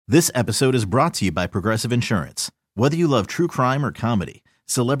This episode is brought to you by Progressive Insurance. Whether you love true crime or comedy,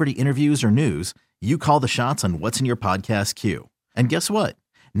 celebrity interviews or news, you call the shots on what's in your podcast queue. And guess what?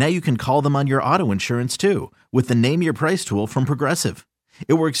 Now you can call them on your auto insurance too with the Name Your Price tool from Progressive.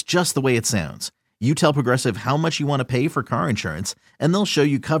 It works just the way it sounds. You tell Progressive how much you want to pay for car insurance, and they'll show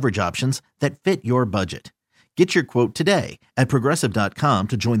you coverage options that fit your budget. Get your quote today at Progressive.com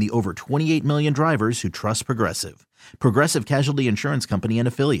to join the over 28 million drivers who trust Progressive. Progressive Casualty Insurance Company and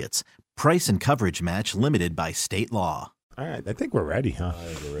Affiliates. Price and coverage match limited by state law. All right, I think we're ready, huh? I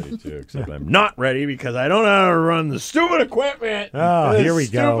think we're ready too, except I'm not ready because I don't know how to run the stupid equipment. Oh, here we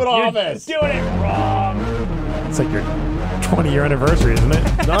go. Stupid office. You're doing it wrong. It's like your 20-year anniversary, isn't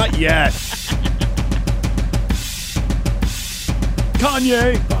it? Not yet.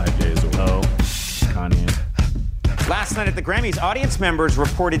 Kanye. 5 days away. Oh, Kanye. Last night at the Grammys, audience members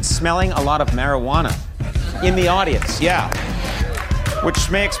reported smelling a lot of marijuana in the audience, which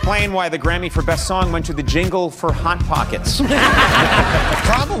may explain why the Grammy for Best Song went to the jingle for Hot Pockets.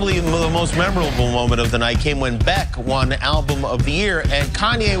 Probably the most memorable moment of the night came when Beck won Album of the Year, and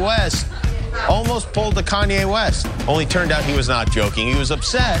Kanye West almost pulled the Kanye West. Only turned out he was not joking. He was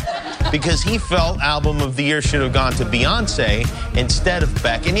upset because he felt Album of the Year should have gone to Beyonce instead of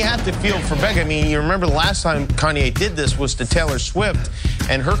Beck. And you have to feel for Beck. I mean, you remember the last time Kanye did this was to Taylor Swift,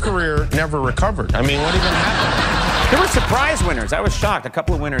 and her career never recovered. I mean, what even happened? There were surprise winners. I was shocked. A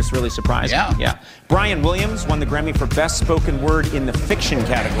couple of winners really surprised me. Yeah. Brian Williams won the Grammy for Best Spoken Word in the Fiction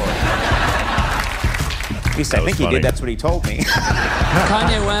category. At least I think he did. That's what he told me.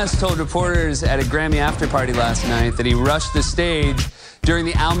 Kanye West told reporters at a Grammy after party last night that he rushed the stage during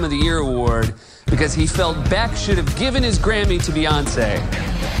the Album of the Year award because he felt Beck should have given his Grammy to Beyonce.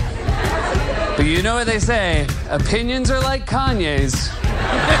 But you know what they say, opinions are like Kanye's.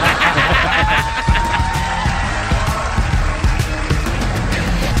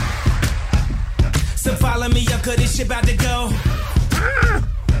 So follow me up, cause this shit about to go.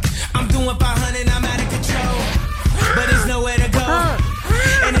 I'm doing 500, I'm out of control. But there's nowhere to go,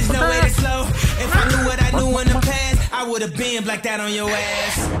 and there's nowhere to slow. If I knew what I knew in the past, I would have been like that on your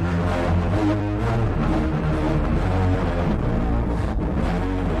ass.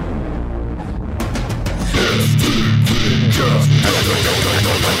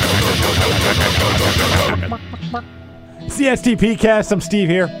 It's the STP-Cast. I'm Steve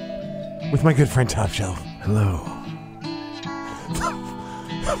here with my good friend Top Shelf. Hello.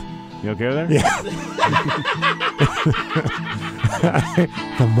 You okay over there? Yeah.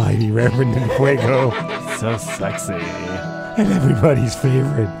 The mighty Reverend Fuego. So sexy. And everybody's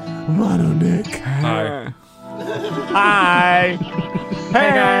favorite, Mono Nick. Hi. Hi.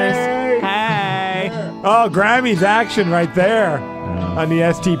 Hey, guys. Hey. Oh, Grammys action right there on the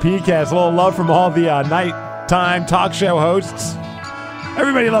STP-Cast. A little love from all the nighttime talk show hosts.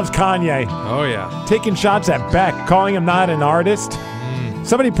 Everybody loves Kanye. Oh, yeah. Taking shots at Beck, calling him not an artist.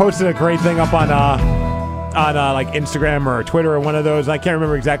 Somebody posted a great thing up on like Instagram or Twitter or one of those. I can't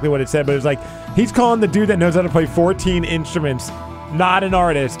remember exactly what it said, but it was like he's calling the dude that knows how to play 14 instruments not an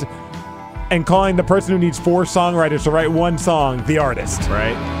artist, and calling the person who needs 4 songwriters to write one song the artist.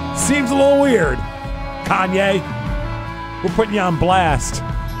 Right. Seems a little weird. Kanye, we're putting you on blast.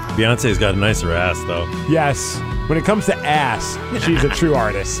 Beyonce's got a nicer ass, though. Yes. When it comes to ass, she's a true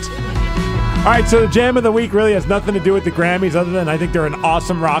artist. All right, so the Jam of the Week really has nothing to do with the Grammys other than I think they're an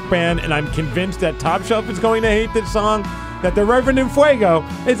awesome rock band, and I'm convinced that Top Shelf is going to hate this song, that the Reverend Fuego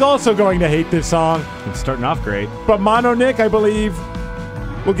is also going to hate this song. It's starting off great. But Mono Nick, I believe,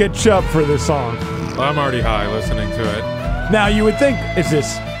 will get chubbed for this song. Well, I'm already high listening to it. Now, you would think, is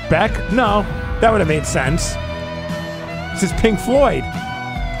this Beck? No, that would have made sense. This is Pink Floyd.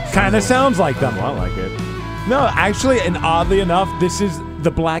 Kind of sounds like them. I like it. No, actually, and oddly enough, this is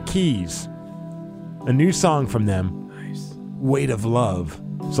the Black Keys. A new song from them. Nice. Weight of Love.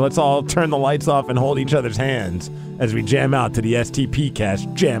 So let's all turn the lights off and hold each other's hands as we jam out to the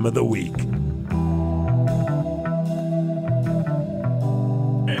STP-Cast Jam of the Week.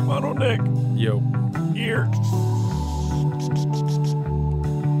 Hey, Mono Nick. Yo. Here.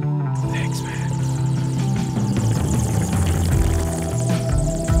 Thanks, man.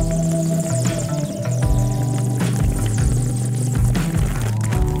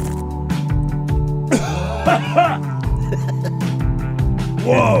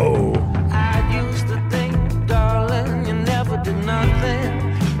 Whoa. I used to think, darling, you never did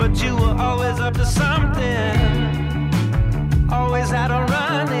nothing, but you were always up to something. Always had a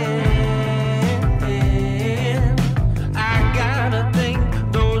running. I gotta think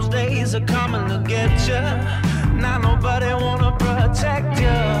those days are coming to get you. Now nobody wanna protect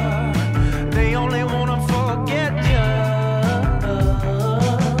you. They only wanna forget you.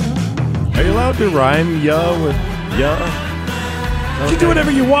 have to rhyme ya with ya? You do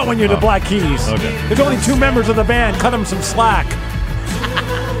whatever you want when you're the Black Keys. Okay. There's only 2 members of the band. Cut them some slack.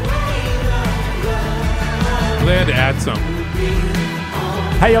 They had to add some.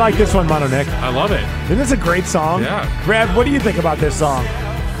 How you like this one, Mono Nick? I love it. Isn't this a great song? Yeah. Brad, what do you think about this song?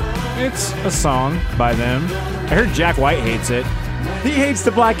 It's a song by them. I heard Jack White hates it. He hates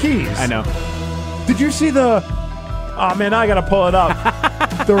the Black Keys. I know. Did you see the... Oh, man, I got to pull it up.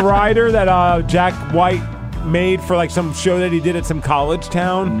 The rider that Jack White made for, like, some show that he did at some college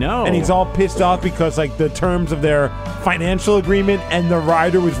town? No. And he's all pissed off because, like, the terms of their financial agreement and the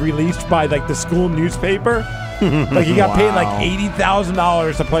rider was released by, like, the school newspaper. Like, he got paid, like,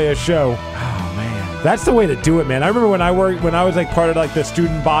 $80,000 to play a show. Oh, man. That's the way to do it, man. I remember when I was, like, part of, like, the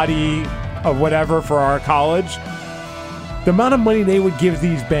student body of whatever for our college, the amount of money they would give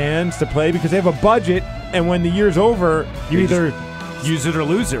these bands to play because they have a budget, and when the year's over, you either use it or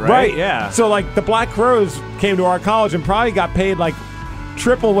lose it, right? Yeah. So, like, the Black Crowes came to our college and probably got paid, like,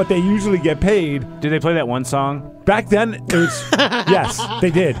 triple what they usually get paid. Did they play that one song? Back then, it was... Yes, they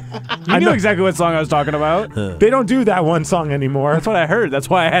did. I knew exactly what song I was talking about. They don't do that one song anymore. That's what I heard. That's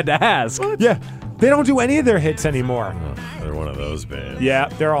why I had to ask. Yeah. They don't do any of their hits anymore. They're one of those bands. Yeah,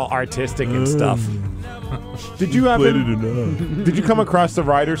 they're all artistic and stuff. Did you Did you come across the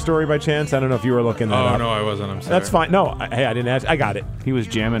Ryder story by chance? I don't know if you were looking that up. Oh, no, I wasn't. I'm sorry. That's fine. No, hey, I didn't ask. I got it. He was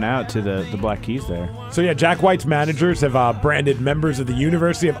jamming out to the Black Keys there. So, yeah, Jack White's managers have branded members of the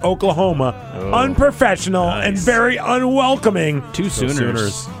University of Oklahoma unprofessional and very unwelcoming. Two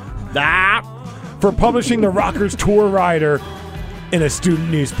Sooners. For publishing the Rockers Tour Rider in a student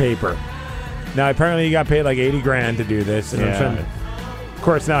newspaper. Now, apparently he got paid like $80,000 to do this. And of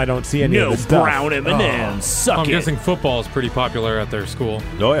course, now I don't see any of the stuff. Brown M&Ms. Suck I'm it. guessing football is pretty popular at their school.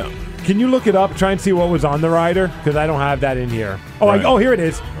 Oh, yeah. Can you look it up, try and see what was on the rider? Because I don't have that in here. Oh, Right. Here it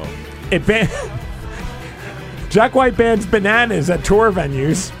is. It Jack White bans bananas at tour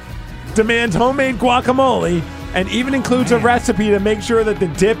venues, demands homemade guacamole, and even includes a recipe to make sure that the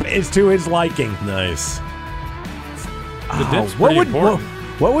dip is to his liking. Nice. The dip's What pretty would important.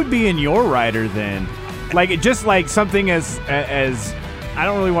 what would be in your rider then? Like just like something as I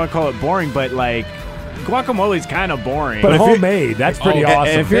don't really want to call it boring, but like guacamole's kind of boring. But homemade, that's pretty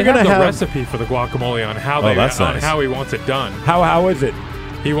awesome. if you're They have gonna the have recipe for the guacamole on how that's nice. how he wants it done. How is it?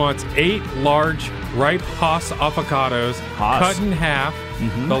 He wants 8 large ripe Hass avocados cut in half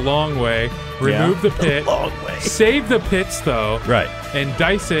the long way. Remove the pit. Save the pits though. Right. And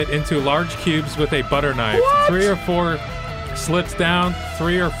dice it into large cubes with a butter knife. 3 or 4 slits down,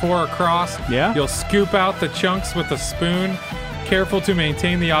 3 or 4 across. Yeah. You'll scoop out the chunks with a spoon. Careful to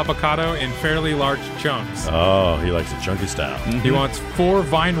maintain the avocado in fairly large chunks. Oh, he likes a chunky style. He wants 4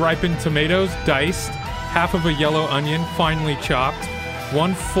 vine-ripened tomatoes diced, half of a yellow onion finely chopped,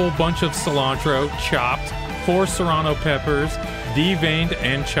 1 full bunch of cilantro chopped, 4 serrano peppers deveined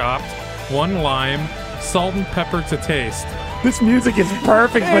and chopped, 1 lime, salt and pepper to taste. This music is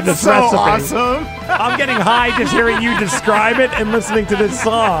perfect for this so recipe. awesome. I'm getting high just hearing you describe it and listening to this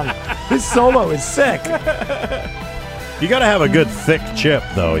song. This solo is sick. You got to have a good thick chip,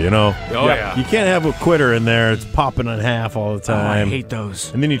 though, you know? Oh, yeah. You can't have a quitter in there. It's popping in half all the Oh, I time. hate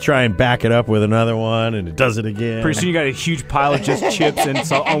those. And then you try and back it up with another one, and it does it again. Pretty soon you got a huge pile of just chips and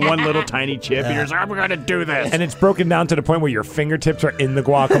salt on one little tiny chip. And you're just like, I'm going to do this. And it's broken down to the point where your fingertips are in the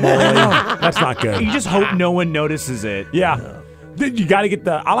guacamole. That's not good. You just hope no one notices it. Yeah. You got to get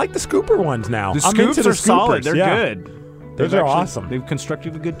I like the scooper ones now. The I'm into scoops the are solid. scoopers, They're yeah. good. Those are awesome. They've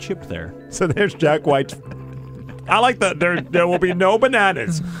constructed a good chip there. So there's Jack White's. I like that. There will be no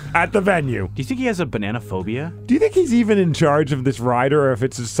bananas at the venue. Do you think he has a banana phobia? Do you think he's even in charge of this rider, or if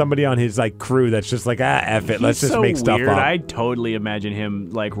it's just somebody on his like crew that's just like, F it, let's just make stuff weird. up? I totally imagine him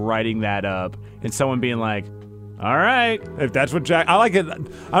like writing that up and someone being like, all right. If that's what Jack, I like it.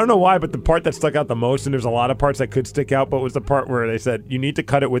 I don't know why, but the part that stuck out the most, and there's a lot of parts that could stick out, but was the part where they said you need to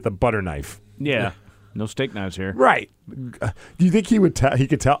cut it with a butter knife. Yeah. No steak knives here. Right. Do you think he would tell? He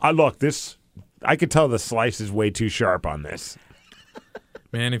could tell. Look, this. I could tell the slice is way too sharp on this.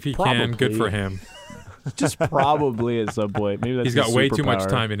 Man, if he can, good for him. Just probably at some point. Maybe that's He's got his way too much superpower.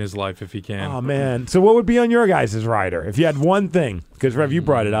 time in his life if he can. Oh, man. So what would be on your guys' rider? If you had one thing, because, Rev, you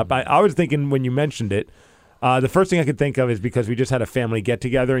brought it up. I was thinking when you mentioned it, the first thing I could think of is because we just had a family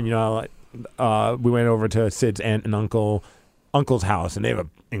get-together, and, you know, we went over to Sid's aunt and uncle's house, and they have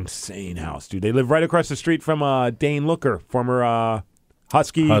an insane house, dude. They live right across the street from Dane Looker, former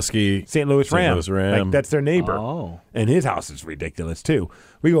Husky St. Louis Ram. Like, that's their neighbor. Oh. And his house is ridiculous, too.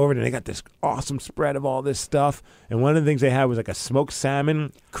 We go over there, and they got this awesome spread of all this stuff. And one of the things they had was like a smoked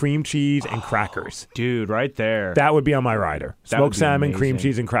salmon, cream cheese, and crackers. Dude, right there. That would be on my rider. That would Smoked be salmon, cream amazing.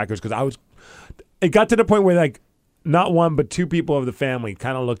 cheese, and crackers. Because It got to the point where like not one but two people of the family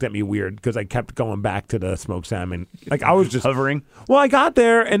kind of looked at me weird because I kept going back to the smoked salmon. Like I was just hovering. Well, I got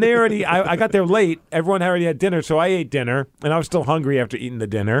there and they already. I got there late. Everyone already had dinner, so I ate dinner, and I was still hungry after eating the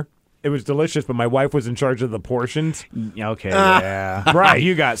dinner. It was delicious, but my wife was in charge of the portions. Okay, yeah. Right.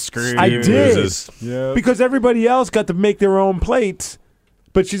 You got screwed. I did. Yep. Because everybody else got to make their own plates.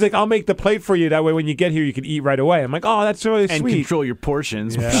 But she's like, I'll make the plate for you. That way when you get here, you can eat right away. I'm like, oh, that's really and sweet. control your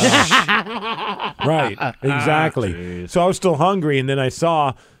portions. Yeah. Right, exactly. So I was still hungry, and then I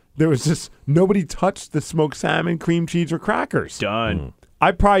saw there was just nobody touched the smoked salmon, cream cheese, or crackers. Done.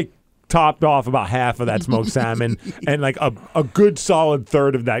 I probably topped off about half of that smoked salmon and like a good solid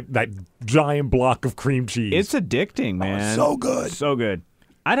third of that giant block of cream cheese. It's addicting, man. so good. So good.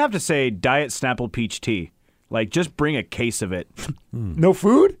 I'd have to say Diet Snapple Peach Tea. Like, just bring a case of it. No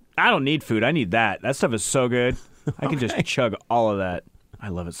food? I don't need food. I need that. That stuff is so good. I can just chug all of that. I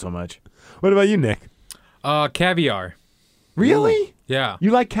love it so much. What about you, Nick? Caviar. Really? Yeah.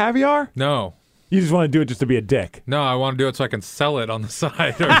 You like caviar? No. You just want to do it just to be a dick. No, I want to do it so I can sell it on the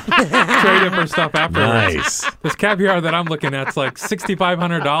side or trade it for stuff afterwards. Nice. This caviar that I'm looking at is like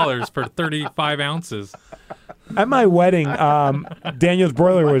 $6,500 for 35 ounces. At my wedding, Daniel's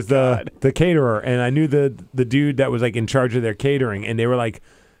Broiler was the caterer, and I knew the dude that was like in charge of their catering, and they were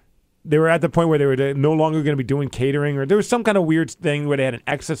at the point where they were no longer going to be doing catering, or there was some kind of weird thing where they had an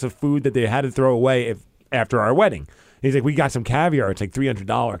excess of food that they had to throw away after our wedding. He's like, we got some caviar. It's like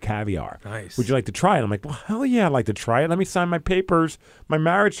 $300 caviar. Nice. Would you like to try it? I'm like, well, hell yeah, I'd like to try it. Let me sign my papers, my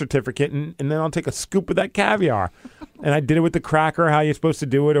marriage certificate, and then I'll take a scoop of that caviar. And I did it with the cracker, how you're supposed to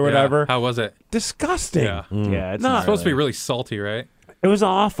do it or whatever. How was it? Disgusting. Yeah. Yeah, it's It's supposed to be really salty, right? It was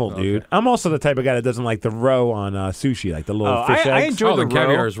awful, dude. I'm also the type of guy that doesn't like the roe on sushi, like the little fish I eggs. enjoy the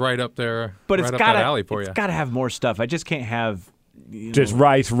caviar roe, is right up there, but right it's up got that alley for you. It's got to have more stuff. I just can't have Just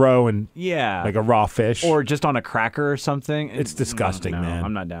rice, roe, and yeah, like a raw fish. or just on a cracker or something. It's disgusting, no, man.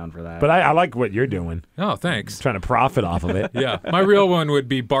 I'm not down for that. But I like what you're doing. Oh, thanks. Trying to profit off of it. Yeah. My real one would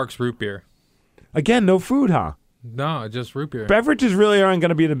be Barks root beer. Again, no food, huh? No, just root beer. Beverages really aren't going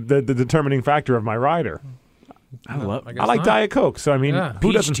to be the determining factor of my rider. I love. I guess I like not. Diet Coke, so I mean, Yeah. who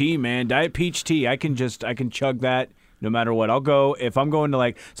Peach doesn't? tea, man. Diet peach tea. I can chug that no matter what. I'll go if I'm going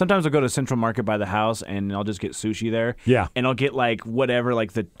to sometimes I'll go to Central Market by the house and I'll just get sushi there. Yeah. And I'll get whatever,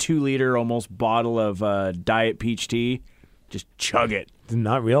 like the 2-liter almost bottle of Diet peach tea. Just chug it. Did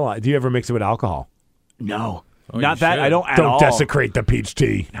not realize. Do you ever mix it with alcohol? No. Oh, Not you that. should. I don't at Don't all. desecrate the peach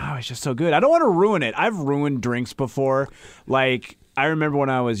tea. No, it's just so good. I don't want to ruin it. I've ruined drinks before. Like, I remember when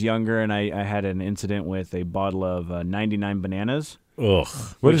I was younger and I had an incident with a bottle of 99 bananas. Ugh.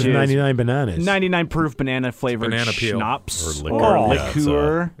 What Which is is 99 bananas? 99 proof banana flavored Banana peel. schnapps Or liquor. or Yeah,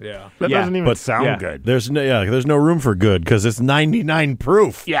 liqueur. Yeah. That Yeah. doesn't even But- sound yeah. good. There's no room for good because it's 99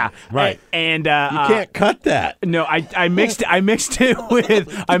 proof. Yeah, Right. And You can't cut that. No, I mixed it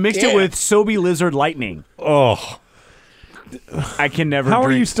with Sobe Lizard Lightning. Oh, I can never. How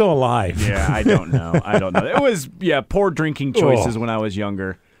drink. are you still alive? Yeah, I don't know. It was poor drinking choices when I was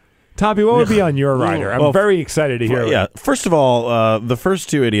younger. Toppy, what would be on your rider? I'm Well, very excited to hear. yeah. First of all, the first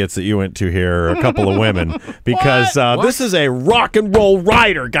two idiots that you went to here are a couple of women because this is a rock and roll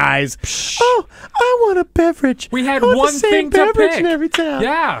rider, guys. Oh, I want a beverage. We had I want one the same thing to beverage pick. in every town.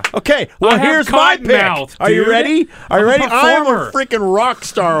 Yeah. Okay, well, I have here's my cotton pick. mouth, Are you dude. ready? Are you I'm a ready? I'm a performer. freaking rock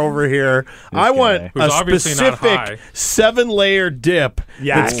star over here. I want Who's a obviously not specific high. 7-layer dip.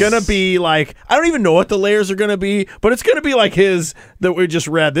 Yes. It's going to be like, I don't even know what the layers are going to be, but it's going to be like his that we just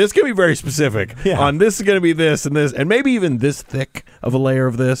read. It's going to be very specific. Yeah. On this is going to be this, and maybe even this thick of a layer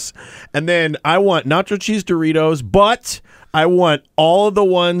of this. And then I want nacho cheese Doritos, but I want all of the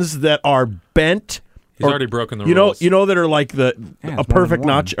ones that are bent. He's already broken the You rules. know that are like a it's perfect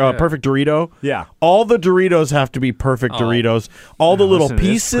more than one. nacho, perfect Dorito. Yeah. All the Doritos have to be perfect Doritos. All the little listen to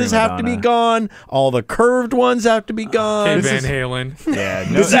this pieces prima have to be donna. gone. All the curved ones have to be gone. Hey, Van Halen. Yeah,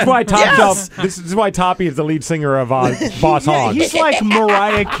 This is why Yes! This is why Toppy is the lead singer of Boss Hog. he's like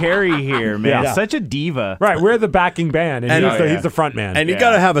Mariah Carey here, man. Yeah. Such a diva. Right, we're the backing band, and, And- he's the front man. And you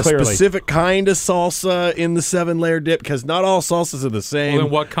got to have a clearly. specific kind of salsa in the 7-layer dip because not all salsas are the same. Well,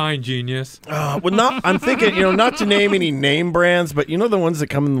 then what kind, genius? Well, not. I'm thinking, not to name any name brands, but the ones that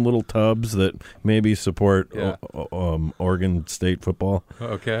come in the little tubs that maybe support Yeah. Oregon State football.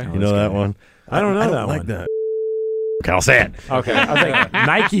 Okay. You know that one? I don't know that like one. that. Okay, I'll say it. Okay, I was like,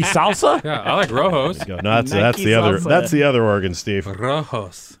 Nike salsa? Yeah, I like Rojos. No, that's Nike the other. salsa. That's the other Oregon, Steve.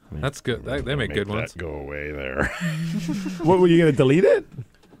 Rojos. That's good. They make good ones. That go away there. What, were you going to delete it?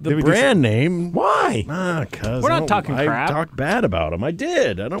 The brand name. Why? Because We're not talking crap. I talked bad about him. I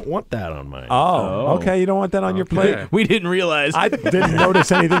did. I don't want that on mine. Oh, okay. You don't want that on your plate? We didn't realize. I didn't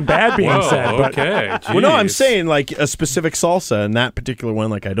notice anything bad being Whoa, said. But okay. Well, no, I'm Jeez. saying like a specific salsa, and that particular one,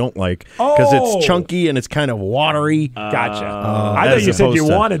 like I don't like because it's chunky and it's kind of watery. Gotcha. I thought as you said you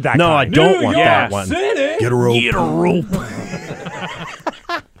opposed to- wanted that. No, kind. I don't want that York one. City. Get a rope.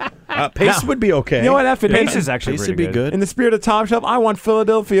 Pace would be okay. You know what? F it. Pace is actually Pace pretty would be good. good. In the spirit of Top Shelf, I want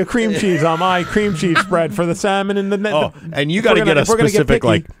Philadelphia cream cheese on my cream cheese spread for the salmon and the. Oh, and you if got to we're get gonna- a if we're gonna get specific picky-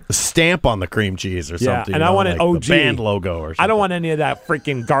 like stamp on the cream cheese or Yeah, something. and you I know, want like an OG the band logo or something. I don't want any of that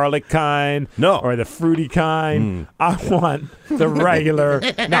freaking garlic kind. No. Or the fruity kind. I want the regular,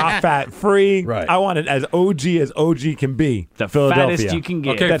 not fat free. Right. I want it as OG can be. The Philadelphia. fattest you can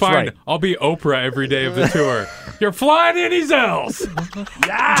get. Okay, That's fine. right. I'll be Oprah every day of the tour. You're flying in his L's.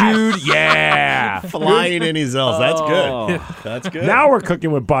 Dude, yeah. Flying in his L's. That's good. That's good. Now we're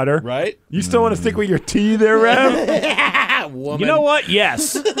cooking with butter. right? You still want to stick with your tea there, Rev? You know what?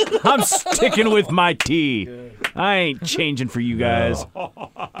 Yes. I'm sticking with my tea. I ain't changing for you guys.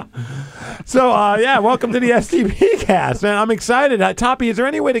 So, yeah, welcome to the STP-Cast, man. I'm excited. Toppy, is there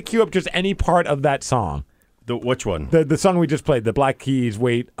any way to cue up just any part of that song? Which one? The song we just played, the Black Keys,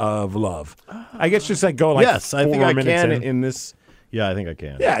 Weight of Love. I guess just like go like yes, I think 4 I minutes can in. this. Yeah, I think I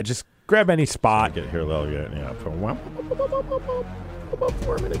can. Yeah, just grab any spot. Get here, they'll get yeah. About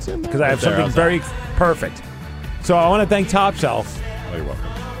 4 minutes in. Because I have There, something how's very perfect. So I want to thank Top Shelf that? Oh, you're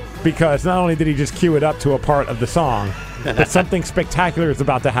welcome. because not only did he just cue it up to a part of the song, but something spectacular is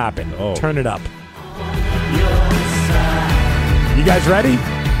about to happen. Oh. Turn it up. You guys ready?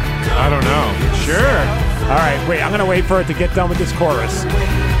 I don't know. Sure. All right, wait. I'm going to wait for it to get done with this chorus.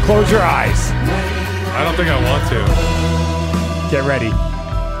 Close your eyes. I don't think I want to. Get ready.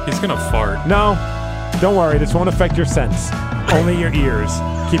 He's gonna fart. No, don't worry. This won't affect your sense. Only your ears.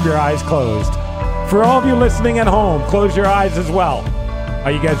 Keep your eyes closed. For all of you listening at home, close your eyes as well.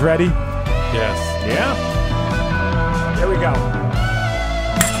 Are you guys ready? Yes. Yeah. Here we go.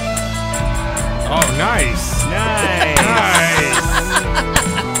 Oh, nice. Nice.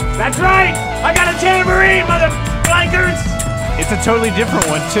 That's right. I got a tambourine, mother blankers. It's a totally different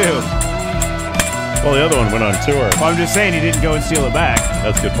one, too. Well, the other one went on tour. Well, I'm just saying he didn't go and steal it back.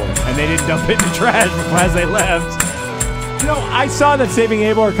 That's a good point. And they didn't dump it in the trash as they left. You know, I saw that Saving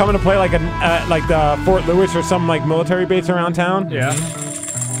Abel are coming to play like the Fort Lewis or some like military base around town. Yeah.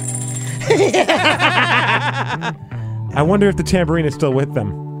 I wonder if the tambourine is still with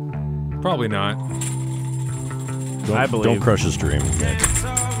them. Probably not. I believe. Don't crush his dream.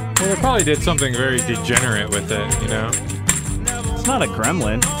 Well, they probably did something very degenerate with it, you know? It's not a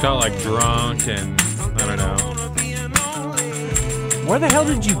gremlin. Got like drunk and I don't know. Where the hell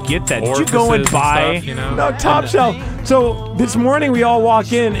did you get that? Did you go and Orifices buy? stuff, you know? No, Top Shelf. So this morning we all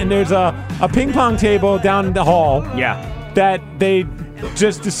walk in and there's a ping pong table down the hall Yeah. that they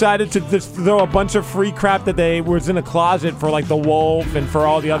just decided to just throw a bunch of free crap that they was in a closet for like the Wolf and for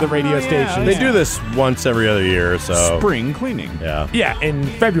all the other radio stations. They do this once every other year or so. Spring cleaning. Yeah. Yeah, in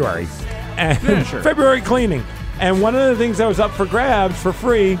February. And sure. February cleaning. And one of the things that was up for grabs for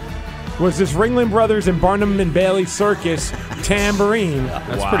free was this Ringling Brothers and Barnum and Bailey Circus tambourine.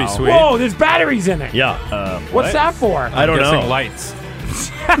 That's pretty sweet. Whoa, there's batteries in it. Yeah. What's that for? I don't Guessing know. lights.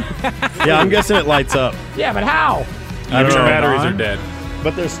 Yeah, I'm guessing it lights up. Yeah, but how? I don't Your know. batteries are dead.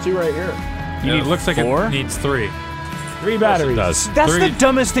 But there's 2 right here. You it looks like 4? it needs 3. 3 batteries. It does. That's 3. the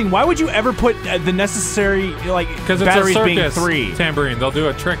dumbest thing. Why would you ever put the necessary like Because it's a batteries being circus 3? tambourine. They'll do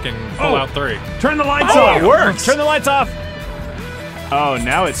a trick and pull out 3. Turn the lights Oh, off. it works. Turn the lights off. Oh,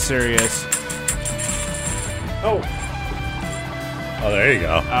 now it's serious. Oh, there you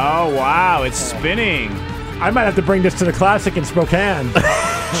go. Oh wow, it's spinning. I might have to bring this to the Classic in Spokane. It's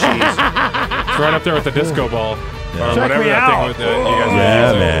right up there with the disco ball. Or Check whatever me that out. thing with that you guys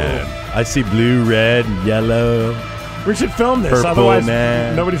Yeah, were using. man. I see blue, red, and yellow. We should film this, Purple otherwise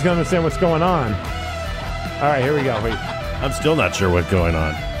man. nobody's going to understand what's going on. All right, here we go. Wait. I'm still not sure what's going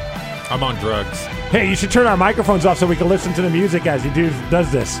on. I'm on drugs. Hey, you should turn our microphones off so we can listen to the music as he does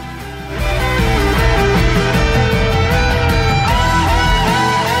this.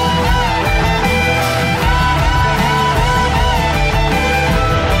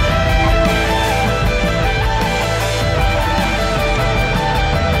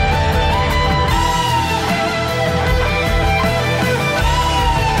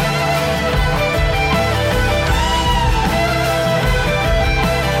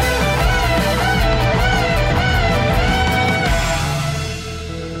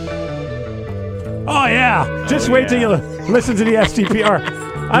 Oh, yeah. Just wait till you listen to the STP. Or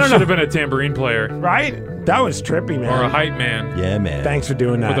I don't should know. have been a tambourine player Right? That was trippy, man. or a hype man Yeah, man. Thanks for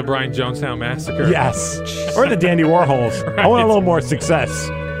doing for that. the Brian Jonestown massacre. Yes. Or the Dandy Warhols. I want a little more success.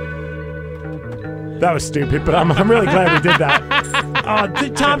 That was stupid, but I'm really glad we did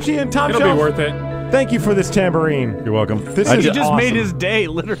that. Tom Sheehan, Tom It'll Shelf, be worth it. thank you for this tambourine. You're welcome. This I is He just awesome. made his day,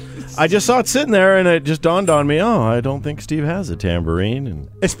 literally. I just saw it sitting there, and it just dawned on me. Oh, I don't think Steve has a tambourine. And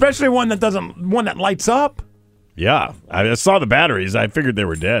Especially one that lights up. yeah, I saw the batteries. I figured they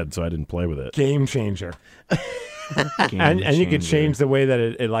were dead, so I didn't play with it. Game changer. And you can change the way that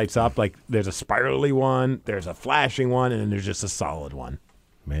it lights up. Like there's a spirally one, there's a flashing one, and then there's just a solid one.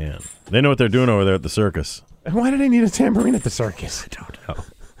 Man, they know what they're doing over there at the circus. And why do they need a tambourine at the circus? I don't know.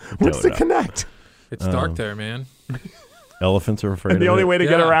 What's the connect? It's dark there, man. Elephants are afraid And the of only it. way to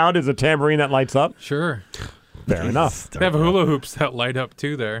get Yeah. around is a tambourine that lights up? Sure. Fair enough. They have hula hoops that light up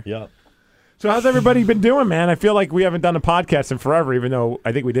too there. Yeah. So how's everybody been doing, man? I feel like we haven't done a podcast in forever, even though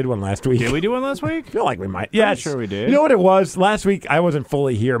I think we did one last week. Did we do one last week? I feel like we might. Yeah, sure we did. You know what it was? Last week, I wasn't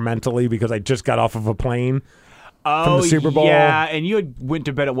fully here mentally because I just got off of a plane from the Super Bowl. Yeah, and you had went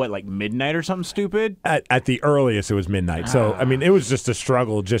to bed at what, like midnight or something stupid? At the earliest, it was midnight. So, I mean, it was just a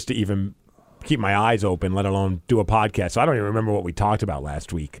struggle just to even keep my eyes open, let alone do a podcast. So I don't even remember what we talked about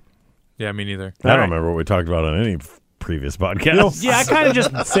last week. Yeah, me neither. I don't remember what we talked about on any previous podcast. know, Yeah, I kind of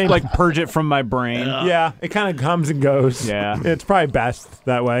just like purge it from my brain. Yeah, it kind of comes and goes. Yeah. It's probably best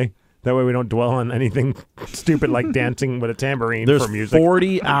that way. That way we don't dwell on anything stupid like dancing with a tambourine There's for music.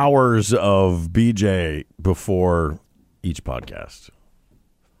 40 hours of BJ before each podcast.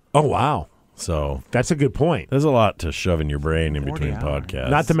 Oh, wow. So That's a good point. there's a lot to shove in your brain in between hours. podcasts.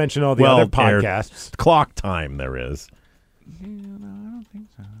 Not to mention all the Well, other podcasts. Clock time there is. I don't think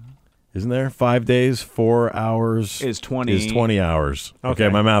so. Isn't there? 5 days, 4 hours Is 20. is 20 hours. Okay,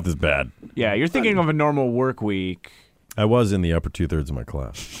 Okay. my math is bad. Yeah, you're thinking of a normal work week. I was in the upper 2/3 of my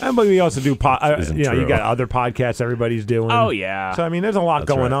class. And but we also do, Isn't you true. got other podcasts everybody's doing. Oh, yeah. So, I mean, there's a lot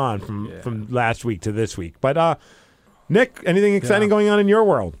That's going right. on from last week to this week. But, Nick, anything exciting going on in your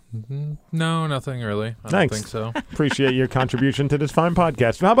world? No, nothing really. I Thanks. don't think so. Appreciate your contribution to this fine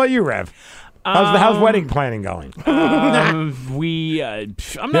podcast. How about you, Rev? How's wedding planning going? I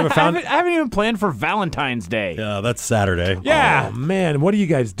haven't even planned for Valentine's Day. Yeah, that's Saturday. Oh, man, what are you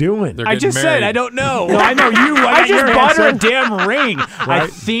guys doing? They're I getting just married. said I don't know. No, I know you. I got your just bought her a answer. damn ring. I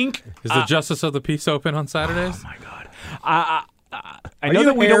think. Is the Justice of the Peace open on Saturdays? I Are know you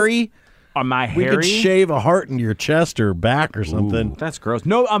that we hairy? don't. Am I We hairy? could shave a heart into your chest or back or something. That's gross.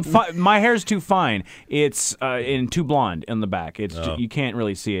 No, I'm my hair's too fine. It's in too blonde in the back. It's you can't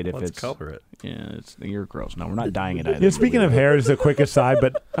really see it if Let's it's color it. Yeah, you're gross. No, we're not dyeing it either. Yeah, speaking of hair, is a quick aside,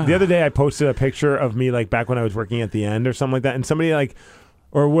 but the other day I posted a picture of me like back when I was working at the end or something like that, and somebody like,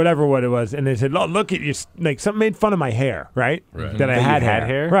 or whatever what it was, and they said, "Oh, look at you!" Like something made fun of my hair, right? Right. That I That you had had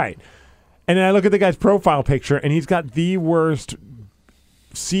hair? right? And then I look at the guy's profile picture, and he's got the worst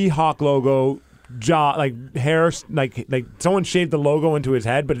Seahawk logo jaw, like hair, like someone shaved the logo into his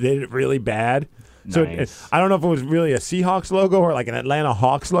head, but it did it really bad. So Nice. I don't know if it was really a Seahawks logo or like an Atlanta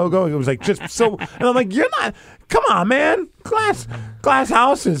Hawks logo. It was like just so, and I'm like, you're not. Come on, man. Glass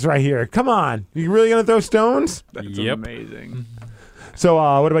houses right here. Come on. You really gonna throw stones? That's Yep. amazing. So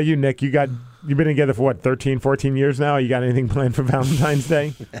what about you, Nick? You've been together for what, 13, 14 years now? You got anything planned for Valentine's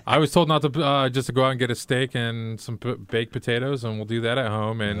Day? I was told not to just to go out and get a steak and some baked potatoes, and we'll do that at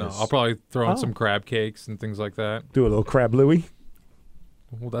home. And I'll probably throw in some crab cakes and things like that. Do a little crab Louie?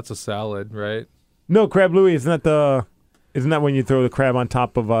 Well, that's a salad, right? No, crab Louie isn't that when you throw the crab on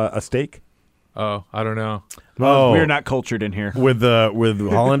top of a steak? Oh, I don't know. Oh, We're not cultured in here. with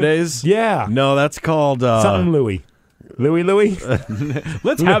hollandaise. Yeah. No, that's called Something Louie. Louie?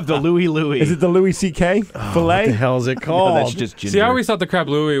 Let's have the Louie Louie. Is it the Louis C.K. What the filet? hell is it No, called? that's just ginger. See, I always thought the crab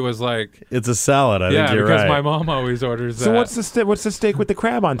louie was like, It's a salad. I yeah, think you're because right. my mom always orders that. So what's the steak with the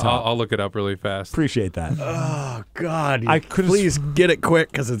crab on top? I'll look it up really fast. Appreciate that. Oh God! I could've please get it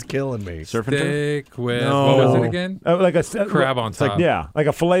quick because it's killing me. Surf and turf? Steak with No. what was it again? Like a Crab on top. yeah, like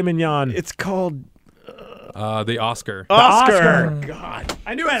a filet mignon. It's called The Oscar. Oscar. God,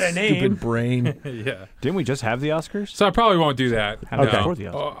 I knew it had a name. stupid brain. Yeah. Didn't we just have the Oscars? So I probably won't do that. Okay. No. For the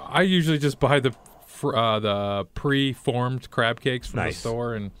Oscars. I usually just buy the pre-formed crab cakes from the Nice.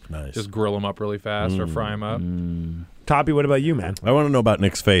 store and Nice. just grill them up really fast or fry them up. Toppy, what about you, man? I want to know about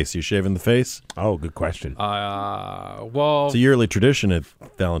Nick's face. You shaving the face? Oh, good question. Well, It's a yearly tradition at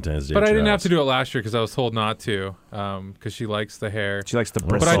Valentine's Day. but I didn't have Travis. to do it last year because I was told not to because she likes the hair. She likes the But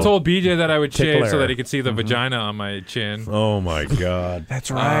bristle. I told BJ that I would shave Tickler. so that he could see the vagina on my chin. Oh my God!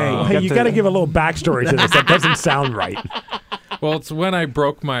 That's right. Hey, you got to give a little backstory to this. That doesn't sound right. Well, it's when I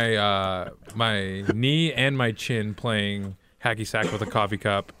broke my my knee and my chin playing hacky sack with a coffee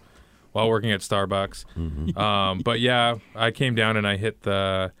cup while working at Starbucks. But yeah, I came down and I hit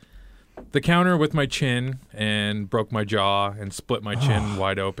the counter with my chin and broke my jaw and split my chin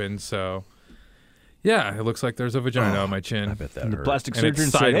wide open. So yeah, it looks like there's a vagina on my chin. I bet that And the hurt. plastic And it's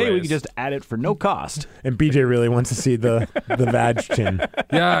surgeon said, "Hey, we sideways. can just add it for no cost." And BJ really wants to see the vag chin.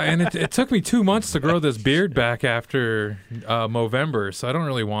 Yeah, and it took me 2 months to grow this beard back after Movember, so I don't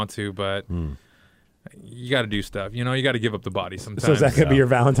really want to, but you got to do stuff. You know, you got to give up the body sometimes. So is that going to be your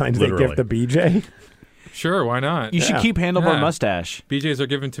Valentine's Literally. Day gift to BJ? Sure, why not? You should keep handlebar Yeah. mustache. BJs are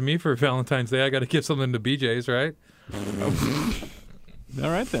given to me for Valentine's Day. I got to give something to BJs, right? All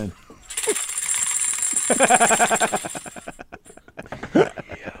right then.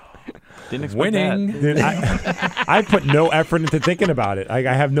 Didn't expect Winning. that. Dude, I put no effort into thinking about it. I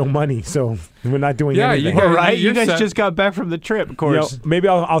have no money, so we're not doing Yeah, anything. you All guys- right, you you're guys set. just got back from the trip, of You know, course. maybe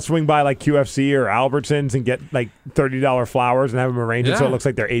I'll swing by like QFC or Albertsons and get like $30 flowers and have them arrange it so Yeah. it looks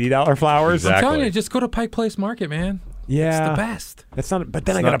like they're $80 flowers. Exactly. I'm telling you, just go to Pike Place Market, man. Yeah, It's the best. That's not. But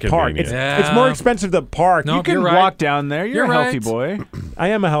then It's I not got to park. convenient. It's more Yeah. expensive to park. No, You can you're right. walk down there. You're You're a healthy right. boy. I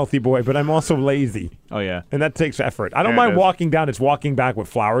am a healthy boy, but I'm also lazy, Oh yeah. and that takes effort. I don't Yeah, it mind does. walking down. It's walking back with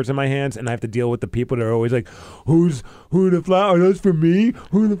flowers in my hands, and I have to deal with the people that are always like, "Who are the flowers? That's for me.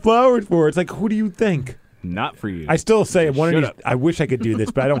 Who are the flowers for?" It's like, who do you think? Not for you. I still say one of Shut these. up. I wish I could do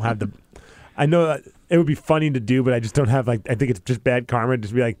this, but I don't have the. I know that it would be funny to do, but I just don't have like. I think it's just bad karma.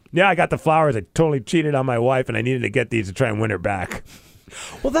 Just be like, yeah, I got the flowers. I totally cheated on my wife, and I needed to get these to try and win her back.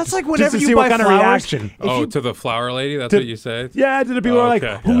 Well, that's like Just whenever to you see buy what kind of flowers. reaction. Oh, to the flower lady? That's To- what you said? Yeah, to the people Oh, are like,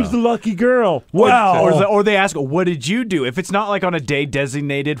 okay. who's the lucky girl? Wow. Or they ask, "What did you do?" If it's not like on a day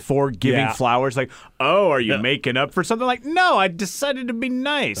designated for giving Yeah. flowers, like, "Oh, are you making up for something?" Like, no, I decided to be I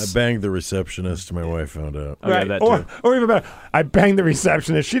nice. banged the receptionist. My wife found out. Oh, yeah, that or, too. or even better, I banged the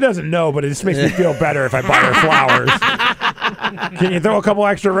receptionist. She doesn't know, but it just makes me feel better if I buy her flowers. Can you throw a couple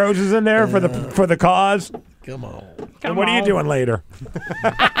extra roses in there for the cause? Come on. And what are you doing later?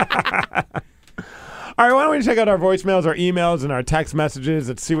 All right, why don't we check out our voicemails, our emails, and our text messages?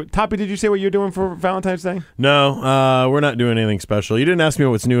 Let's see what. Toppy, did you say what you're doing for Valentine's Day? No, we're not doing anything special. You didn't ask me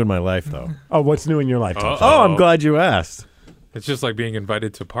what's new in my life, though. Oh, what's new in your life? Toppy? Oh, I'm glad you asked. It's just like being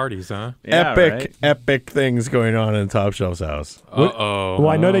invited to parties, huh? Yeah, epic, right? epic things going on in Top Shelf's house. Uh-oh. Well,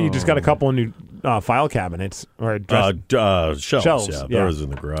 I know that you just got a couple of new file cabinets or Shelves. Shelves, Yeah, yeah. those in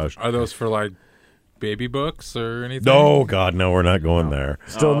the garage. Are those for like baby books or anything? No, God, no, we're not going there.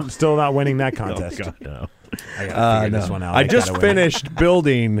 still not winning that Oh, contest. God, no. I gotta figure No. this one out. I just gotta win. finished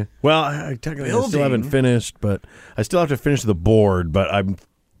building. Well, I technically I still haven't finished, but I still have to finish the board. But I'm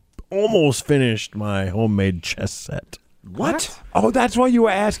almost finished my homemade chess set. What? Oh, that's why you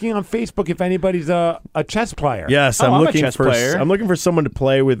were asking on Facebook if anybody's a chess player. Yes, Oh, I'm I'm a looking chess for. player. I'm looking for someone to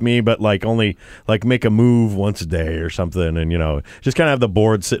play with me, but like only like make a move once a day or something, and just kind of have the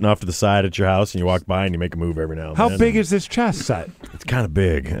board sitting off to the side at your house, and you walk by and you make a move every now and How then. big is this chess set? It's kind of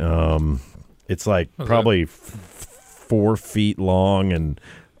big. It's like probably 4 feet long and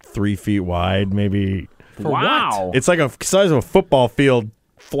 3 feet wide, maybe. Wow. It's like a size of a football field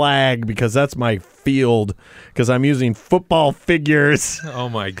flag because that's my field because I'm using football figures. Oh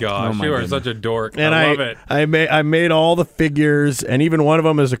my gosh, Oh, my you are goodness. such a dork. And I love it. I made all the figures, and even one of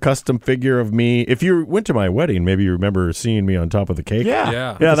them is a custom figure of me. If you went to my wedding, maybe you remember seeing me on top of the cake. Yeah.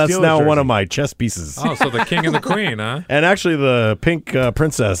 Yeah. Yeah, The that's Steelers now one jersey. of my chess pieces. Oh, so the king and the queen, huh? And actually, the pink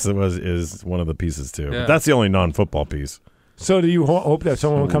princess is one of the pieces too. Yeah. But that's the only non-football piece. So do you hope that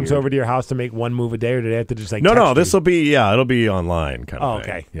someone comes over to your house to make one move a day, or do they have to just like No, text you? this will be it'll be online kind of Oh,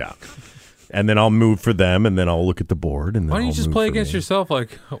 thing. okay. Yeah. And then I'll move for them, and then I'll look at the board, and then Why don't you I'll just move play for against me. yourself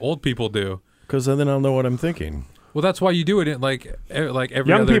like old people do? Because then I'll know what I'm thinking. Well, that's why you do it in like every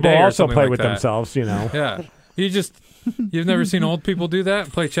Young other people day or also something play like with that. themselves, Yeah, you've never seen old people do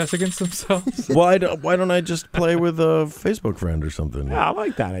that? Play chess against themselves? Why don't I just play with a Facebook friend or something? Yeah, I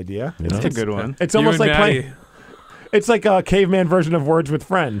like that idea. You know? That's a good one. It's You almost and like Maddie. playing. It's like a caveman version of Words with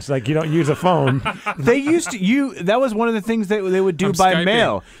Friends. Like you don't use a phone. They used to that was one of the things that they would do I'm by Skyping.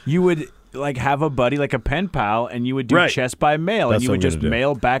 mail. You would like have a buddy, like a pen pal, and you would do Right. chess by mail, That's and you what would I'm just gonna do.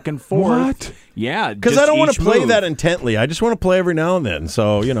 mail back and forth. What? Yeah, Because just I don't want each to play move. that intently. I just want to play every now and then.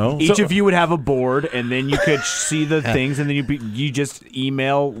 So Each of you would have a board, and then you could see the things, and then you just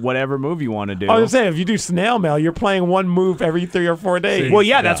email whatever move you want to do. I was saying, if you do snail mail, you're playing one move every 3 or 4 days. Well,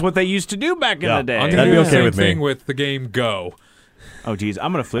 yeah, that's what they used to do back in Yeah. the day. I'm That'd gonna be do okay the same with me. thing with the game Go, Oh, geez,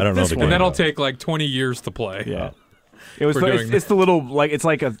 I'm gonna flip I don't know this the one. game. and that'll take like 20 years to play. Yeah. It was. For It's, doing- it's the little like it's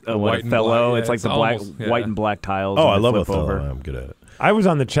like a white and Othello. black, yeah, It's like it's the black, almost- yeah. white and black tiles. oh, and I they love flip Othello. over. I'm good at it. I was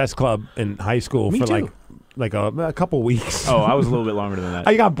on the chess club in high school Me for too. like a couple weeks. Oh, I was a little bit longer than that.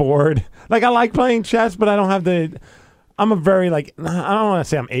 I got bored. Like I like playing chess, but I don't have the. I'm a very like I don't want to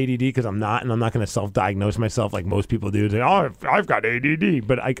say I'm ADD because I'm not, and I'm not going to self-diagnose myself like most people do. Say, oh, I've got ADD,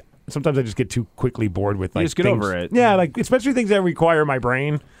 but sometimes I just get too quickly bored with like just get things. over it. Yeah, like especially things that require my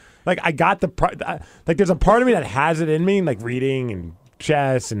brain. Like I got like there's a part of me that has it in me, like reading and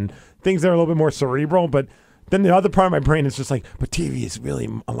chess and things that are a little bit more cerebral, but then the other part of my brain is just like, but TV is really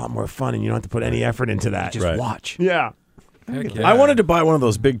a lot more fun, and you don't have to put any effort into that. Just watch. Yeah. I wanted to buy one of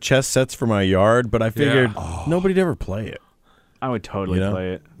those big chess sets for my yard, but I figured nobody'd ever play it. I would totally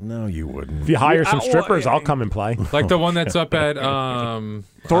play it. No, you wouldn't. If you hire some strippers, I'll come and play. Like the one that's up at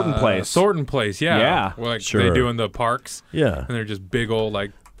Thornton Place. Thornton Place, yeah. Yeah. Where, like Sure. they do in the parks. Yeah. And they're just big old,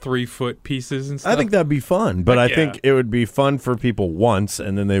 like, 3-foot pieces and stuff. I think that'd be fun, but I Yeah. think it would be fun for people once,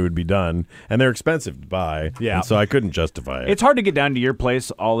 and then they would be done, and they're expensive to buy. Yeah. And so I couldn't justify it. It's hard to get down to your place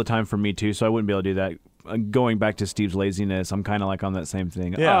all the time for me, too, so I wouldn't be able to do that. Going back to Steve's laziness, I'm kind of like on that same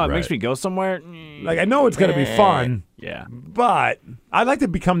thing. Yeah, it makes right. me go somewhere. Like I know it's gonna be fun, Yeah. but I'd like to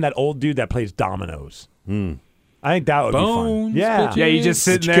become that old dude that plays dominoes. I think that would Bones, be fun. Yeah, bitches. Yeah, you just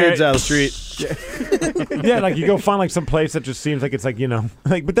sitting there. Kids out of the street. yeah. Like you go find like some place that just seems like it's like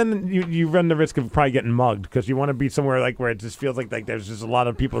like, but then you run the risk of probably getting mugged because you want to be somewhere like where it just feels like there's just a lot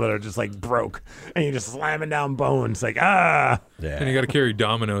of people that are just like broke and you're just slamming down bones like Yeah. And you got to carry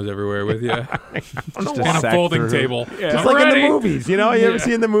dominoes everywhere with you. Just And a sack folding through. table. just I'm like in ready. the movies. You ever Yeah.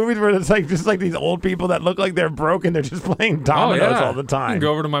 see in the movies where it's like just like these old people that look like they're broke and they're just playing dominoes Oh, yeah. all the You time. can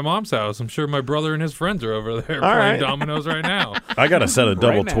go over to my mom's house. I'm sure my brother and his friends are over there All playing right. dominoes right now. I got a set of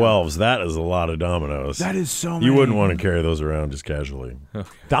double now. 12s. That is a lot of dominoes. That is so many. You wouldn't want to carry those around just casually.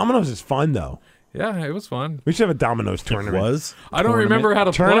 Dominoes is fun though. Yeah, it was fun. We should have a dominoes tournament. Was? I don't remember how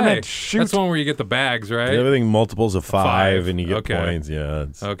to Tournament, play. shoot. That's the one where you get the bags, right? Everything multiples of five, and you get Okay. points. Yeah.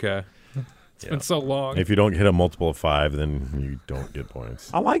 Okay. It's been so long. If you don't hit a multiple of 5, then you don't get points.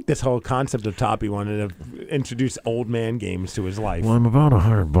 I like this whole concept of Toppy wanting to introduce old man games to his life. Well, I'm about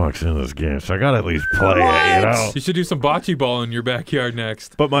 $100 in this game, so I got to at least play it, You should do some bocce ball in your backyard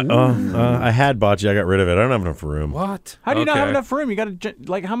next. But my, I had bocce. I got rid of it. I don't have enough room. What? How do you not have Okay. enough room? You got to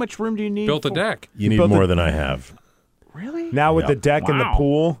like how much room do you need? Built a for- deck. You need built more it- than I have. Really? Now with the deck and the Wow.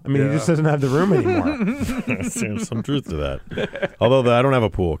 pool, I mean, he just doesn't have the room anymore. There's some truth to that. Although I don't have a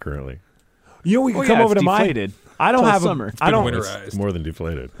pool currently. We can Well, come yeah, over it's to deflated I don't till have summer. I don't. Been It's winterized. more than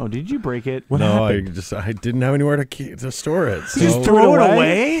deflated. Oh, did you break it? What No, happened? I didn't have anywhere to store it. So. You just threw it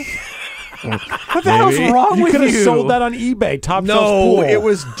away. What the hell's wrong You with could you? have sold that on eBay. Top Shelf's No, pool. it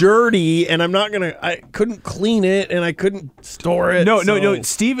was dirty, and I'm not gonna. I couldn't clean it, and I couldn't store it. No. so-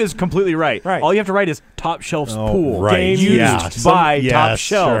 Steve is completely right. Right. All you have to write is Top Shelf's Oh, pool. right. Used Yeah. by Yes, Top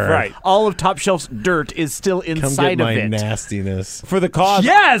Shelf. sure. Right. All of Top Shelf's dirt is still Come inside get my of it. nastiness. for the cause.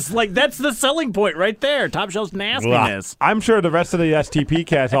 Yes, like that's the selling point right there. Top Shelf's nastiness. I'm sure the rest of the STP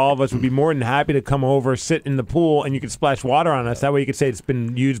cast, all of us would be more than happy to come over, sit in the pool, and you could splash water on us. That way you could say it's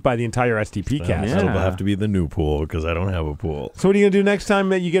been used by the entire STP cast. yeah. That'll have to be the new pool because I don't have a pool. So what are you going to do next time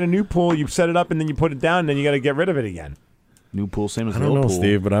that you get a new pool, you set it up, and then you put it down, and then you got to get rid of it again? New pool, same as I the don't old know, pool.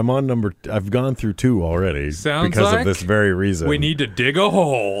 Steve, but I'm on number. I've gone through 2 already Sounds because like of this very reason. We need to dig a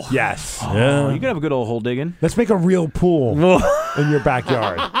hole. Yes. Yeah. You could have a good old hole digging. Let's make a real pool in your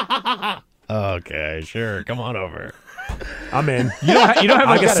backyard. Okay, sure. Come on over. I'm in. You don't have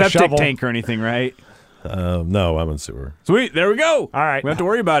I like a got a septic shovel. tank or anything, right? No, I'm in sewer. Sweet, there we go. All right. We don't have to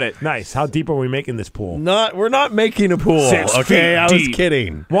worry about it. Nice. How deep are we making this pool? We're not making a pool. 6 okay, feet I was deep.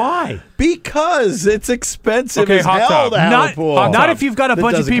 kidding. Why? Because it's expensive Okay, as hot hell tub. to have Not, a pool. not if you've got a That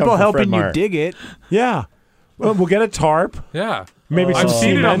bunch of doesn't people come from Fred helping you Meyer. dig it. Yeah. Well, we'll get a tarp. Yeah. Maybe I've some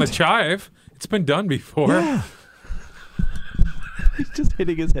seen it on the cement. chive. It's been done before. Yeah. He's just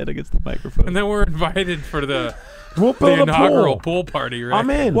hitting his head against the microphone. And then we're invited for the We'll build a inaugural pool. pool party, right? I'm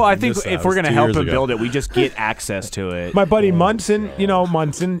in. Well, I think This if we're was going to 2 help years him ago. build it, we just get access to it. My buddy Munson,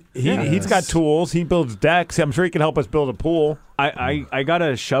 Munson, he's got tools. He builds decks. I'm sure he can help us build a pool. I got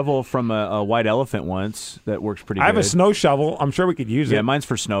a shovel from a white elephant once that works pretty good. I have a snow shovel. I'm sure we could use Yeah, it. mine's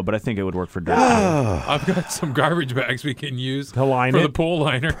for snow, but I think it would work for dirt. I've got some garbage bags we can use To line for it? the pool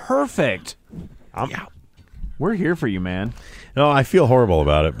liner. Perfect. We're here for you, man. No, I feel horrible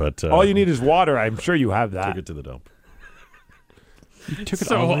about it, but All you need is water. I'm sure you have that. Take it to the dump. You took it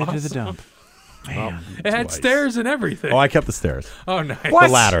So all the way to the awesome. dump. Man. It had stairs and everything. Oh, I kept the stairs. Oh, nice. The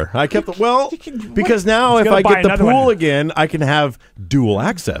ladder. I kept because now He's if gonna I buy get the another pool one. again, I can have dual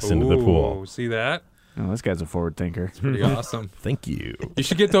access into the Ooh, pool. see that? Oh, this guy's a forward thinker. Pretty awesome. Thank you. You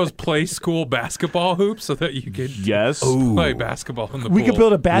should get those play school basketball hoops so that you can Yes. play basketball in the We pool. could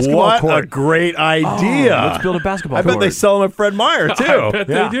build a basketball What a court. great idea. Let's build a basketball I bet court. they sell them at Fred Meyer, too. I bet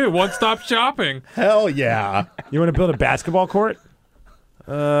Yeah. they do. One-stop shopping. Hell yeah. You want to build a basketball court?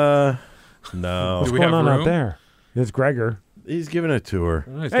 No. Do we What's have going on room? out there? It's Gregor. He's giving a tour.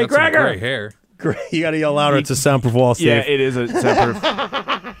 Oh, he's Hey, got some Gregor! gray hair. You got to yell louder. It's a soundproof wall safe. Yeah, it is a soundproof.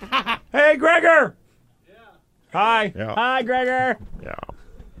 Hey, Gregor! Yeah. Hi. Yeah. Hi, Gregor. Yeah.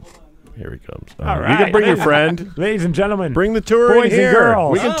 Here he comes. All You right. can bring your friend. Ladies and gentlemen. Bring the tour Boys in and here.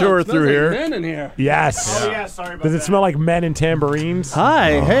 girls. We can tour through here. Men in here. Yes. Oh yeah, sorry about Does it that. smell like men and tambourines?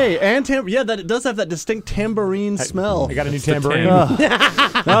 Hi, hey, and yeah, that it does have that distinct tambourine smell. I got a new tambourine. Oh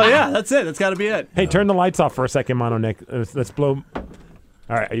yeah, that's it. That's got to be it. Hey, turn the lights off for a second, Mono Nick. Let's blow. All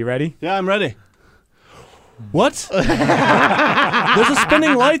right, are you ready? Yeah, I'm ready. What? There's a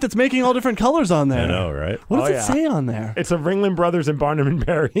spinning light that's making all different colors on there. I know, right? What does Oh, it yeah. say on there? It's a Ringling Brothers and Barnum and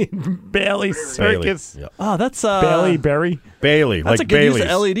Bailey Bailey. Circus. Yeah. Oh, that's Bailey Berry, Bailey, That's like a good Bailey's.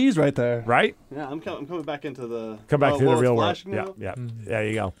 use of LEDs right there. right? Yeah, I'm coming back into the. Come back to the it's real world. flashing Yeah, now? yeah. There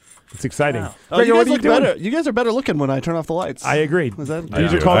you go. It's exciting. Oh, Gregor, you what guys are you look doing? better. You guys are better looking when I turn off the lights. I agree. Was that? These I are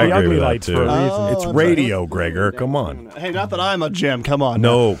do. called I the agree ugly with that, lights too. for a reason. Oh, It's I'm radio, Gregor. Come on. Hey, not that I'm a Jim. Come on.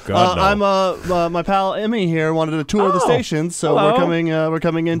 No, God, no. I'm my pal Emmy here wanted a tour of the Oh, stations, so hello. we're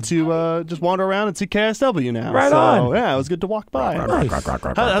coming in to just wander around and see KSW now. Right so, on. Yeah, it was good to walk by. Nice.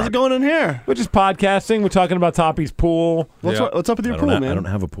 How's it going in here? We're just podcasting. We're talking about Toppy's pool. What's Yeah. what's up with your pool, I man? don't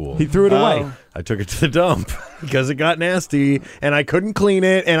have a pool. He threw it away. I took it to the dump because it got nasty and I couldn't clean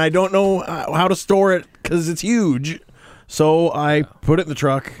it and I don't know how to store it because it's huge. So I put it in the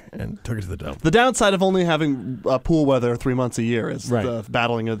truck and took it to the dump. The downside of only having pool weather 3 months a year is Right.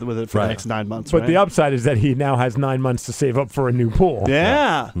 battling with it for Right. the next 9 months. But right? the upside is that he now has 9 months to save up for a new pool.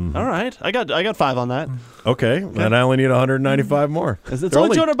 yeah. Mm-hmm. All right. I got 5 on that. Okay, and I only need 195 more. It's They're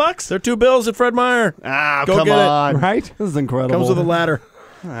only $200. They're 2 bills at Fred Meyer. Ah, Go come get it. on. Right? This is incredible. Comes with a ladder.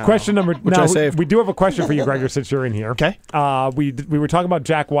 Question number. Which now, I saved. we do have a question for you, Gregor, since you're in here. Okay. We were talking about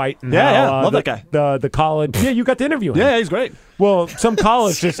Jack White. And Yeah, how, love the, that guy. The college. Yeah, you got to interview him. Yeah, he's great. Well, some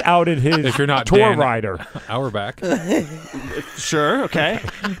college just outed his If you're not tour Dan rider. Auerbach. Sure. Okay.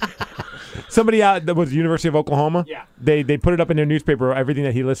 Somebody out that was the University of Oklahoma. Yeah. They put it up in their newspaper. Everything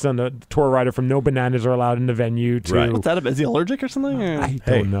that he listed on the tour rider, from no bananas are allowed in the venue to Right. What's that about? Is he allergic or something? Or? I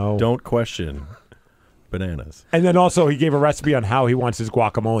Hey, don't know. don't question bananas. And then also he gave a recipe on how he wants his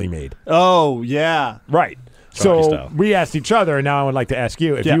guacamole made. Oh yeah. Right. Chalky So style. we asked each other, and now I would like to ask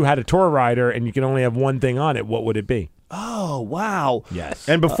you: if Yeah. you had a tour rider and you could only have one thing on it, what would it be? Oh wow. Yes.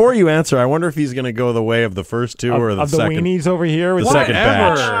 And before you answer, I wonder if he's going to go the way of the first two or the of the second. weenies over here with the second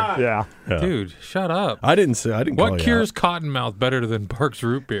Whatever. batch. Yeah. Yeah. Dude, shut up. I didn't call What you cures out. cottonmouth better than Park's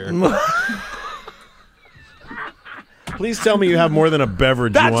root beer? Please tell me you have more than a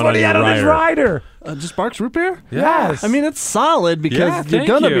beverage you That's want what on he your had on his rider. rider. Just Barks root beer? Yes. I mean, it's solid because Yeah, you're thank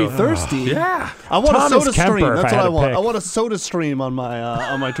gonna you. be thirsty. Yeah. I want Thomas a soda Kemper, stream. if That's I what had I to want. pick. I want a soda stream on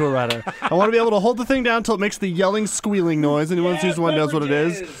my tour rider. I want to be able to hold the thing down until it makes the yelling, squealing noise. Anyone who's one knows what it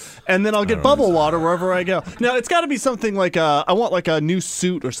is. And then I'll get bubble water wherever I go. Now it's got to be something like I want like a new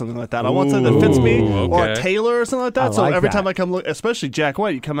suit or something like that. I want something that fits me, Ooh, or a okay. tailor or something like that. I so like every that. time I come look, especially Jack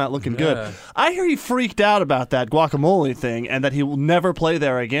White, you come out looking Yeah. good. I hear he freaked out about that guacamole thing and that he will never play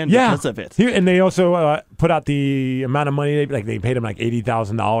there again Yeah. because of it. And they also put out the amount of money. They paid him like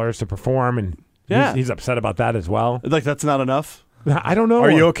 $80,000 to perform, and Yeah. he's upset about that as well. Like that's not enough. I don't know.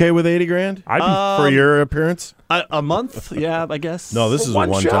 Are you okay with 80 grand I'd be for your appearance? A month? Yeah, I guess. No, this is One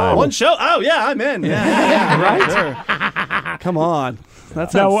a one show. time. One show? Oh, yeah, I'm in. Yeah, right? Sure. Come on.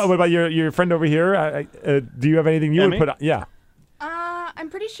 That now, sounds... what about your friend over here? Do you have anything you Emmy? would put on? Yeah. I'm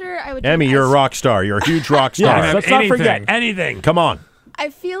pretty sure I would. do Emmy, you're a ice- rock star. You're a huge rock star. Yes, have let's not anything. forget anything. Come on. I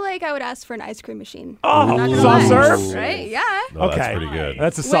feel like I would ask for an ice cream machine. Oh, Not gonna soft lie. serve? Right? Yeah. No, Okay. That's pretty good.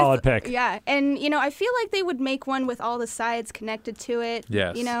 That's a With- solid pick. Yeah, and I feel like they would make one with all the sides connected to it.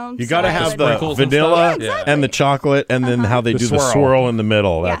 Yes. You You so got to I have would- the Sprinkles and vanilla stuff? Yeah, exactly. and the chocolate, and then how they The do the swirl. swirl in the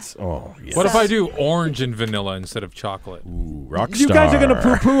middle. Yeah. That's yes. What if I do orange and vanilla instead of chocolate? Ooh, rock You star. guys are gonna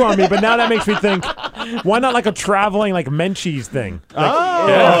poo-poo on me, but now that makes me think: why not like a traveling like Menchie's thing? Like,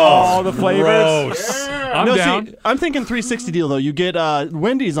 all the flavors. Gross. I'm no, down. See, I'm thinking 360 deal, though. You get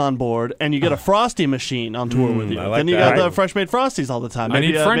Wendy's on board, and you get a Frosty machine on tour with you. I like then you that. got the fresh-made Frosties all the time. I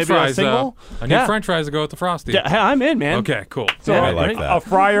Maybe, need French maybe fries, a single? though. I need Yeah. French fries to go with the Frosty. Yeah, hey, I'm in, man. Okay, cool. So I like that. A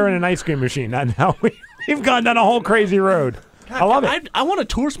fryer and an ice cream machine. And now we've gone down a whole crazy road. I love it. I want a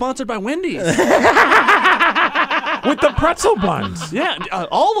tour sponsored by Wendy's. With the pretzel buns. Yeah,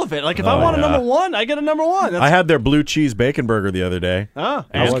 all of it. Like, if I want a yeah. number one, I get a number one. I had their blue cheese bacon burger the other day. Oh,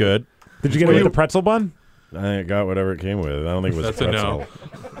 It was good. Did you get it with the pretzel bun? I got whatever it came with. I don't think it was That's a a pretzel. no.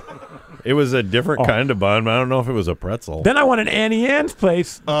 It was a different kind of bun, but I don't know if it was a pretzel. Then I went to Annie Ann's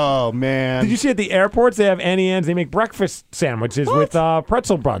place. Oh, man. Did you see at the airports they have Annie Ann's? They make breakfast sandwiches with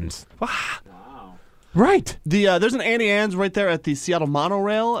pretzel buns. Right. There's an Auntie Anne's right there at the Seattle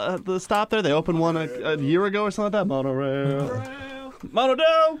monorail at the stop there. They opened one a year ago or something like that. Monorail.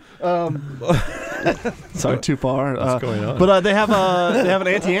 Monodo. Sorry, too far. What's going on? But they have an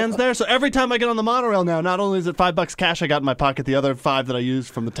Auntie Anne's there. So every time I get on the monorail now, not only is it $5 cash I got in my pocket, the other $5 that I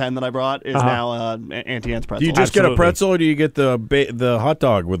used from the 10 that I brought is now Auntie Anne's pretzel. Do you just get a pretzel, or do you get the hot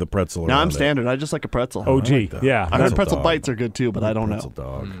dog with a pretzel? No, I'm standard. I just like a pretzel. OG. Yeah. I heard pretzel bites are good too, but I don't know.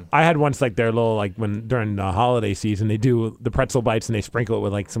 Dog. I had once like their little like when during the holiday season they do the pretzel bites and they sprinkle it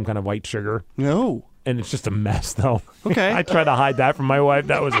with like some kind of white sugar. No. And it's just a mess, though. Okay. I tried to hide that from my wife.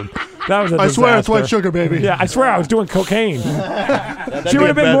 That was a I swear it's white sugar, baby. Yeah, I swear I was doing cocaine. She would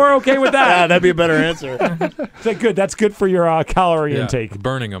have been more okay with that. Yeah, that'd be a better answer. It's like, good. That's good for your calorie intake.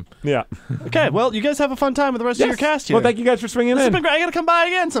 Burning them. Yeah. Okay, well, you guys have a fun time with the rest of your cast here. Well, thank you guys for swinging This has in. been great. I got to come by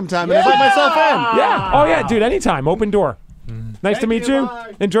again sometime and invite myself in. Yeah. Oh, yeah, dude, anytime. Open door. Nice to meet you.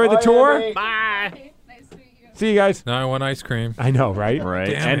 Bye. Enjoy the tour. Bye. See you guys. Now I want ice cream. I know, right?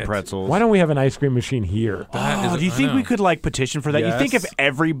 Right. Damn And it. pretzels. Why don't we have an ice cream machine here? That Do you I think know. we could like petition for that? You think if Yes.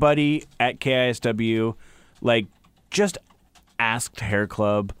 everybody at KISW like just asked Hair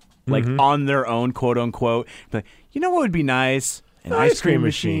Club like on their own, quote unquote, like, you know what would be nice? An ice cream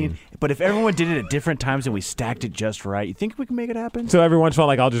machine. But if everyone did it at different times and we stacked it just right, you think we can make it happen? So every once in a while,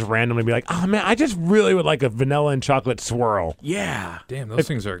 like, I'll just randomly be like, oh, man, I just really would like a vanilla and chocolate swirl. Yeah. Damn, those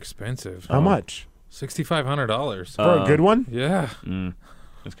things are expensive. How much? $6,500. For a good one? Yeah.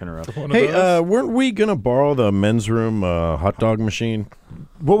 It's kind of rough. One of Hey, those. weren't we gonna borrow the men's room hot dog machine?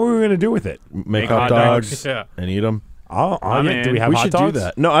 What were we going to do with it? Make hot hot dogs. dogs Yeah. and eat them. Oh, in. do we have We hot should dogs? do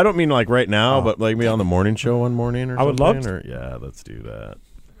that. No, I don't mean like right now, but like maybe on the morning show one morning or I would something. love to. Yeah, let's do that.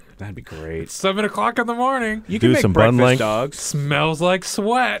 That'd be great. 7 o'clock in the morning. You Do can make some bun breakfast length. dogs. Smells like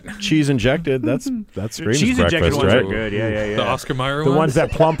sweat. Cheese injected. That's screams Cheese injected breakfast, ones right? are good. Yeah. The Oscar Mayer The ones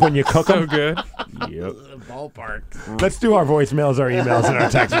that plump when you cook so them? good. Yep. Ballpark. Let's do our voicemails, our emails, and our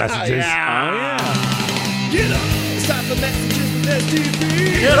text messages. Get up, it's time for messages with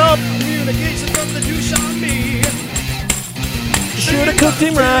STP. Get up. Communication from the douche on me. Should have cooked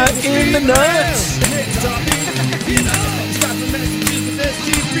him right in the nuts. The next topic. Get up, it's time for messages with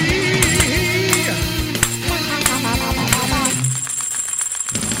STP.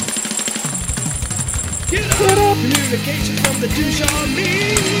 Get up, communication from the douche on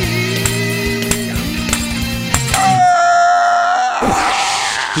me.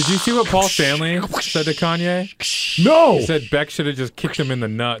 Did you see what Paul Stanley said to Kanye? No. He said Beck should have just kicked him in the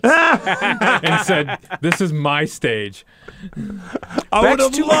nuts and said, "This is my stage." I would Beck's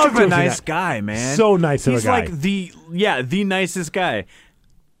have too much loved of to a have nice seen guy, man. that. So nice of a He's guy. like the nicest guy.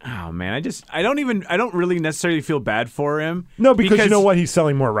 Oh man, I don't really necessarily feel bad for him. No, because you know what? He's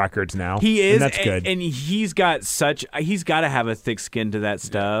selling more records now. He is, And that's good. and he's got to have a thick skin to that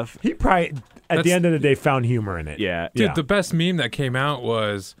stuff. He probably, at the That's- end of the day, found humor in it. Yeah. Dude, Yeah. the best meme that came out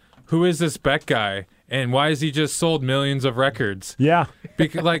was, "Who is this Beck guy? And why has he just sold millions of records?" Yeah.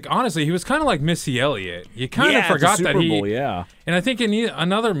 Because, like, honestly, he was kind of like Missy Elliott. You kind Yeah, of at the forgot that Super he. Bowl, yeah. And I think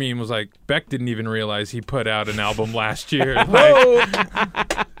another meme was like, Beck didn't even realize he put out an album last year. Like,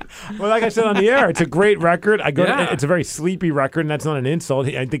 Well, like I said on the air, it's a great record. Yeah. It's a very sleepy record, and that's not an insult.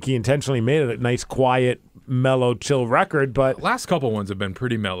 I think he intentionally made it a nice, quiet, mellow, chill record. But last couple ones have been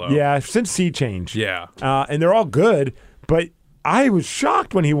pretty mellow. yeah, since Sea Change. Yeah. And they're all good. But I was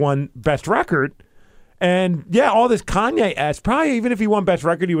shocked when he won Best Record. And yeah, all this Kanye-esque. Probably even if he won Best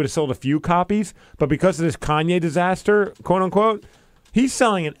Record, he would have sold a few copies. But because of this Kanye disaster, quote unquote, he's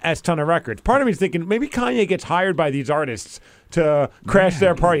selling an S-ton of records. Part of me is thinking maybe Kanye gets hired by these artists to crash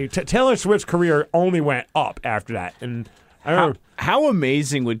their party. Taylor Swift's career only went up after that. And I remember, How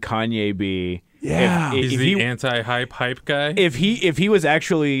amazing would Kanye be? Yeah. He's if the he anti-hype guy. if he was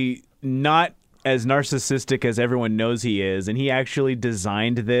actually not as narcissistic as everyone knows he is, and he actually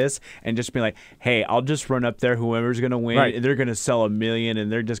designed this and just be like, hey, I'll just run up there, whoever's going to win, Right. they're going to sell 1 million,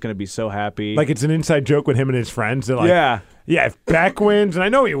 and they're just going to be so happy. like it's an inside joke with him and his friends. They're like, Yeah. if Beck wins, and I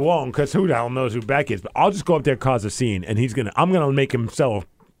know he won't because who the hell knows who Beck is, but I'll just go up there, cause a scene, and I'm going to make him sell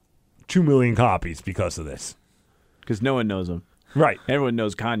 2 million copies because of this. Because no one knows him. Right. Everyone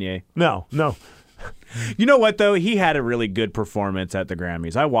knows Kanye. No. You know what, though? He had a really good performance at the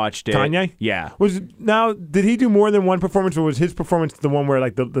Grammys. I watched it. Kanye? Yeah. Did he do more than one performance, or was his performance the one where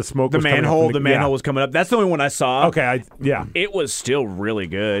like the smoke The was coming up manhole, from the manhole was coming up. That's the only one I saw. Okay, It was still really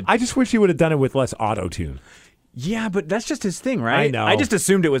good. I just wish he would have done it with less auto-tune. Yeah, but that's just his thing, right? I know. I just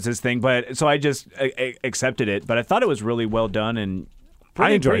assumed it was his thing, but so I just accepted it. But I thought it was really well done and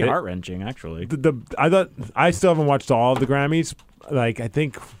I enjoyed pretty it. heart-wrenching, actually. I still haven't watched all of the Grammys. Like I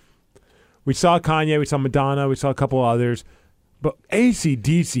think we saw Kanye, we saw Madonna, we saw a couple others. But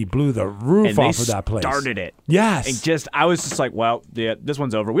AC/DC blew the roof and off they of that place. started it. Yes. And I was just like, well, yeah, this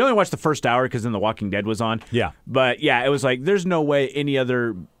one's over. We only watched the first hour because then The Walking Dead was on. Yeah. But yeah, it was like, there's no way any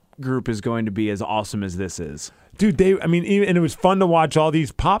other group is going to be as awesome as this is. Dude, and it was fun to watch all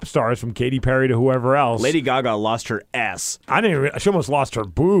these pop stars from Katy Perry to whoever else. Lady Gaga lost her S. She almost lost her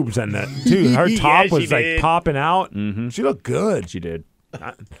boobs, and dude, her top Yeah, was she like did. popping out. Mm-hmm. She looked good. She did.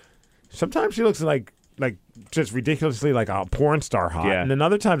 Sometimes she looks like just ridiculously like a porn star hot, Yeah. and then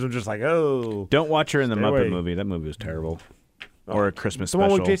other times I'm just like, oh. Don't watch her in the Stay Muppet away. movie. That movie was terrible. Or a Christmas The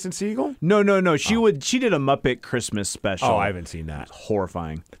special. one with Jason Segel? No. She did a Muppet Christmas special. Oh, I haven't seen that.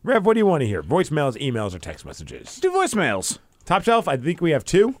 Horrifying. Rev, what do you want to hear? Voicemails, emails, or text messages? Do voicemails. Top shelf, I think we have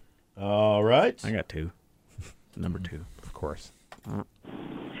 2. All right. I got 2. Number 2. Of course.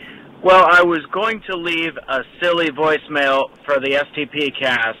 Well, I was going to leave a silly voicemail for the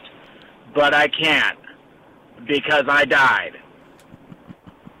STP-Cast, but I can't because I died.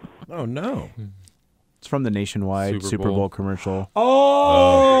 Oh, no. It's from the Nationwide Super Bowl commercial.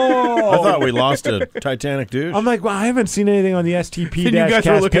 Oh! I thought we lost a Titanic dude. I'm like, well, I haven't seen anything on the STP-Cast And you guys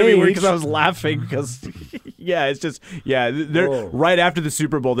were looking at me weird page. because I was laughing because, yeah, it's just, they're, Whoa. right after the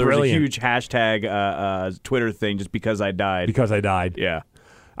Super Bowl, there Brilliant. was a huge hashtag Twitter thing just because I died. Because I died. Yeah.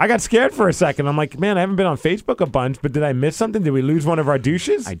 I got scared for a second. I'm like, man, I haven't been on Facebook a bunch, but did I miss something? Did we lose one of our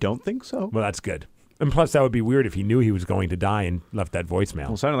douches? I don't think so. Well, that's good. And plus, that would be weird if he knew he was going to die and left that voicemail.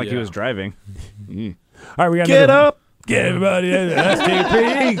 Well, it sounded like he was driving. All right, we got Get another- up. Get everybody in the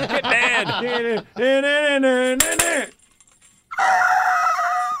STP. Get mad.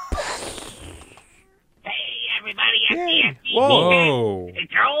 Hey, everybody at the STP. Whoa.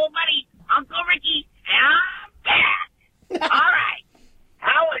 It's your old buddy, Uncle Ricky, and I'm back. All right.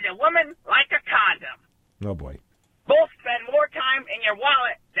 How is a woman like a condom? Oh, boy. Both spend more time in your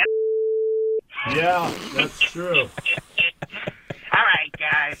wallet than... Yeah, that's true. All right,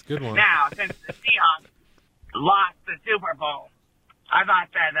 guys. Good one. Now, since the Seahawks lost the Super Bowl, I thought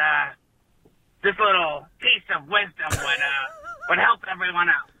that this little piece of wisdom would help everyone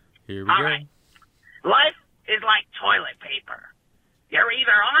out. Here we All go. right. Life is like toilet paper. You're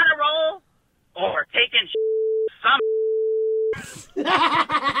either on a roll or taking some. All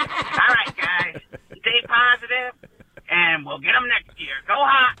right, guys. Stay positive, and we'll get them next year. Go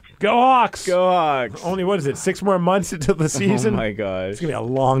Hawks! Go Hawks. Go Hawks. Only, what is it, 6 more months until the season? Oh, my gosh. It's going to be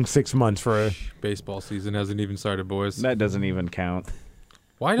a long 6 months for a... Baseball season hasn't even started, boys. That doesn't even count.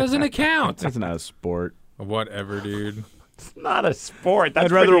 Why doesn't it count? That's not a sport. Whatever, dude. It's not a sport. That's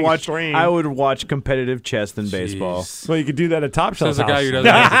I'd rather pretty watch. extreme. I would watch competitive chess than baseball. Jeez. Well, you could do that at Top Shelf Says a guy who House. doesn't.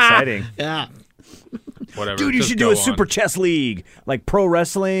 That's exciting. Yeah. Whatever. Dude, you just should do go a on. super chess league, like pro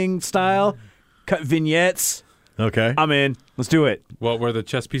wrestling style. Cut vignettes. Okay. I'm in. Let's do it. What, where the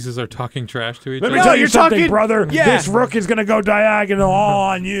chess pieces are talking trash to each Let other? me No, tell you you're something, talking- brother. Yeah. This rook is going to go diagonal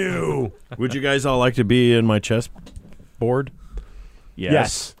on you. Would you guys all like to be in my chess board?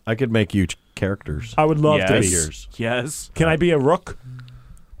 Yes. I could make you characters. I would love to be. Yes. Yes. Can I be a rook?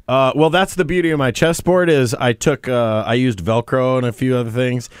 Well, that's the beauty of my chessboard is I used Velcro and a few other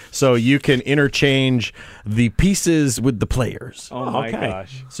things, so you can interchange the pieces with the players. Oh my okay.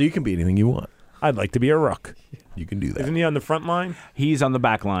 gosh. So you can be anything you want. I'd like to be a rook. You can do that. Isn't he on the front line? He's on the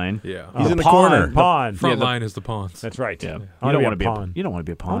back line. Yeah. He's in the Pawn, corner. Pawn. Front the- line is the pawns. That's right. Yeah. I You don't want want to be a pawn. You don't want to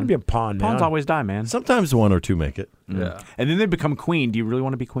be a I pawn. want to be a pawn, man. Pawns always die, man. Sometimes one or two make it. Yeah. And then they become queen. Do you really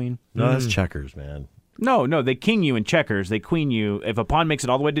want to be queen? No, that's checkers, man. No, they king you in checkers. They queen you. If a pawn makes it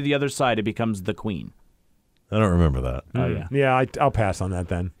all the way to the other side, it becomes the queen. I don't remember that. Oh, yeah. Yeah, I'll pass on that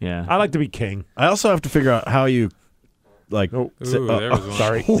then. Yeah. I like to be king. I also have to figure out how you, like. Ooh, there was one.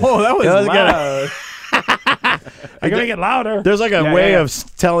 Sorry. Whoa, that was Yeah, loud. I can make it louder. There's like a Yeah, way yeah. of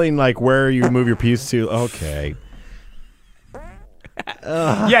telling like where you move your piece to. Okay,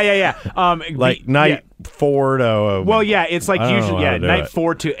 Yeah. like knight 4 to. Well, yeah, it's like I don't know usually how to do knight it.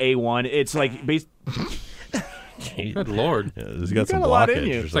 4 to A1. It's like Good lord. Yeah, it's got some got a lot blockage. in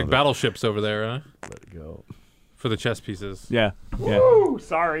you. or It's like something. battleships over there, huh? Let it go. For the chess pieces. yeah. Ooh,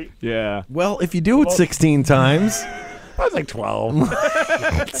 sorry. Yeah. Well, if you do it 16 times, I was like 12.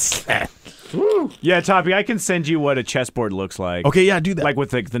 Yeah, Toppy, I can send you what a chessboard looks like. okay, yeah, do that. Like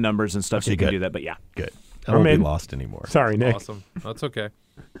with the numbers and stuff, so Okay, you can good. do that. But yeah. good. I won't be in. lost anymore. Sorry, Nick. Awesome. That's okay.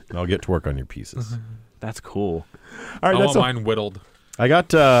 I'll get to work on your pieces. That's cool. All I right, want that's mine whittled. I got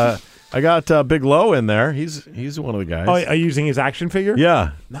Big Low in there. He's one of the guys. Oh, are you using his action figure?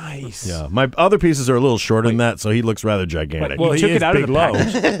 Yeah, Nice. yeah. My other pieces are a little shorter than that, so he looks rather gigantic. Well, you he took is it out of big the low.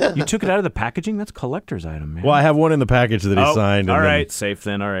 package. You took it out of the packaging? That's collector's item, man. Well, I have one in the package that he Oh, signed. And all then right, safe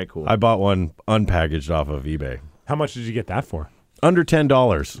then. All right, cool. I bought one unpackaged off of eBay. How much did you get that for? Under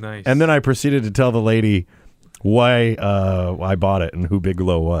 $10. Nice. And then I proceeded to tell the lady, why I bought it and who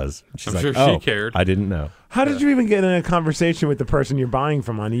Bigelow was. She's I'm like, sure she oh, cared. I didn't know. How did you even get in a conversation with the person you're buying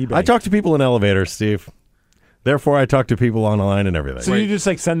from on eBay? I talk to people in elevators, Steve. Therefore, I talk to people online and everything. So you just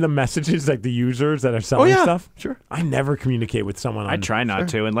like send them messages, like the users that are selling stuff? Sure. I never communicate with someone. I try not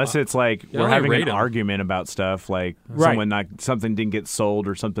to, unless it's like we're I having rate an 'em. argument about stuff, like Right. something didn't get sold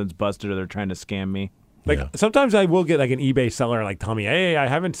or something's busted or they're trying to scam me. Like sometimes I will get like an eBay seller like tell me, hey, I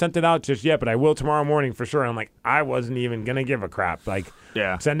haven't sent it out just yet, but I will tomorrow morning for sure. And I'm like, I wasn't even gonna give a crap. Like,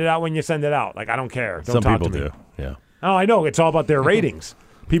 send it out when you send it out. Like, I don't care. Don't Some talk people to me. do. Yeah. Oh, I know. It's all about their ratings.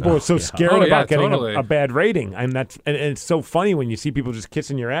 People are so scared about getting a bad rating, and it's so funny when you see people just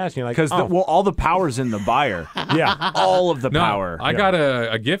kissing your ass. And you're like, Because all the power's in the buyer. Yeah, all of the power. I got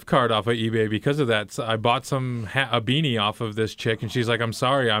a gift card off of eBay because of that. So I bought a beanie off of this chick, and she's like, "I'm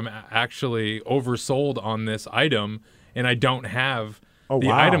sorry, I'm actually oversold on this item, and I don't have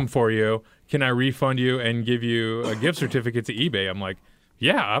the item for you. Can I refund you and give you a gift certificate to eBay?" I'm like,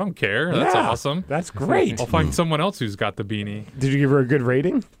 yeah, I don't care. That's awesome. That's great. I'll find someone else who's got the beanie. Did you give her a good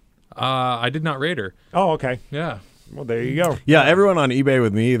rating? I did not rate her. Oh, okay. Yeah. Well, there you go. Yeah, everyone on eBay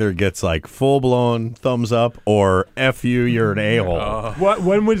with me either gets like full-blown thumbs up or F you, you're an a-hole.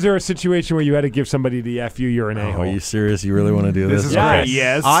 When was there a situation where you had to give somebody the F you, you're an a-hole? Are you serious? You really want to do this? is Okay. right.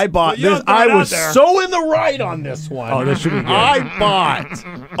 Yes. I bought Well, this. I was so in the right on this one. Oh, this should be good. I bought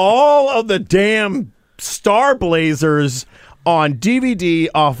all of the damn Star Blazers on DVD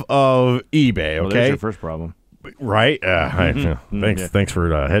off of eBay. Well, Okay, there's your first problem. right? Thanks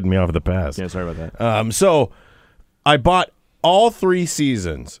for heading me off of the pass. Yeah, sorry about that. So I bought all 3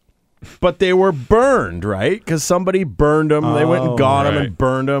 seasons, but they were burned, right? Because somebody burned them. They went and got them and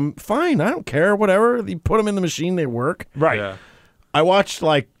burned them. Fine, I don't care. Whatever. You put them in the machine, they work. Right. Yeah. I watched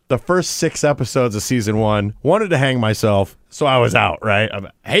like the first 6 episodes of season 1, wanted to hang myself, so I was out, right? I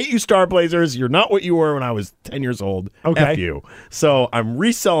hate you, Star Blazers. You're not what you were when I was 10 years old. Okay. F you. So I'm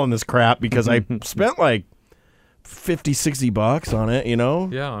reselling this crap because I spent like $50-$60 on it, you know?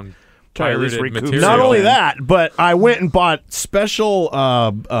 Yeah, on Try to at least pirated recoup material. Not only that, but I went and bought special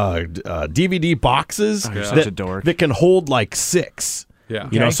DVD boxes such a dork. that can hold like 6. Yeah.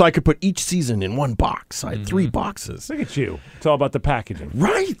 You know, so I could put each season in one box. I had 3 boxes. Look at you. It's all about the packaging.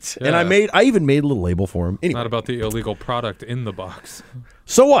 Right. Yeah. And I even made a little label for him. Anyway. Not about the illegal product in the box.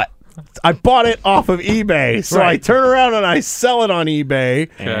 So what? I bought it off of eBay. So I turn around and I sell it on eBay.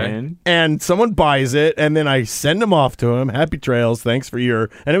 And someone buys it, and then I send them off to him. Happy trails. Thanks for your...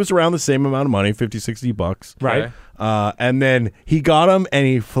 And it was around the same amount of money, $50-$60. Right. Okay. And then he got them, and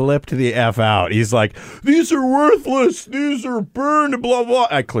he flipped the F out. He's like, these are worthless. These are burned, blah, blah.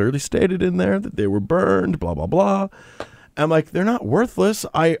 I clearly stated in there that they were burned, blah, blah, blah. I'm like, they're not worthless.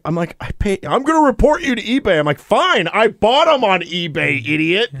 I'm like, I'm going to report you to eBay. I'm like, fine. I bought them on eBay,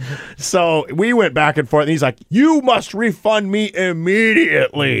 idiot. So we went back and forth, and he's like, you must refund me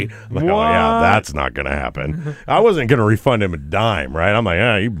immediately. I'm like, oh, yeah, that's not going to happen. I wasn't going to refund him a dime, right? I'm like,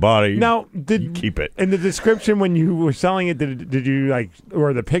 yeah, you bought it. Now, you keep it. In the description when you were selling it, did you like,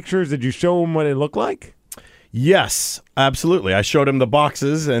 or the pictures, did you show them what it looked like? Yes, absolutely. I showed him the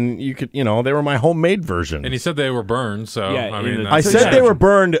boxes, and you could, they were my homemade version. And he said they were burned, so Yeah, I mean, I said they were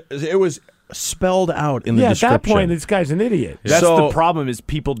burned. It was spelled out in the description. At that point, this guy's an idiot. That's So- the problem is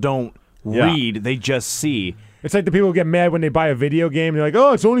people don't read. They just see. It's like the people who get mad when they buy a video game. They're like,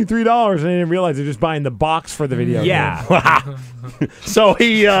 oh, it's only $3, and they didn't realize they're just buying the box for the video game. Yeah. So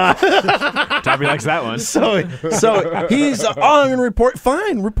he, Toppy likes that one. so he's, I'm going to report.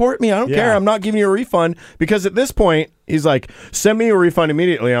 Fine, report me. I don't care. I'm not giving you a refund because at this point, he's like, send me a refund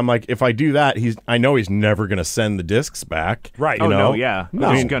immediately. I'm like, if I do that, I know he's never going to send the discs back. Right. You know? No, yeah.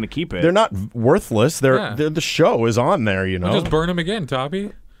 No. He's going to keep it. They're not worthless. Yeah. They're the show is on there, you know. I'll just burn them again,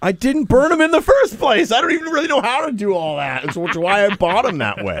 Toppy. I didn't burn them in the first place. I don't even really know how to do all that. That's why I bought them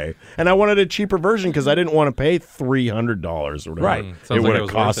that way. And I wanted a cheaper version because I didn't want to pay $300 or whatever. Right. It Sounds like would it have was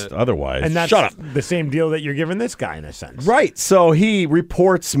cost worth it. otherwise. And that's Shut up. the same deal that you're giving this guy in a sense. Right. So he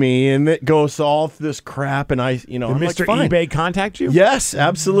reports me, and it goes all this crap, and Did I'm Mr. like, fine. eBay contact you? Yes,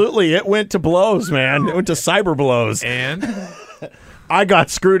 absolutely. It went to blows, man. It went to cyber blows. And I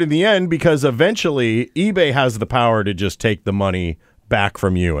got screwed in the end because eventually eBay has the power to just take the money back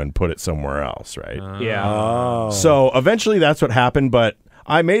from you and put it somewhere else, right? Yeah. So eventually that's what happened, but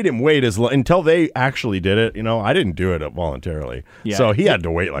I made him wait until they actually did it. I didn't do it voluntarily. Yeah. So he had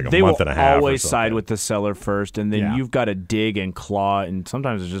to wait like a They month will and a half. always or side something. with the seller first, and then you've got to dig and claw, and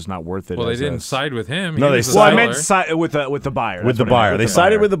sometimes it's just not worth it. well, they as didn't a- side with him. No, He they was the sided- Well, I meant seller. side with the buyer. With That's the what I buyer. meant, They with the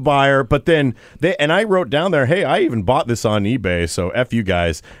sided buyer. with the buyer, but then and I wrote down there, hey, I even bought this on eBay, so F you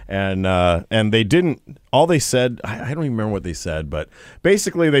guys. And they didn't all they said, I don't even remember what they said, but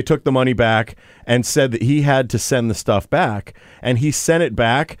basically they took the money back and said that he had to send the stuff back, and he sent it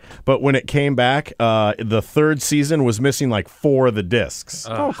back, but when it came back, the third season was missing like 4 of the discs.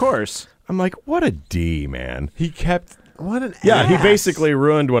 Oh, of course. I'm like, what a D, man. He kept what an Yeah, ass. he basically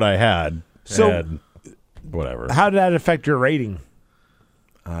ruined what I had. So and whatever. How did that affect your rating?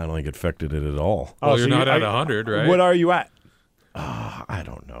 I don't think it affected it at all. Well, you're not at 100, right? What are you at? I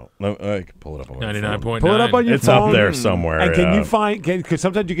don't know. I can pull it up on my 99.9. phone. Pull it up on your It's phone. up there somewhere. And can you find? Because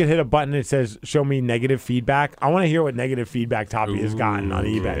sometimes you can hit a button that says "Show me negative feedback." I want to hear what negative feedback Toppy has gotten on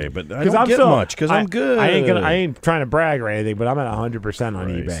eBay. Okay, but I don't get much because I'm good. I ain't trying to brag or anything, but I'm at 100% on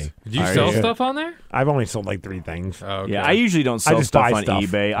eBay. Did you sell stuff on there? I've only sold like 3 things. Oh, okay. Yeah, I usually don't sell just stuff buy on stuff.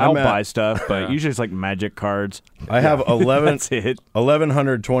 eBay. I'll at- buy stuff, but usually it's like magic cards. I have 11. That's it.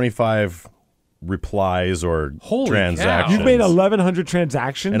 1,125 replies or Holy cow. transactions. You've made 1,100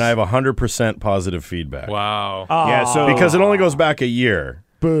 transactions, and I have 100% positive feedback. Wow. Yeah, so Because it only goes back a year.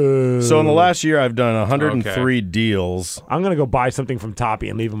 Boo. So in the last year, I've done 103 deals. I'm gonna go buy something from Toppy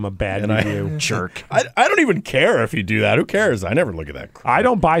and leave him a bad review. Jerk. I don't even care if you do that. Who cares? I never look at that crap. I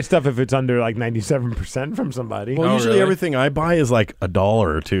don't buy stuff if it's under like 97% from somebody. Well, Oh, usually really? everything I buy is like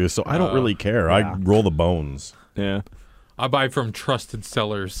 $1 or $2, so I don't really care. I roll the bones. yeah. I buy from trusted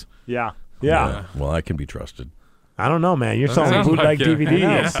sellers. Yeah. Well, I can be trusted. I don't know, man. You're That selling sounds bootleg like it. DVDs.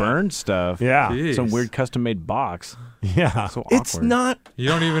 Yeah. Burned stuff. Yeah. Jeez. Some weird custom made box. Yeah. So It's awkward. not. You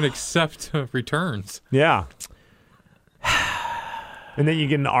don't even accept returns. Yeah. And then you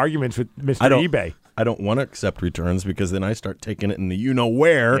get into arguments with Mr. I don't- eBay. I don't want to accept returns because then I start taking it in the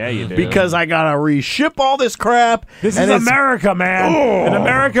you-know-where. Yeah, you do. Because I got to reship all this crap. This and is it's- America, man. In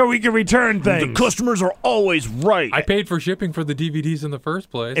America, we can return things. Customers are always right. I paid for shipping for the DVDs in the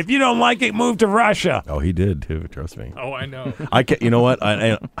first place. If you don't like it, move to Russia. Oh, he did, too. Trust me. Oh, I know. You know what?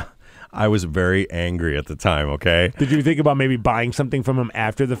 I was very angry at the time, okay? Did you think about maybe buying something from him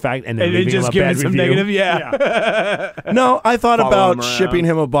after the fact and then And then leaving him just a giving bad some review? negative? Yeah. No, I thought Follow about him around. shipping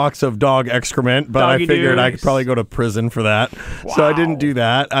him a box of dog excrement, but Doggy I figured I could doos. probably go to prison for that. So I didn't do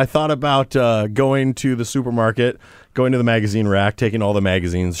that. I thought about going to the supermarket, going to the magazine rack, taking all the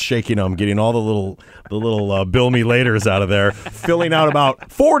magazines, shaking them, getting all the little bill me laters out of there, filling out about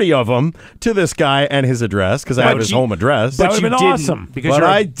 40 of them to this guy and his address because I have his home address. That But would've you been didn't, awesome. because But you're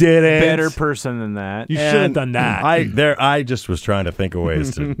I a didn't. better person than that. You should have And done that. I just was trying to think of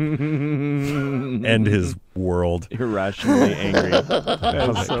ways to end his world. Irrationally angry.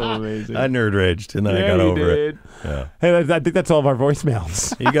 That's so amazing. I nerd raged and then I got you over it. did. Yeah. Hey, I think that's all of our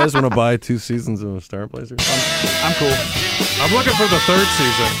voicemails. You guys want to buy 2 seasons of Star Blazer? I'm cool. I'm looking for the 3rd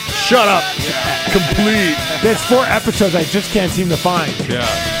season. Shut up. Complete. There's 4 episodes I just can't seem to find. Yeah.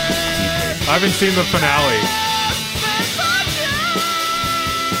 I haven't seen the finale.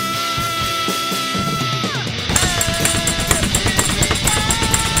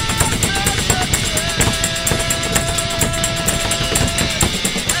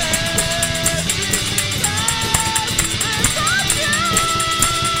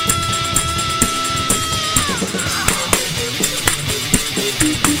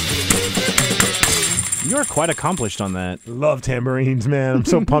 You are quite accomplished on that. Love tambourines, man. I'm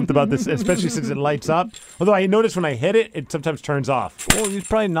so pumped about this, especially since it lights up. Although I notice when I hit it, it sometimes turns off. Well, he's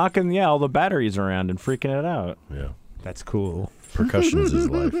probably knocking all the batteries around and freaking it out. Yeah. That's cool. Percussion's his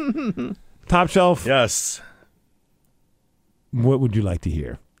life. Top shelf. Yes. What would you like to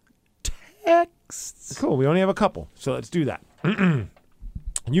hear? Texts. Cool. We only have a couple, so let's do that.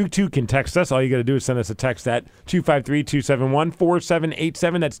 You too can text us. All you got to do is send us a text at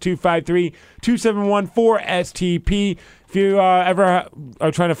 253-271-4787. That's 253-271-4STP. If you ever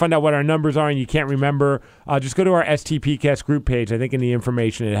are trying to find out what our numbers are and you can't remember, just go to our STP-Cast group page. I think in the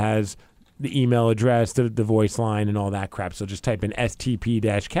information it has the email address, the voice line, and all that crap. So just type in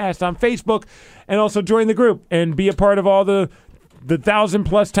STP-Cast on Facebook and also join the group and be a part of all the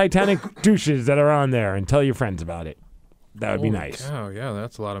 1,000+ Titanic douches that are on there and tell your friends about it. That would be nice. Oh, yeah,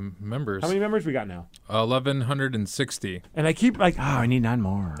 that's a lot of members. How many members we got now? 1,160. And I keep like, I need 9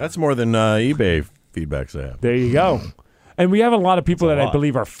 more. That's more than eBay feedbacks I have. there you go. And we have a lot of people That's a that I lot.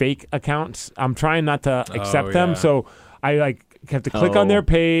 believe are fake accounts. I'm trying not to accept Oh, them, yeah. so I have to click on their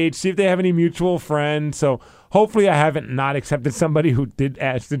page, see if they have any mutual friends. So hopefully I haven't not accepted somebody who did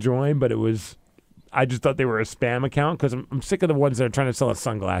ask to join, but I just thought they were a spam account because I'm sick of the ones that are trying to sell us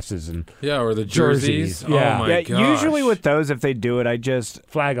sunglasses and Yeah, or the jerseys. Yeah. Oh, my Yeah, gosh. usually with those, if they do it, I just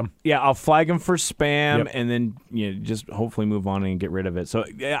flag them. I'll flag them for spam, Yep. and then just hopefully move on and get rid of it. So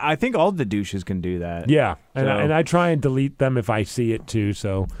yeah, I think all the douches can do that. Yeah, and So- I try and delete them if I see it too.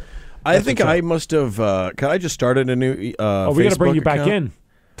 So I think I must have. Could I just started a new we got to bring Facebook you back account? in.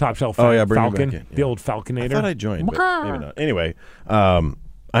 Top Shelf Oh, yeah, bring me Falcon, back in, yeah. the old Falconator. I thought I joined, but maybe not. Anyway,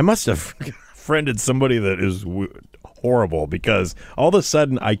 I must have friended somebody that is horrible because all of a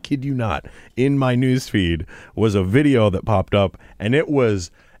sudden, I kid you not, in my news feed was a video that popped up, and it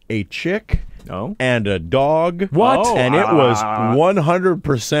was a chick and a dog. What? And it was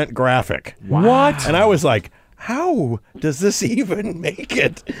 100% graphic. What? And I was like, how does this even make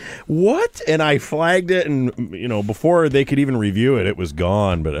it? What? And I flagged it, and before they could even review it, it was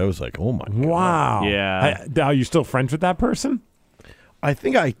gone. But I was like, oh my god! Wow. Yeah. Are you still friends with that person? I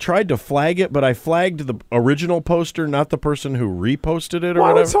think I tried to flag it, but I flagged the original poster, not the person who reposted it or Why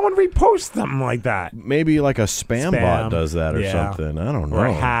whatever. would someone repost something like that? Maybe like a spam bot does that or something. I don't know. Or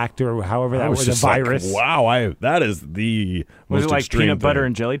hacked or however that was a just virus. Like, wow, that is the Was most it like extreme peanut butter thing.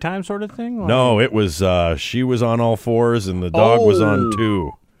 and jelly time sort of thing? No, it was she was on all fours and the dog was on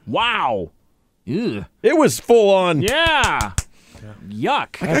 2. Wow. Ew. It was full on. Yeah.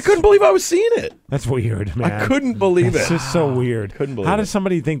 Yuck. I couldn't believe I was seeing it. That's weird, man. I couldn't believe It's it. just so weird. Couldn't believe How it. does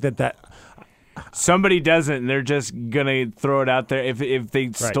somebody think that? Somebody doesn't, and they're just gonna throw it out there. If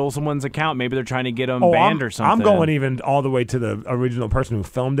they stole someone's account, maybe they're trying to get them banned or something. I'm going even all the way to the original person who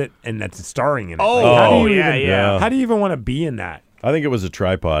filmed it and that's starring in it. Oh, how do you yeah. How do you even want to be in that? I think it was a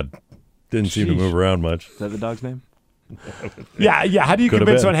tripod. Didn't seem to Sheesh. move around much. Is that the dog's name? Yeah. How do you Could have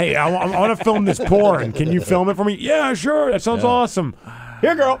convince been. someone, hey, I want to film this porn. Can you film it for me? Yeah, sure. That sounds awesome.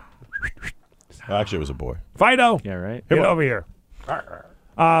 Here, girl. Actually, it was a boy. Fido. Yeah, right. Get over here.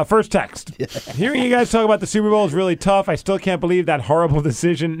 First text. Hearing you guys talk about the Super Bowl is really tough. I still can't believe that horrible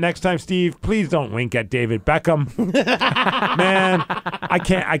decision. Next time, Steve, please don't wink at David Beckham. Man, I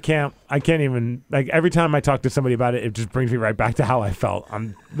can't even. Like every time I talk to somebody about it, it just brings me right back to how I felt.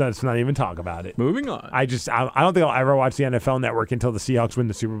 Let's not even talk about it. Moving on. I don't think I'll ever watch the NFL Network until the Seahawks win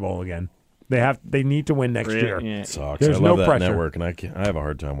the Super Bowl again. They need to win next year. Yeah. It sucks. There's I love no that pressure. network, and I have a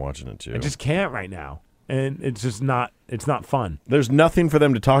hard time watching it too. I just can't right now, and it's just not. It's not fun. There's nothing for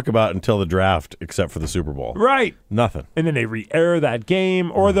them to talk about until the draft, except for the Super Bowl. Right. Nothing. And then they re-air that game,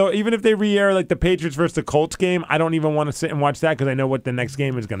 or though even if they re-air like the Patriots versus the Colts game, I don't even want to sit and watch that because I know what the next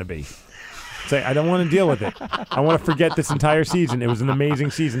game is going to be. So I don't want to deal with it. I want to forget this entire season. It was an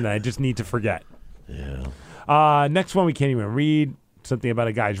amazing season that I just need to forget. Yeah. Next one we can't even read. Something about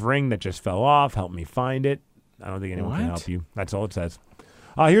a guy's ring that just fell off. Help me find it. I don't think anyone can help you. That's all it says.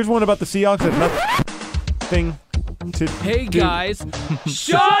 Here's one about the Seahawks. That's nothing to Hey do. guys,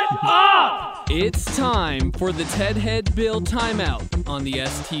 shut up! It's time for the Ted Head Bill timeout on the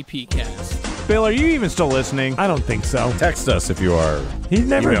STP-Cast. Bill, are you even still listening? I don't think so. Text us if you are. He's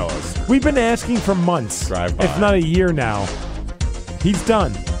never. Email us. We've been asking for months, Drive by. if not a year now. He's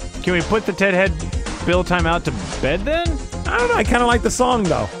done. Can we put the Ted Head Bill timeout to bed then? I don't know. I kind of like the song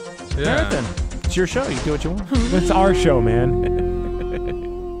though. Yeah. All right, then. It's your show. You can do what you want. It's our show, man.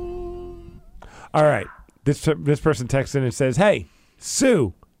 All right. This person texts in and says, "Hey,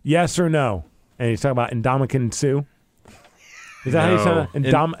 Sue, yes or no?" And he's talking about Indomitian Sue. Is that how you sound?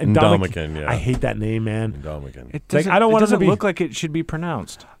 Indomitian, yeah. I hate that name, man. Indomitian. It doesn't, I don't want it him to doesn't be look like it should be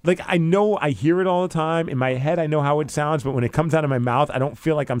pronounced. like I know I hear it all the time in my head. I know how it sounds, but when it comes out of my mouth, I don't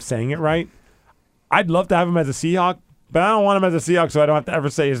feel like I'm saying it right. I'd love to have him as a Seahawk, but I don't want him as a Seahawk, so I don't have to ever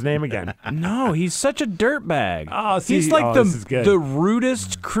say his name again. No, he's such a dirtbag. Oh, see, he's like this is good. the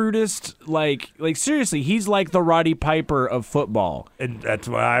rudest, crudest, like seriously, he's like the Roddy Piper of football. And that's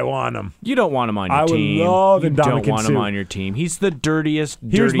why I want him. You don't want him on your I would team. love you don't Indomitian want him Sue. on your team. He's the dirtiest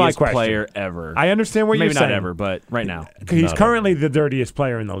Here's my question. player ever. I understand what Maybe you're not saying. ever, but right now. He's currently the dirtiest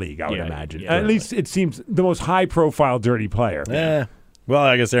player in the league, I would Yeah, imagine. yeah, At least it seems the most high-profile dirty player. Well,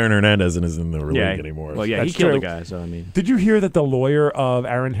 I guess Aaron Hernandez isn't in the league anymore. Well, yeah, That's he killed true. a guy, so I mean. Did you hear that the lawyer of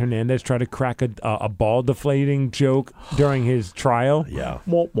Aaron Hernandez tried to crack a ball deflating joke during his trial? Yeah.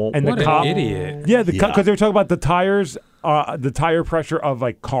 And What the an cop, idiot. Yeah, because they were talking about the tires, the tire pressure of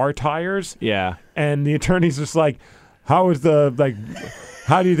like car tires. Yeah. And the attorney's just like, how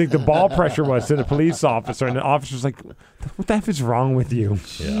do you think the ball pressure was to the police officer? And the officer's like, what the F is wrong with you?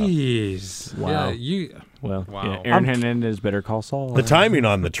 Jeez. Wow. Yeah, Well, Wow. yeah, Aaron Hernandez better call Saul. The timing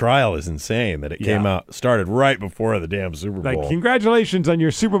on the trial is insane that it started right before the damn Super Bowl. Like, congratulations on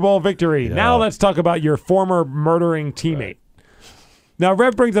your Super Bowl victory. Yeah. Now let's talk about your former murdering teammate. Now,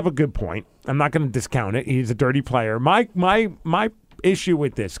 Rev brings up a good point. I'm not going to discount it. He's a dirty player. My issue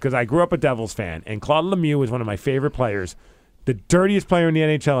with this, because I grew up a Devils fan, and Claude Lemieux was one of my favorite players, the dirtiest player in the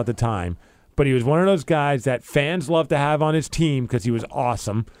NHL at the time, but he was one of those guys that fans loved to have on his team because he was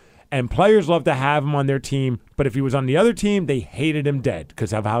awesome, and players loved to have him on their team, but if he was on the other team, they hated him dead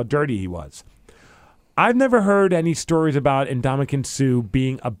because of how dirty he was. I've never heard any stories about Indomitian Sue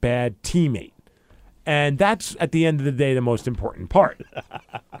being a bad teammate. And that's, at the end of the day, the most important part.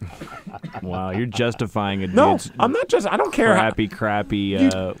 Wow, you're justifying it. No, I'm not just. I don't care. Crappy.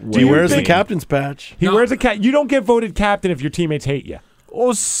 He wears the captain's patch. He wears a cap. You don't get voted captain if your teammates hate you.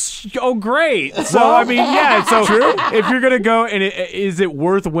 Oh, great. So, I mean, yeah. So, if you're going to go, and is it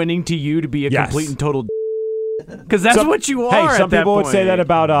worth winning to you to be a complete and total because that's what you are. Hey, some at that people would point. say that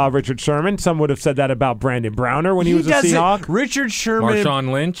about Richard Sherman. Some would have said that about Brandon Browner when he was a Seahawk. Richard Sherman,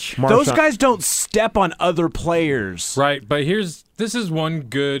 Marshawn Lynch. Those guys don't step on other players. Right, but this is one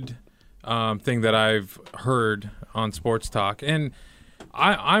good thing that I've heard on Sports Talk, and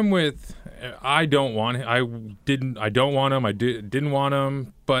I'm with. I don't want him. I don't want him. I didn't want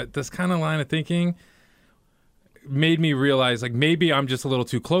him. But this kind of line of thinking made me realize, like, maybe I'm just a little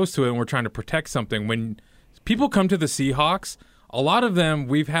too close to it, and we're trying to protect something. When people come to the Seahawks, a lot of them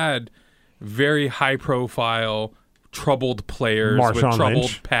we've had very high-profile, troubled players with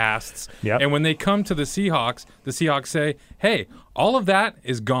troubled pasts. Yep. And when they come to the Seahawks say, hey, all of that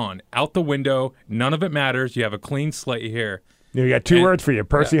is gone, out the window. None of it matters. You have a clean slate here. You got two words for you,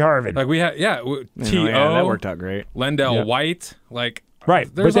 Percy Harvin. Like we had, T.O. that worked out great. Lendell White, like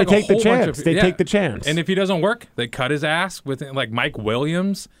right, there's but they like take the chance. They take the chance. And if he doesn't work, they cut his ass with like Mike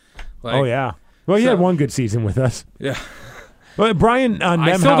Williams. Like, oh yeah, well he had one good season with us. Yeah. Well, Brian Nemhauser.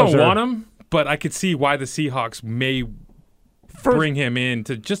 I still don't want him, but I could see why the Seahawks may bring him in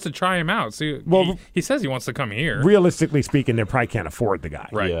to try him out. See, he says he wants to come here. Realistically speaking, they probably can't afford the guy.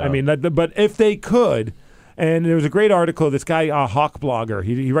 Right. Yeah. I mean, but if they could. And there was a great article. This guy, a Hawk blogger,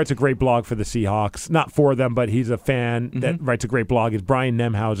 he writes a great blog for the Seahawks. Not for them, but he's a fan that writes a great blog. It's Brian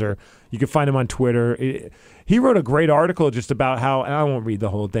Nemhauser. You can find him on Twitter. He wrote a great article just about how, and I won't read the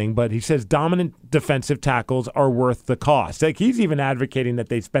whole thing, but he says dominant defensive tackles are worth the cost. Like he's even advocating that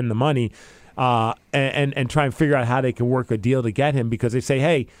they spend the money and try and figure out how they can work a deal to get him because they say,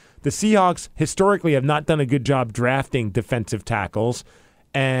 hey, the Seahawks historically have not done a good job drafting defensive tackles.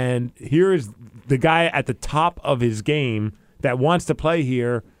 And here is the guy at the top of his game that wants to play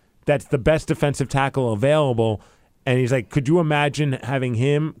here that's the best defensive tackle available. And he's like, could you imagine having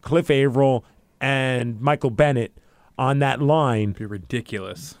him, Cliff Averill, and Michael Bennett on that line? It'd be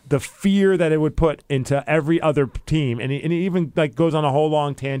ridiculous. The fear that it would put into every other team. And he even like goes on a whole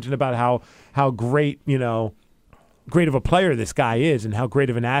long tangent about how great, great of a player this guy is and how great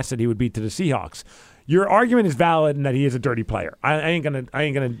of an asset he would be to the Seahawks. Your argument is valid in that he is a dirty player. I ain't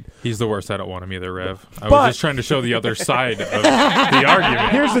gonna. He's the worst. I don't want him either, Rev. I was just trying to show the other side of the argument.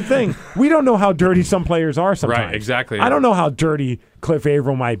 Here's the thing: we don't know how dirty some players are. Sometimes, right? Exactly. I don't know how dirty Cliff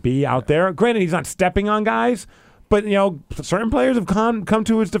Averill might be out there. Granted, he's not stepping on guys, but certain players have come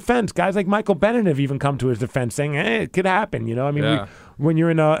to his defense. Guys like Michael Bennett have even come to his defense, saying, "Hey, it could happen." I mean, when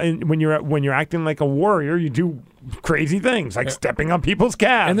you're acting like a warrior, you do crazy things like stepping on people's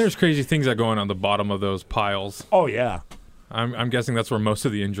calves. And there's crazy things that go on the bottom of those piles. Oh yeah, I'm guessing that's where most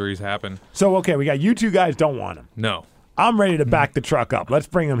of the injuries happen. So okay, we got you two guys don't want him. No, I'm ready to back the truck up. Let's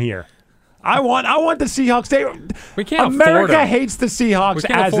bring him here. I want the Seahawks. We can't. America hates the Seahawks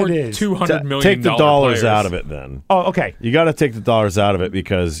as it is. $200 million. Take the dollars players out of it, then. Oh, okay. You got to take the dollars out of it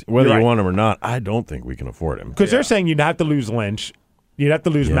because whether you want him or not, I don't think we can afford him. Because they're saying you'd have to lose Lynch, you'd have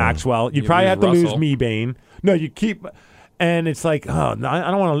to lose Maxwell, you'd probably have to lose Mebane. No, you keep. And it's like, oh, no, I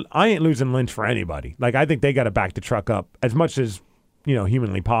don't want to. I ain't losing Lynch for anybody. Like I think they got to back the truck up as much as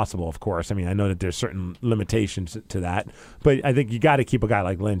humanly possible. Of course, I mean I know that there's certain limitations to that, but I think you got to keep a guy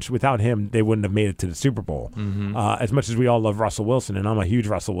like Lynch. Without him, they wouldn't have made it to the Super Bowl. As much as we all love Russell Wilson, and I'm a huge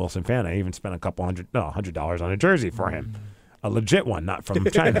Russell Wilson fan, I even spent $100 on a jersey for him. A legit one, not from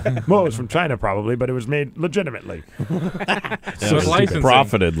China. Well, it was from China probably, but it was made legitimately. So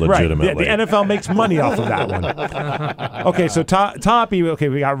profited legitimately. Right. Yeah, the NFL makes money off of that one. Okay, so Toppy,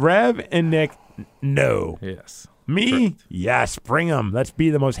 we got Rev and Nick. No. Yes. Me? Correct. Yes, bring them. Let's be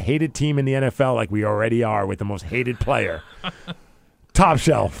the most hated team in the NFL like we already are with the most hated player. Top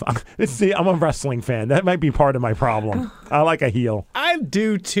shelf. See, I'm a wrestling fan. That might be part of my problem. I like a heel. I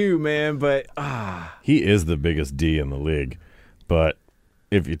do too, man, but he is the biggest D in the league. But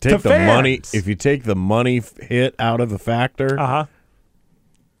if you take the money hit out of the factor,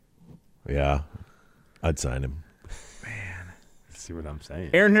 yeah, I'd sign him. Man, see what I'm saying.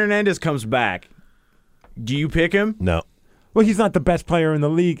 Aaron Hernandez comes back. Do you pick him? No. Well, he's not the best player in the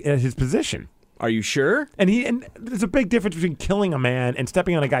league at his position. Are you sure? And there's a big difference between killing a man and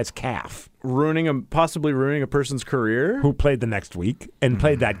stepping on a guy's calf. Possibly ruining a person's career? Who played the next week and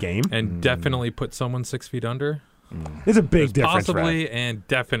played that game. And definitely put someone 6 feet under. There's a big difference. Possibly Rev. and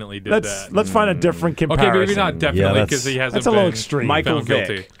definitely did that. Let's find a different comparison. Okay, maybe not definitely because he hasn't that's a little extreme. Michael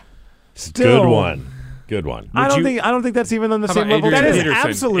Vick. Still, good one. Good one. I don't think that's even on the How same about level. Adrian as it is. Peterson?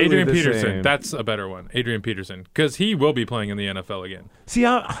 absolutely Adrian the Peterson. same. That's a better one. Adrian Peterson, because he will be playing in the NFL again. See,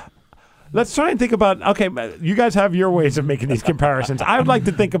 let's try and think about. Okay, you guys have your ways of making these comparisons. I would like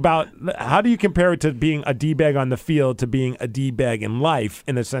to think about how do you compare it to being a D-bag on the field to being a D-bag in life,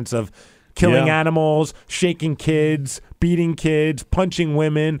 in the sense of killing animals, shaking kids, beating kids, punching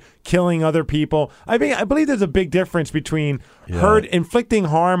women, killing other people. I believe there's a big difference between inflicting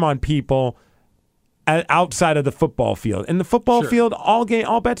harm on people outside of the football field. In the football field,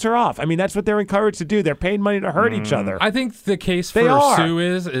 all bets are off. I mean, that's what they're encouraged to do. They're paid money to hurt each other. I think the case for Sue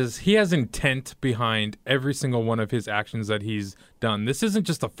is he has intent behind every single one of his actions that he's done. This isn't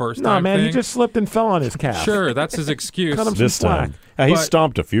just a first time man, thing. he just slipped and fell on his calf. Sure, that's his excuse. Cut him This some slack. time. He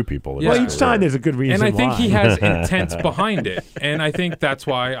stomped a few people. Well, each time there's a good reason And I think why. he has intent behind it. And I think that's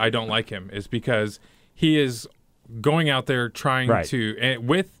why I don't like him, is because he is going out there trying to,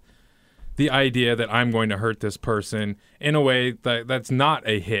 with the idea that I'm going to hurt this person in a way that's not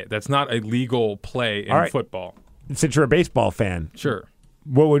a hit. That's not a legal play in football. Since you're a baseball fan. Sure.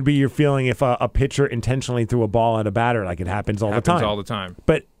 What would be your feeling if a pitcher intentionally threw a ball at a batter? Like, it happens all the time. Happens all the time.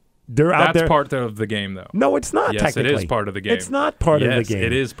 But they're out there. That's part of the game, though. No, it's not, yes, technically. it is part of the game. It's not part of the game. Yes,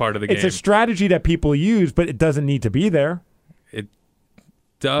 it is part of the game. It's a strategy that people use, but it doesn't need to be there. It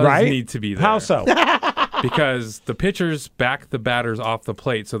does need to be there. How so? Because the pitchers back the batters off the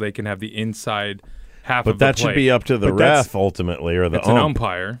plate so they can have the inside half But of the that plate. should be up to the ref ultimately, or the It's an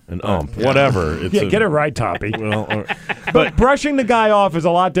umpire. An whatever. It's get it right, Toppy. Well, but brushing the guy off is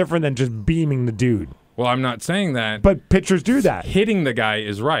a lot different than just beaming the dude. Well, I'm not saying that. But pitchers do that. Hitting the guy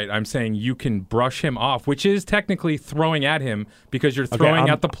is right. I'm saying you can brush him off, which is technically throwing at him because you're throwing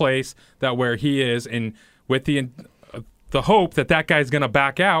at the place that where he is, and with the hope that guy's going to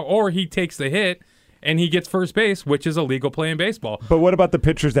back out, or he takes the hit and he gets first base, which is a legal play in baseball. But what about the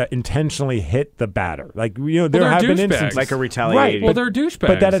pitchers that intentionally hit the batter? Like, there have been instances. Like a retaliation. Right, well, they're douchebags,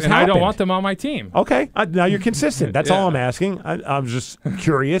 but that has and happened. I don't want them on my team. Okay, now you're consistent. That's all I'm asking. I'm just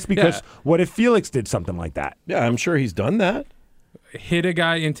curious because what if Felix did something like that? Yeah, I'm sure he's done that. Hit a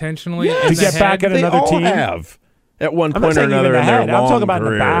guy intentionally to in the get head? back at another team? Have. At one I'm not point or saying even another the in their head. I'm talking long about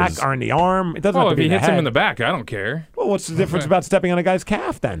in the back careers. or in the arm. It doesn't have Well, to if be he in the hits him head. in the back, I don't care. Well, what's the difference about stepping on a guy's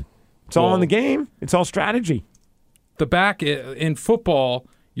calf then? It's all in the game. It's all strategy. The back in football,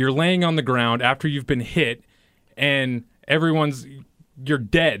 you're laying on the ground after you've been hit, and you're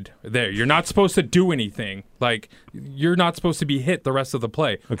dead there. You're not supposed to do anything. Like, you're not supposed to be hit the rest of the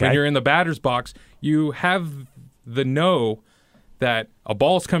play. Okay. When you're in the batter's box, you have the know that a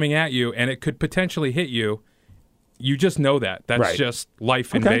ball's coming at you and it could potentially hit you. You just know that. That's just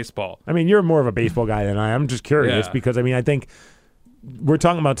life in baseball. I mean, you're more of a baseball guy than I am. I'm just curious because, I mean, I think we're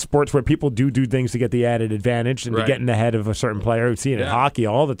talking about sports where people do things to get the added advantage and to get in the head of a certain player. We see it in hockey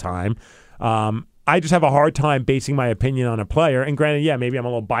all the time. I just have a hard time basing my opinion on a player. And granted, maybe I'm a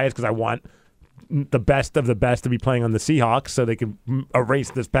little biased because I want the best of the best to be playing on the Seahawks so they can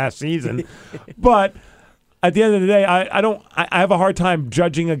erase this past season. But at the end of the day, I have a hard time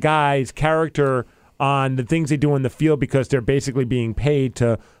judging a guy's character on the things they do in the field because they're basically being paid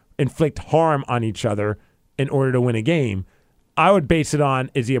to inflict harm on each other in order to win a game. I would base it on,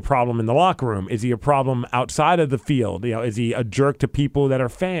 is he a problem in the locker room? Is he a problem outside of the field? Is he a jerk to people that are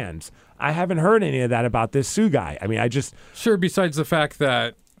fans? I haven't heard any of that about this Sue guy. I mean, Sure, besides the fact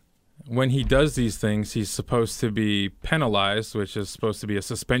that when he does these things, he's supposed to be penalized, which is supposed to be a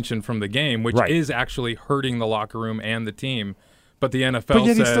suspension from the game, which is actually hurting the locker room and the team. But the NFL but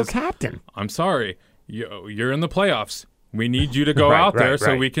yet says, he's still captain. I'm sorry, you're in the playoffs. We need you to go out there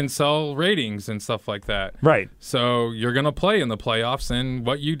so we can sell ratings and stuff like that. Right. So you're going to play in the playoffs, and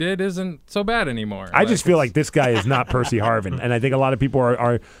what you did isn't so bad anymore. I just feel like this guy is not Percy Harvin, and I think a lot of people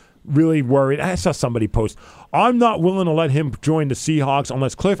are really worried. I saw somebody post, I'm not willing to let him join the Seahawks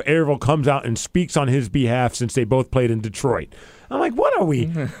unless Cliff Avril comes out and speaks on his behalf since they both played in Detroit. I'm like, what are we?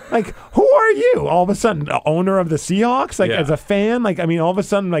 Like, who are you? All of a sudden, the owner of the Seahawks? Like, as a fan? Like, I mean, all of a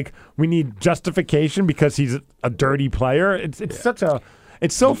sudden, like, we need justification because he's a dirty player? It's such a...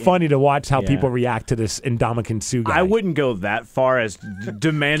 It's so funny to watch how people react to this Ndamukong Suh guy. I wouldn't go that far as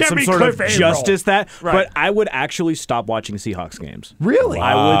demand some sort of justice but I would actually stop watching Seahawks games. Really?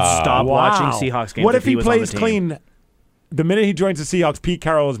 I would stop watching Seahawks games. What if he was on plays the team. clean? The minute he joins the Seahawks, Pete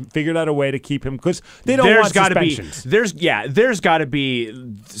Carroll has figured out a way to keep him because they don't want suspensions. There's got to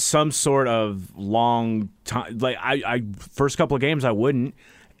be some sort of long time. Like I first couple of games, I wouldn't.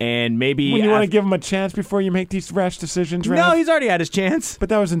 And maybe when you want to give him a chance before you make these rash decisions, Raph? No, he's already had his chance. But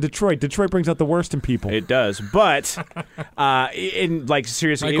that was in Detroit. Detroit brings out the worst in people. It does. But in like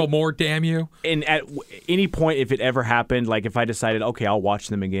seriously, Michael Moore, damn you. And at any point, if it ever happened, like if I decided, okay, I'll watch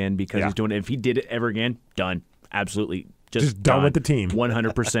them again because he's doing it. If he did it ever again, done. Absolutely. Just done with the team.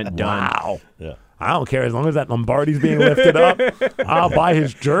 100% done. Wow. Yeah. I don't care. As long as that Lombardi's being lifted up, I'll buy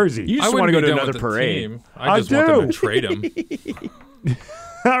his jersey. You just want to go to another parade. I just want them to trade him.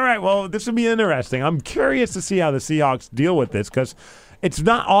 All right, well, this will be interesting. I'm curious to see how the Seahawks deal with this because it's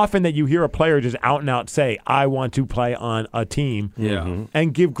not often that you hear a player just out and out say, I want to play on a team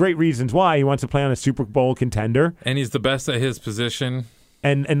and give great reasons why. He wants to play on a Super Bowl contender. And he's the best at his position.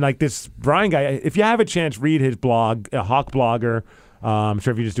 And like this Brian guy, if you have a chance, read his blog, a Hawk Blogger. I'm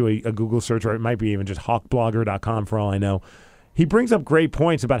sure if you just do a Google search, or it might be even just hawkblogger.com for all I know. He brings up great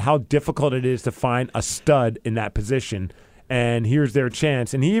points about how difficult it is to find a stud in that position. And here's their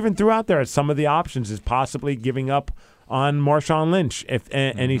chance. And he even threw out there as some of the options is possibly giving up on Marshawn Lynch.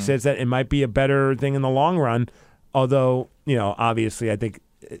 And he says that it might be a better thing in the long run. Although, obviously I think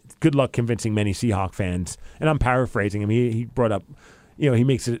good luck convincing many Seahawk fans. And I'm paraphrasing him. He brought up, he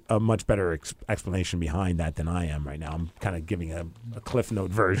makes it a much better explanation behind that than I am right now. I'm kind of giving a Cliff Note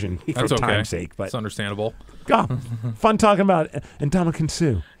version for time's sake. But it's understandable. Fun talking about Ndamukong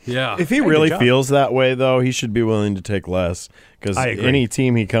Suh. Yeah. If he really feels that way, though, he should be willing to take less because any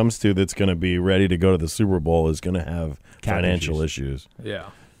team he comes to that's going to be ready to go to the Super Bowl is going to have financial issues. Yeah.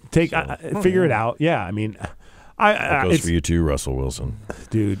 Figure it out. Yeah, I mean, that goes for you too, Russell Wilson.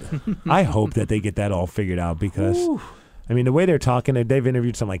 Dude, I hope that they get that all figured out because, I mean, the way they're talking, they've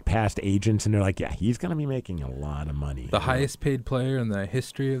interviewed some past agents, and they're like, yeah, he's going to be making a lot of money. The highest paid player in the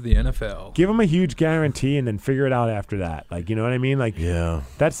history of the NFL. Give him a huge guarantee and then figure it out after that. You know what I mean?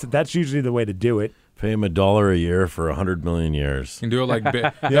 That's usually the way to do it. Pay him $1 a year for 100 million years. You can do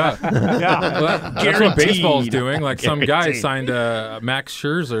it yeah. Well, that's what baseball's doing. Some guy signed Max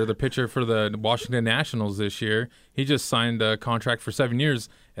Scherzer, the pitcher for the Washington Nationals this year. He just signed a contract for 7 years,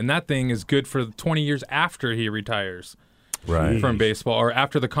 and that thing is good for 20 years after he retires from baseball. Or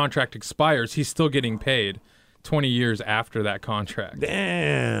after the contract expires, he's still getting paid 20 years after that contract.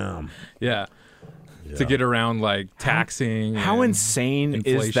 Damn. Yeah. To get around taxing. How insane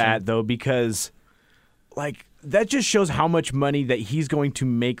inflation. Is that, though? Because that just shows how much money that he's going to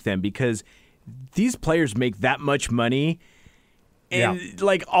make them because these players make that much money. And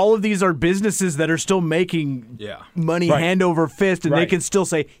all of these are businesses that are still making money hand over fist, and they can still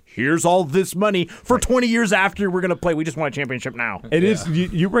say, here's all this money for 20 years after we're going to play. We just want a championship now. It is.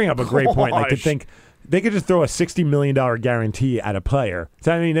 You bring up a great point. To think they could just throw a $60 million guarantee at a player.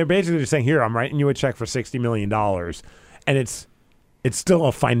 So, I mean, they're basically just saying, here, I'm writing you a check for $60 million. And it's still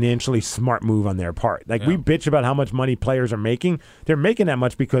a financially smart move on their part. We bitch about how much money players are making. They're making that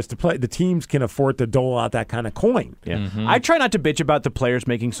much because the teams can afford to dole out that kind of coin. Yeah. Mm-hmm. I try not to bitch about the players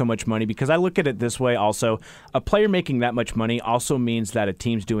making so much money because I look at it this way also. A player making that much money also means that a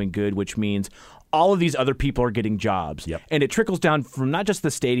team's doing good, which means all of these other people are getting jobs. Yep. And it trickles down from not just the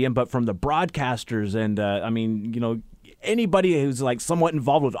stadium, but from the broadcasters and, anybody who's somewhat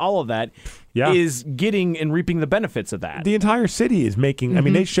involved with all of that is getting and reaping the benefits of that. The entire city is making. I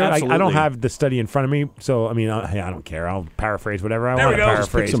mean, they showed. I don't have the study in front of me, so I mean, I don't care. I'll paraphrase whatever I want to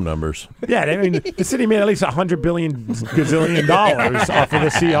paraphrase. Pick some numbers. Yeah, I mean, the city made at least $100 gazillion off of the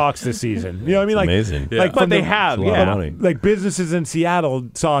Seahawks this season. You know what I mean? Amazing. But they have. Money. Businesses in Seattle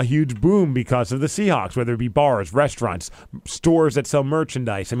saw a huge boom because of the Seahawks, whether it be bars, restaurants, stores that sell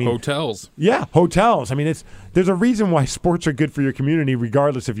merchandise. I mean, hotels. Yeah, hotels. I mean, there's a reason why sports are good for your community,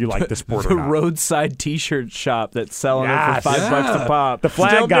 regardless if you like the sport or not. Roadside T-shirt shop that's selling it for $5 a pop. The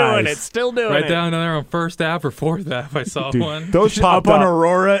flag still guys. Still doing it. Right down there on 1st Ave or 4th Ave, I saw one. Those popped up on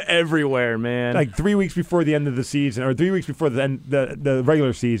Aurora everywhere, man. 3 weeks before the end of the season, or 3 weeks before the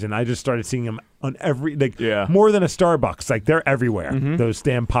regular season, I just started seeing them on every more than a Starbucks. They're everywhere. Those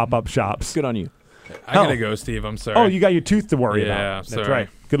damn pop-up shops. Good on you. I gotta go, Steve. I'm sorry. Oh, you got your tooth to worry about. Yeah, That's right.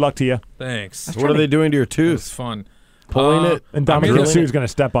 Good luck to you. Thanks. What are they doing to your tooth? It's fun. Pulling it? And Ndamukong Suh is going to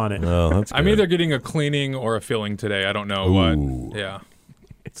step on it. Oh, that's good. I'm either getting a cleaning or a filling today. I don't know what. Yeah.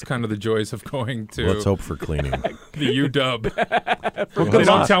 It's kind of the joys of going to. Let's hope for cleaning. The UW. They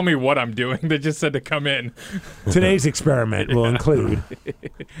don't tell me what I'm doing. They just said to come in. Today's experiment will include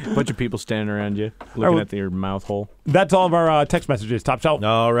a bunch of people standing around you, looking at your mouth hole. That's all of our text messages. Top shelf.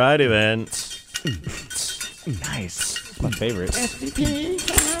 All righty, then. Nice. My favorite.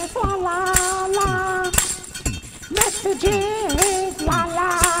 STP-Cast, la la la. Messages, la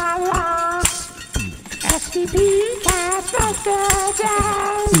la la. STP-Cast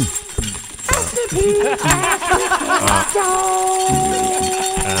messages.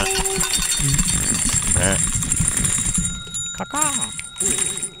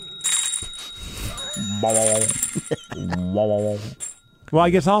 Well, I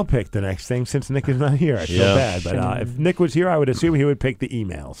guess I'll pick the next thing since Nick is not here. I feel bad, but if Nick was here, I would assume he would pick the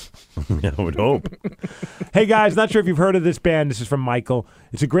emails. I would hope. Hey, guys, not sure if you've heard of this band. This is from Michael.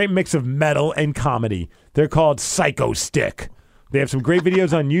 It's a great mix of metal and comedy. They're called Psycho Stick. They have some great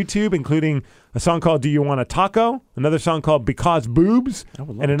videos on YouTube, including a song called Do You Want a Taco, another song called Because Boobs,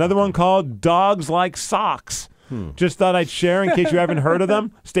 and another one called Dogs Like Socks. Just thought I'd share in case you haven't heard of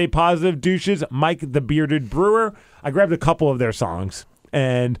them. Stay positive, douches. Mike the Bearded Brewer. I grabbed a couple of their songs,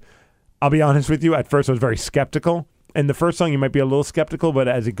 and I'll be honest with you, at first I was very skeptical. And the first song you might be a little skeptical, but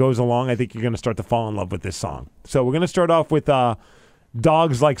as it goes along, I think you're going to start to fall in love with this song. So we're going to start off with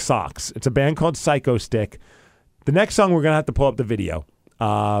Dogs Like Socks. It's a band called Psycho Stick. The next song, we're going to have to pull up the video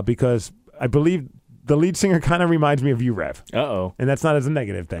because I believe the lead singer kind of reminds me of you, Rev. Uh-oh. And that's not as a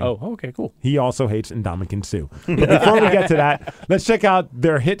negative thing. Oh, okay, cool. He also hates Indomitian Sue. But before we get to that, let's check out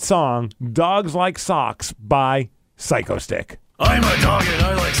their hit song, Dogs Like Socks by Psycho Stick. I'm a dog and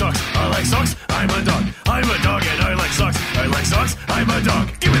I like socks. I like socks. I'm a dog. I'm a dog and I like socks. I like socks. I'm a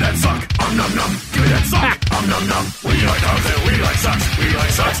dog. Give me that sock. Nom nom. Give me that sock. Nom nom. We are dogs and we like socks. We like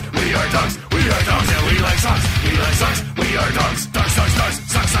socks. We are dogs. We are dogs and we like socks. We like socks. We are dogs. Dogs, dogs, dogs.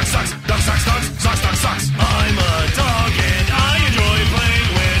 Socks, socks, socks. Dogs, socks, dogs. Socks, dogs, socks. I'm a dog and I enjoy playing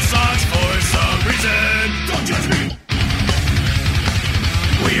with socks for some reason. Don't judge me.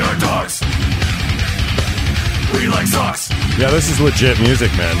 We are dogs. We like socks. Yeah, this is legit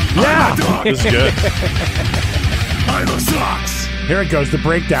music, man. Yeah. This is good. I love socks. Here it goes, the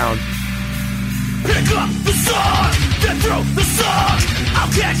breakdown. Pick up the sock, then throw the sock. I'll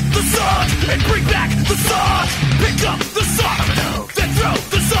catch the sock and bring back the sock. Pick up the sock, then throw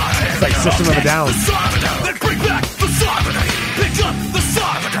the sock. It's like System of a Down. The sock, then bring back the sock. Pick up the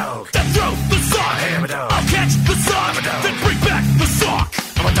sock, then throw the sock. I'll catch the sock, then bring back the sock.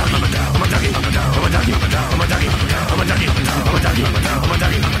 I'm a doggy, I'm a dog, I'm a doggy, I'm a dog, I'm a doggy, I'm a dog, I'm a doggy, I'm a dog, I'm a doggy, I'm a dog, I'm a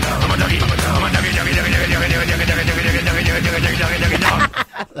doggy, I'm a dog, I'm a doggy, I'm a dog, I'm a doggy, I'm a dog, I'm a doggy,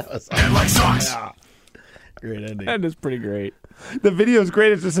 that was awesome. Like socks. Yeah. Great ending. That is pretty great. The video is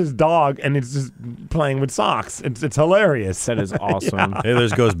great. It's just his dog, and it's just playing with socks. It's hilarious. That is awesome. Hey, there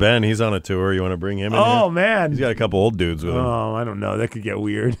goes Ben. He's on a tour. You want to bring him in Oh, here? man. He's got a couple old dudes with him. Oh, I don't know. That could get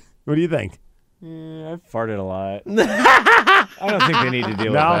weird. What do you think? I've farted a lot. I don't think they need to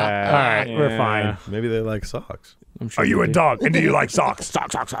deal with that. All right, we're fine. Maybe they like socks. I'm sure Are you a dog? And do you like socks?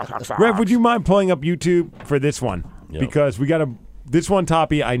 Socks. Rev, would you mind pulling up YouTube for this one? Yep. Because we got this one,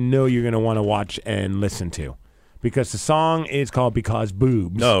 Toppy, I know you're going to want to watch and listen to. Because the song is called Because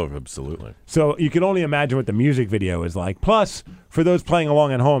Boobs. Oh, absolutely. So you can only imagine what the music video is like. Plus, for those playing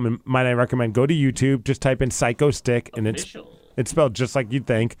along at home, and might I recommend, go to YouTube, just type in Psycho Stick, and it's spelled just like you'd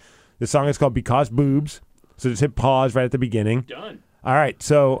think. The song is called Because Boobs. So just hit pause right at the beginning. Done. All right,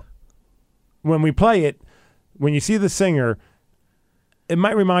 so when we play it, when you see the singer, it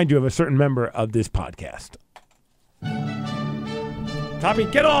might remind you of a certain member of this podcast. Tommy,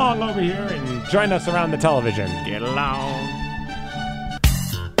 get along over here and join us around the television. Get along.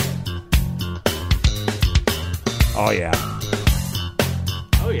 Oh, yeah.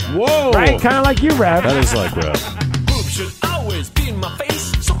 Oh, yeah. Whoa. Right? Kind of like you, Rev. That is like Rev. Boobs should always be in my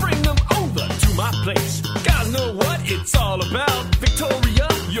face, so bring them over to my place. Gotta know what it's all about. Victoria,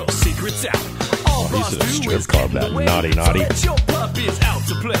 your secret's out. All He's at a bras do strip is club, get that in the way. naughty, naughty. So let your puppies out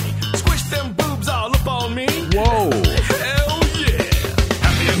to play. Squish them boobs all up on me. Whoa. Hell yeah.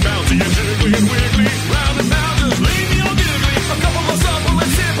 Happy and bouncy and jiggly and wiggly. Round and round, just leave me all giggly. A couple more supple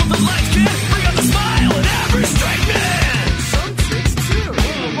and simple, the lights can bring out the smile in every straight man. Some tricks too.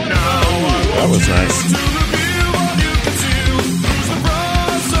 That was nice.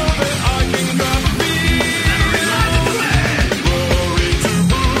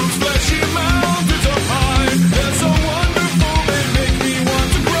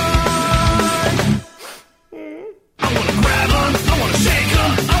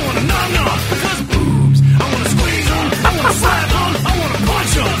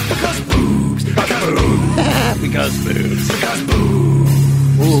 Because boobs.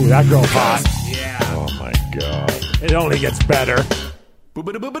 Ooh, that girl's hot. Yeah. Oh, my God. It only gets better.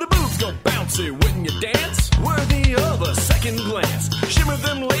 Boobs go bouncy when you dance. Worthy of a second glance. Shimmer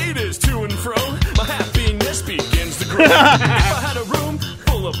them ladies to and fro. My happiness begins to grow. If I had a room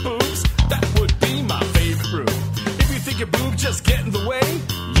full of boobs, that would be my favorite room. If you think your boobs just get in the way,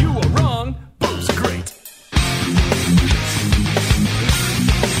 you are wrong. Boobs are great.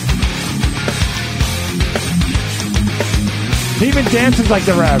 He even dances like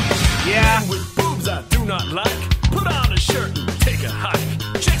the Rev. Yeah. With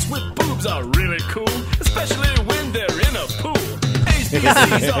with boobs are really cool, especially when they're in a pool.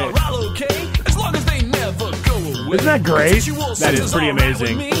 HBCs are all okay, as long as they never go away. Isn't that great? That is pretty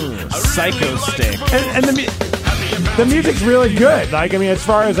amazing. Psycho Stick. And the music's really good. Like, I mean, as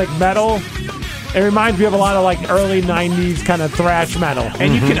far as like metal, it reminds me of a lot of like early 90s kind of thrash metal.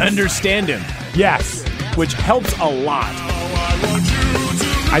 And you can understand him. Yes. Which helps a lot.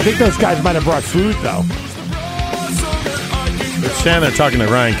 I think those guys might have brought food, though. They're standing there talking to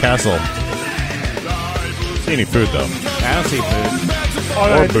Ryan Castle. See any food, though? I don't see food.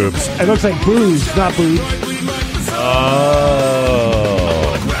 Or boobs. It looks like booze, not boobs. Oh.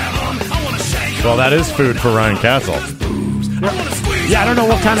 Well, that is food for Ryan Castle. Yeah, I don't know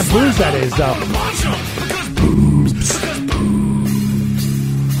what kind of booze that is, though.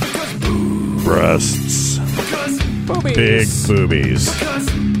 Breasts. Boobies. Big boobies.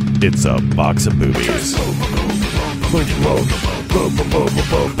 It's a box of boobies.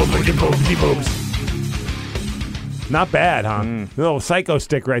 Not bad, huh? Little Psycho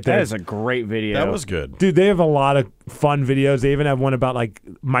Stick right there. That is a great video. That was good. Dude, they have a lot of fun videos. They even have one about like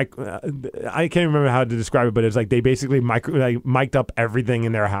I can't remember how to describe it, but it's like they basically mic'd up everything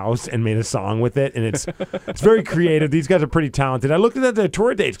in their house and made a song with it, and it's very creative. These guys are pretty talented. I looked at their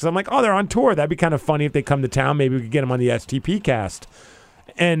tour dates because I'm like, oh, they're on tour. That'd be kind of funny if they come to town. Maybe we could get them on the STP-Cast.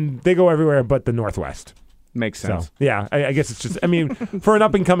 And they go everywhere but the Northwest. Makes sense. So, yeah, I guess it's just. I mean, for an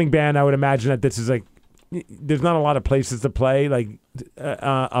up and coming band, I would imagine that this is like. There's not a lot of places to play, like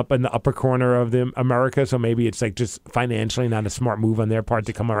up in the upper corner of the America, so maybe it's like just financially not a smart move on their part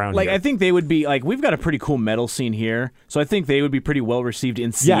to come around like here. I think they would be like, we've got a pretty cool metal scene here, so I think they would be pretty well received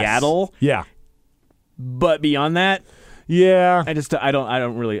in Seattle. Yeah, but beyond that, yeah, I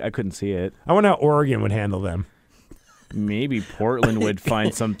couldn't see it. I wonder how Oregon would handle them. Maybe Portland would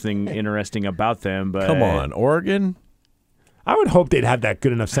find something interesting about them, but come on, Oregon. I would hope they'd have that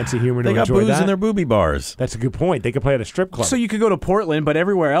good enough sense of humor to enjoy that. They got booze in their booby bars. That's a good point. They could play at a strip club. So you could go to Portland, but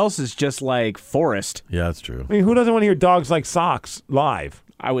everywhere else is just like forest. Yeah, that's true. I mean, who doesn't want to hear Dogs Like Socks live?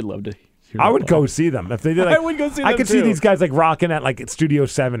 I would love to. I would go see them if they did. Like, I would go see them I could too. see these guys like rocking at like Studio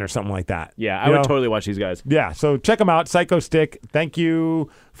 7 or something like that. Yeah, I would totally watch these guys. Yeah, so check them out. Psycho Stick. Thank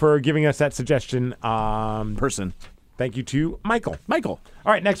you for giving us that suggestion. Person. Thank you to Michael. Michael.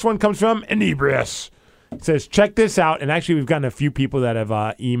 All right, next one comes from Inebrius. It says, check this out. And actually, we've gotten a few people that have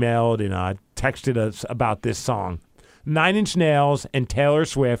emailed and texted us about this song. 9 Inch Nails and Taylor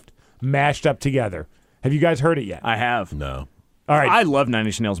Swift mashed up together. Have you guys heard it yet? I have. No. All right. I love 9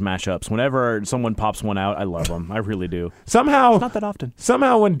 Inch Nails mashups. Whenever someone pops one out, I love them. I really do. Somehow, it's not that often.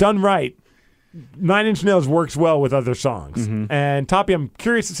 Somehow, when done right, 9 Inch Nails works well with other songs. Mm-hmm. And Toppy, I'm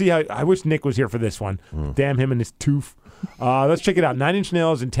curious to see how. I wish Nick was here for this one. Damn him and his tooth. Let's check it out. 9 Inch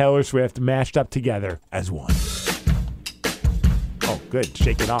Nails and Taylor Swift mashed up together as one. Oh, good.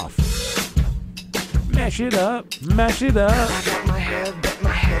 Shake it off. Mash it up. Mash it up.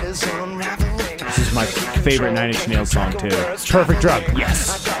 This is my favorite 9 Inch Nails song, too. Perfect Drug.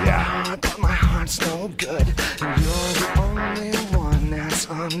 Yes. Yeah. But my heart's no good. And you're the only one that's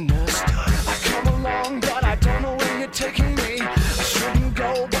understood. I come along, but I don't know where you're taking me. I shouldn't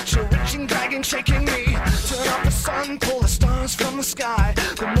go, but you're reaching, dragging, shaking me. Turn off the sun, pull the stars from the sky.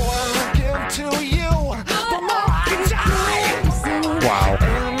 The more I give to you, the more I can die. Wow.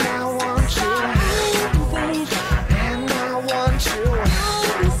 And I want you. And I want you.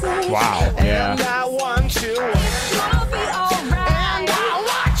 Wow. Yeah. And I want you. And I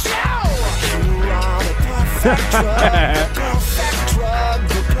want you. You are the perfect drug. The perfect drug.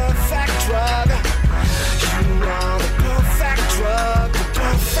 The perfect drug. You are the perfect drug. The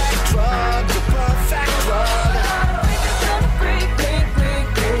perfect drug. The perfect drug.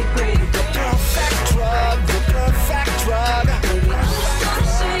 The perfect drug. The perfect drug.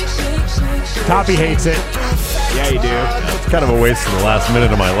 Toppy hates it. Yeah, you do. It's kind of a waste of the last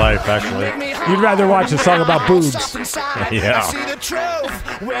minute of my life, actually. You'd rather watch a song about boobs. Yeah. See the truth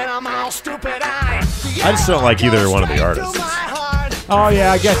when I'm all stupid. I just don't like either one of the artists. Oh,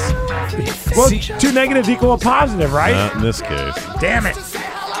 yeah, I guess. Well, two negatives equal a positive, right? Not in this case. Damn it.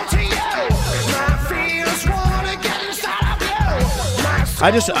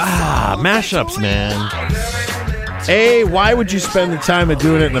 I just, mashups, man. A, why would you spend the time of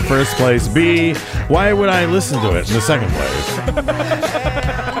doing it in the first place? B, why would I listen to it in the second place?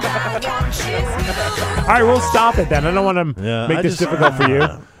 All right, we'll stop it then. I don't want to make this difficult for you.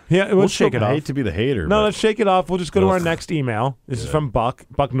 Yeah, We'll shake it I off. hate to be the hater. No, but let's shake it off. We'll just go to our Ugh. next email. This is from Buck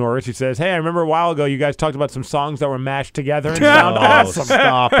Norris. He says, "Hey, I remember a while ago you guys talked about some songs that were mashed together and sound awesome.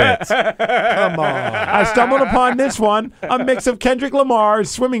 Stop it. Come on. I stumbled upon this one, a mix of Kendrick Lamar's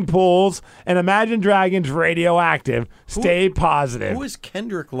Swimming Pools and Imagine Dragons' Radioactive. Stay positive. Who is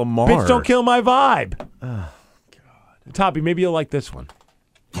Kendrick Lamar? Bitch, don't kill my vibe." Oh, God. Toppy, maybe you'll like this one.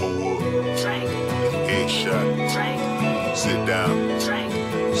 Headshot. Sit down.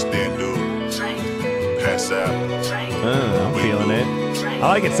 Stand up. Pass out. I'm feeling it. I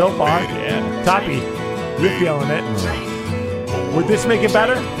like it so far. Yeah. Toppy, you're feeling it. Would this make it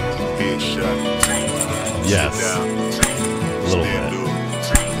better? Headshot. Yes. Sit down. A little Stand bit. up.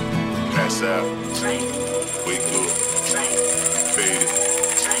 Pass out. Wake up. Fade it.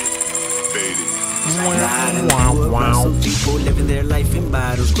 Fade it. Some people living their life in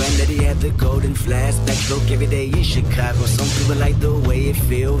bottles. Granddaddy had the golden flask. Backstroke every day in Chicago. Some people like the way it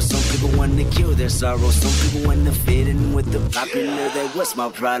feels. Some people want to kill their sorrow. Some people want to fit in with the popular. That was my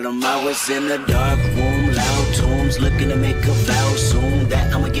problem. I was in a dark room, loud tunes, looking to make a vow soon.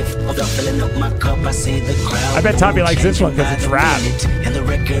 That I'ma get fucked up, filling up my cup. I see the crowd. I bet Toppy likes this one because it's rap. And the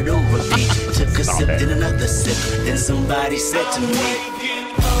record on repeat. Took a sip, then another sip. Then somebody said to me,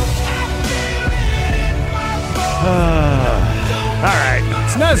 All right.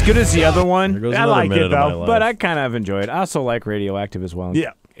 It's not as good as the other one. There goes I another like it, minute of my though, life. But I kind of enjoy it. I also like Radioactive as well.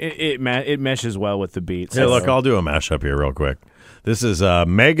 Yeah. It meshes well with the beats. Hey, look, I'll do a mashup here real quick. This is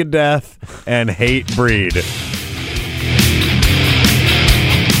Megadeth and Hate Breed.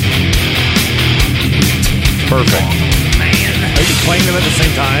 Perfect. Are you playing them at the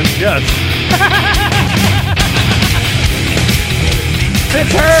same time? Yes.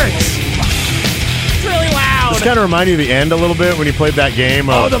 This hurts. It's really loud. This kind of reminded me of the end a little bit when you played that game.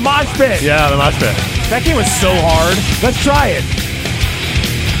 Oh, the mosh pit. Yeah, the mosh pit. That game was so hard. Let's try it.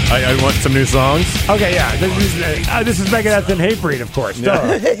 I want some new songs. Okay, yeah. This is Megadeth and Hate Breed, of course.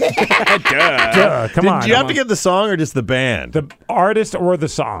 Duh. Duh. Come on. Did you have to get the song or just the band? The artist or the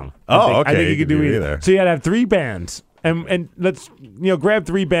song. Oh, I think okay. you could do either. So you had to have three bands. And let's grab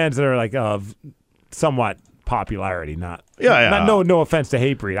three bands that are like of somewhat popularity, not no offense to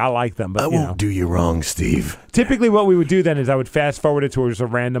Hate Breed. I like them, but I won't do you wrong, Steve. Typically what we would do then is I would fast forward it towards a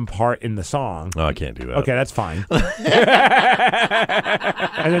random part in the song. Oh, I can't do that. Okay, that's fine.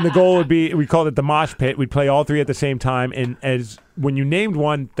 And then the goal would be, we called it the mosh pit. We'd play all three at the same time, and as when you named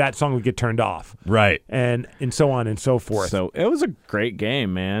one, that song would get turned off. Right. And so on and so forth. So it was a great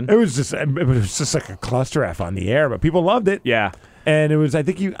game, man. It was just like a cluster F on the air, but people loved it. Yeah. And it was, I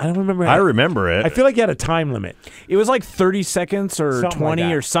don't remember. I remember it. I feel like you had a time limit. It was like 30 seconds or Something 20 like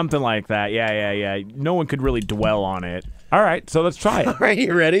that. or something like that. Yeah. No one could really dwell on it. All right, so let's try it. All right,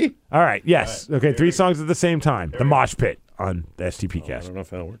 you ready? All right, yes. All right. Okay, three songs at the same time. The mosh pit on the STP-Cast. I don't know if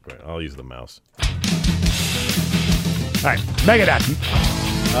that'll work right. I'll use the mouse. All right, Megadeth.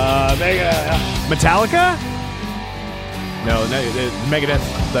 Metallica? No, Megadeth.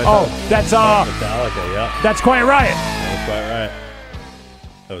 That's Metallica, yeah. That's Quiet Riot. That's quite right.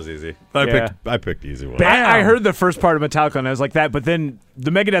 That was easy. Yeah. I picked the easy one. I heard the first part of Metallica and I was like that, but then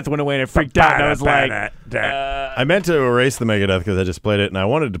the Megadeth went away and I freaked out and I was like, I meant to erase the Megadeth because I just played it and I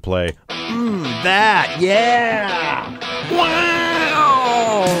wanted to play that. Yeah.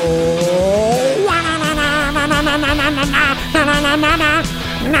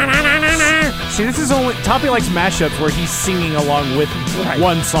 See, this is only Toppy likes mashups where he's singing along with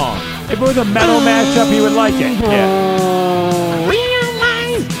one song. If it was a metal mashup, he would like it.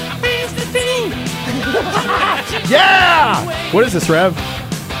 Yeah. What is this, Rev?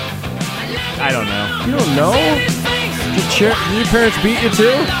 I don't know. You don't know? Did your parents beat you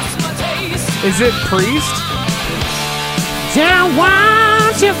too? Is it Priest? Don't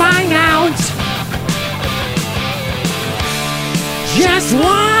want to find out. Just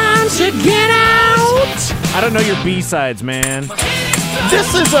want to get out. I don't know your B-sides, man.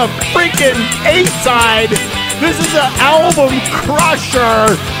 This is a freaking A-side. This is an album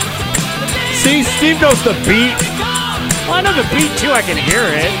crusher. See, Steve knows the beat. Well, I know the beat too. I can hear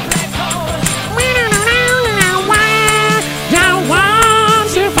it. Don't want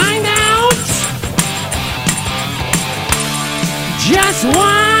to find out. Just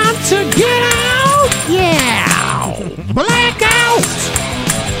want to get out. Yeah. Blackout.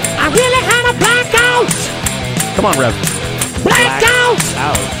 I really had a blackout. Come on, Rev. Blackout.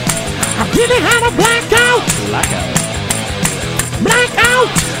 I really had a blackout. Blackout.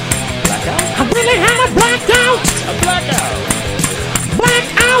 Blackout. I really had a blackout. A blackout.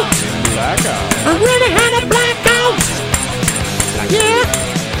 Blackout. Blackout. I really had a blackout.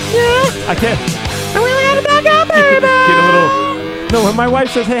 Yeah. I can't. I really had a blackout, baby. Get a little. No, when my wife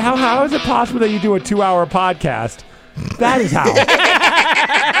says, hey, how is it possible that you do a 2-hour podcast? That is how.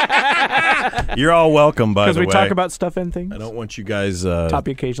 You're all welcome, by the way. Because we talk about stuff and things. I don't want you guys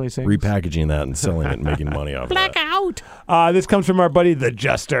Toppy occasionally sings. repackaging that and selling it and making money off of that. Blackout. This comes from our buddy, the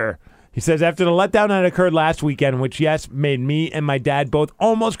Jester. He says, after the letdown that occurred last weekend, which, yes, made me and my dad both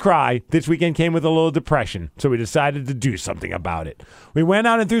almost cry, this weekend came with a little depression, so we decided to do something about it. We went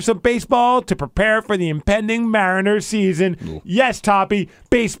out and threw some baseball to prepare for the impending Mariners season. Ooh. Yes, Toppy,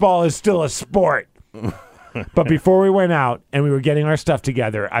 baseball is still a sport. But before we went out and we were getting our stuff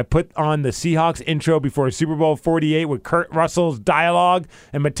together, I put on the Seahawks intro before Super Bowl 48 with Kurt Russell's dialogue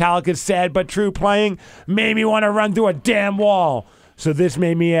and Metallica's Sad But True playing. Made me want to run through a damn wall. So this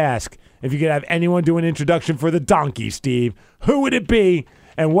made me ask, if you could have anyone do an introduction for the donkey, Steve, who would it be?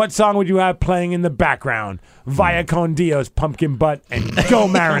 And what song would you have playing in the background? Via Con Dios, Pumpkin Butt, and Go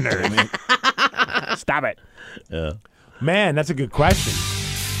Mariners. Stop it. Yeah. Man, that's a good question.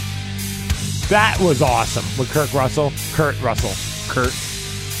 That was awesome with Kurt Russell.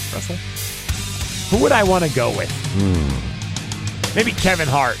 Who would I want to go with? Maybe Kevin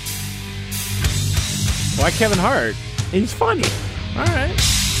Hart. Why Kevin Hart? He's funny. All right.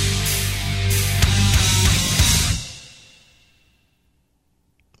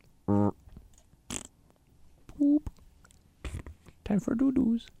 Poop. Time for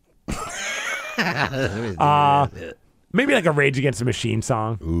doo-doos. Maybe like a Rage Against the Machine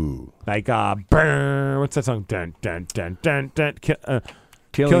song. Ooh. Like, burn. What's that song? Dun, dun, dun, dun, dun.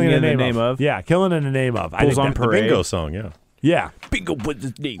 Killing in the name of. Yeah, Killing in the Name of. Bulls on Parade. The bingo song, yeah. Yeah. Bingo, what's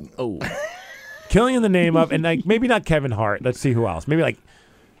his name? Oh. Killing in the Name of, and like maybe not Kevin Hart. Let's see who else. Maybe like,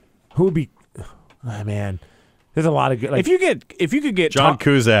 who would be, oh man. There's a lot of good. Like, if you could get John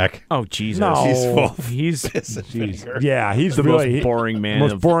Cusack. Oh Jesus, no, he's full. Yeah, he's the really most boring man.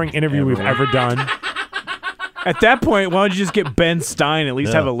 Most boring interview we've ever done. At that point, why don't you just get Ben Stein? At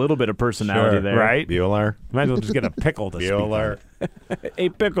least have a little bit of personality there, right? Bueller. Might as well just get a pickle to Bueller. A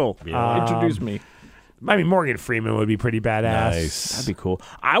pickle. Introduce me. I mean, Morgan Freeman would be pretty badass. Nice. That'd be cool.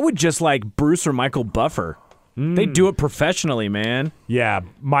 I would just like Bruce or Michael Buffer. They do it professionally, man. Yeah,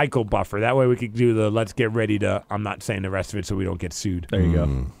 Michael Buffer. That way we could do the let's get ready to, I'm not saying the rest of it so we don't get sued. There you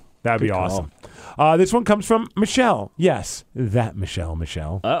go. That'd be awesome. This one comes from Michelle. Yes, that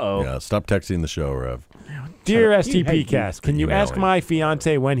Michelle. Uh-oh. Yeah, stop texting the show, Rev. Dear STP-Cast, can you ask my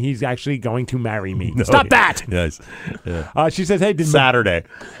fiance when he's actually going to marry me? No. Stop that! Yes. Yeah. She says, hey, Saturday.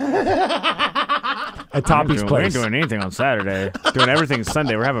 At Toppy's We place. ain't doing anything on Saturday. Doing everything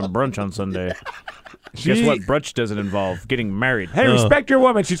Sunday. We're having brunch on Sunday. Guess what brunch doesn't involve? Getting married. Hey, respect your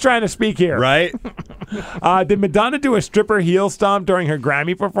woman. She's trying to speak here. Right? Did Madonna do a stripper heel stomp during her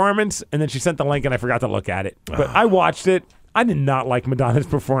Grammy performance? And then she sent the link and I forgot to look at it. But I watched it. I did not like Madonna's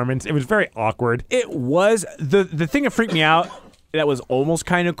performance. It was very awkward. It was. The thing that freaked me out that was almost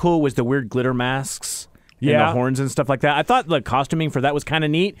kind of cool was the weird glitter masks and the horns and stuff like that. I thought the costuming for that was kind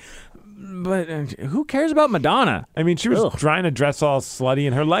of neat. But who cares about Madonna? I mean, she was trying to dress all slutty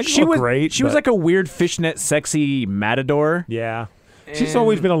and her legs looked great. She was like a weird fishnet sexy matador. Yeah. She's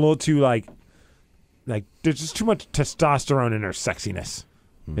always been a little too like there's just too much testosterone in her sexiness.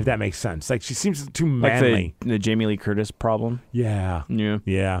 If that makes sense. Like she seems too manly. Like the Jamie Lee Curtis problem. Yeah.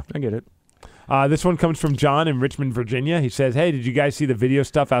 Yeah. I get it. This one comes from John in Richmond, Virginia. He says, hey, did you guys see the video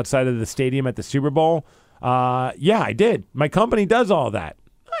stuff outside of the stadium at the Super Bowl? Yeah, I did. My company does all that.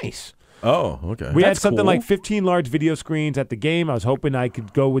 Nice. Oh, okay. We had something like 15 large video screens at the game. I was hoping I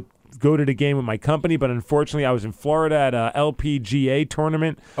could go to the game with my company, but unfortunately I was in Florida at a LPGA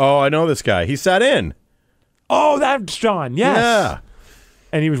tournament. Oh, I know this guy. He sat in. Oh, that's John. Yes. Yeah.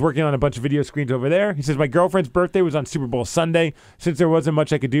 And he was working on a bunch of video screens over there. He says, my girlfriend's birthday was on Super Bowl Sunday. Since there wasn't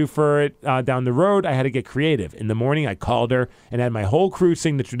much I could do for it down the road, I had to get creative. In the morning, I called her and had my whole crew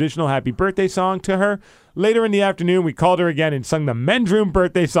sing the traditional happy birthday song to her. Later in the afternoon, we called her again and sung the men's room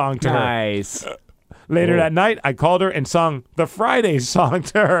birthday song to her. Nice. Later that night, I called her and sung the Fridays song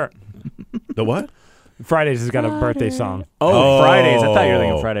to her. The what? Fridays has got a birthday song. Oh, Fridays. I thought you were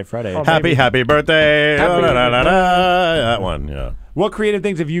thinking Friday. Oh, happy birthday. That one, yeah. What creative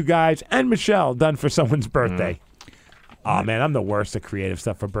things have you guys and Michelle done for someone's birthday? Oh, man, I'm the worst at creative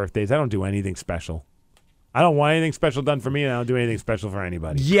stuff for birthdays. I don't do anything special. I don't want anything special done for me, and I don't do anything special for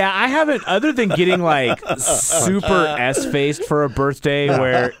anybody. Yeah, I haven't, other than getting like super S-faced for a birthday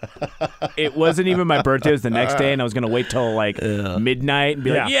where it wasn't even my birthday, it was the next day, and I was going to wait till like midnight and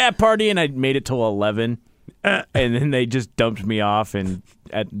be like, yeah, party, and I made it till 11. And then they just dumped me off and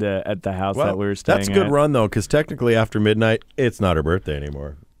at the house that we were staying at. That's a good run, though, because technically after midnight, it's not her birthday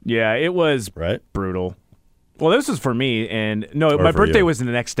anymore. Yeah, it was brutal. Well, this was for me, and my birthday was the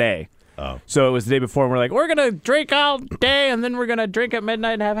next day. So it was the day before, and we're like, we're going to drink all day, and then we're going to drink at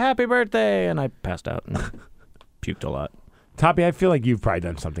midnight and have happy birthday. And I passed out and puked a lot. Toppy, I feel like you've probably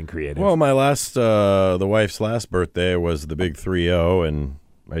done something creative. Well, my last, the wife's last birthday was the big 3-0, and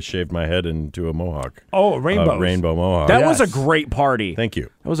I shaved my head into a mohawk. Oh, rainbow mohawk. That was a great party. Thank you.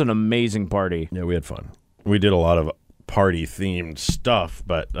 That was an amazing party. Yeah, we had fun. We did a lot of party-themed stuff,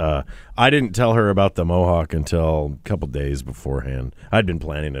 but I didn't tell her about the mohawk until a couple days beforehand. I'd been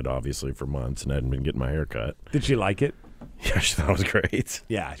planning it, obviously, for months, and I hadn't been getting my hair cut. Did she like it? Yeah, she thought it was great.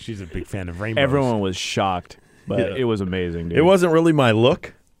 Yeah, she's a big fan of rainbows. Everyone was shocked, but it was amazing, dude. It wasn't really my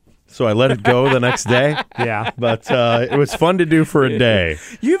look, so I let it go the next day. Yeah. But it was fun to do for a day.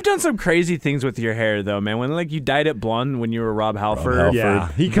 You've done some crazy things with your hair, though, man. When you dyed it blonde when you were Rob Halford. Yeah,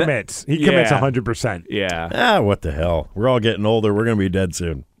 he commits. He commits 100%. Yeah. What the hell? We're all getting older. We're going to be dead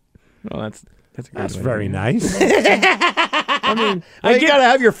soon. Well, That's very nice. I mean, you got to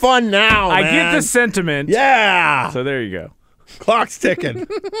have your fun now, I man. get the sentiment. Yeah. So there you go. Clock's ticking.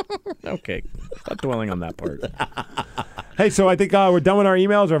 Okay. Not dwelling on that part. Hey, so I think we're done with our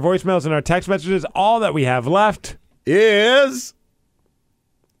emails, our voicemails, and our text messages. All that we have left is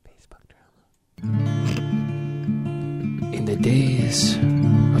In the days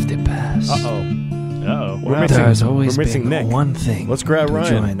of the past. There's always missing been Nick. one thing. Let's grab to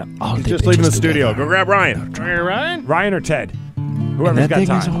Ryan. join all He's the just leaving the bitches studio. together. Go grab Ryan. Ryan or Ted? And Whoever's that got thing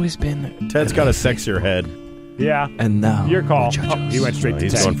has time. always been. Ted's got a sexier head. Yeah. And now, Your call. the judges. Oh, he went straight to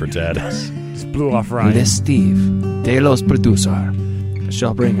He's Ted. going for Ted. Just blew off Ryan. The Steve, Taylor's producer,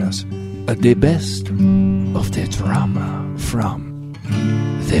 shall bring us the best of the drama from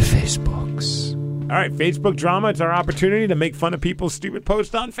the Facebooks. All right, Facebook drama. It's our opportunity to make fun of people's stupid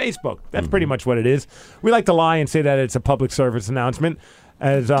posts on Facebook. That's pretty much what it is. We like to lie and say that it's a public service announcement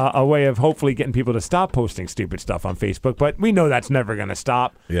as a way of hopefully getting people to stop posting stupid stuff on Facebook, but we know that's never going to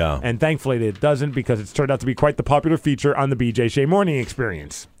stop. Yeah. And thankfully it doesn't, because it's turned out to be quite the popular feature on the BJ Shea Morning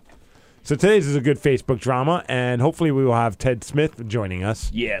Experience. So today's is a good Facebook drama, and hopefully we will have Ted Smith joining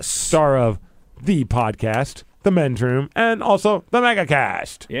us. Yes. Star of the podcast, The Men's Room, and also The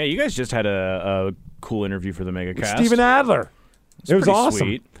MegaCast. Yeah, you guys just had a cool interview for the MegaCast. Stephen Adler. It was pretty awesome.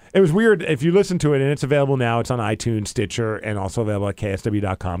 sweet. It was weird. If you listen to it, and it's available now, it's on iTunes, Stitcher, and also available at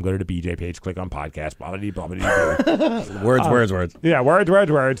KSW.com. Go to the BJ page, click on podcast, blah, blah, blah, blah, blah. Words. Yeah,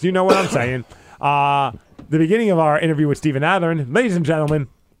 words. You know what I'm saying. The beginning of our interview with Stephen Adler, ladies and gentlemen,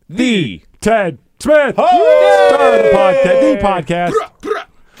 the Ted Smith, star of the podcast.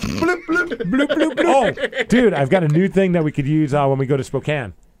 Oh, dude, I've got a new thing that we could use when we go to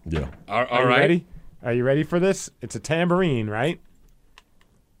Spokane. Yeah. All right. Ready? Are you ready for this? It's a tambourine, right?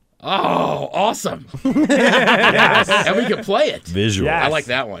 Oh, awesome. Yes. And we can play it. Visual. Yes. I like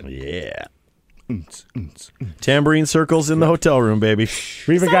that one. Yeah. Tambourine circles in the hotel room, baby.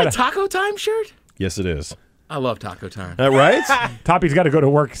 We even Is got that a Taco Time shirt? Yes, it is. I love Taco Time. Right? Toppy's got to go to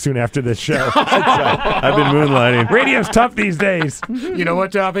work soon after this show. I've been moonlighting. Radio's tough these days. You know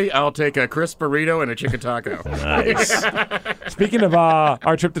what, Toppy? I'll take a crisp burrito and a chicken taco. Nice. Speaking of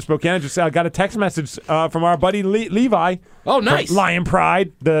our trip to Spokane, I just got a text message from our buddy Levi. Oh, nice. From Lion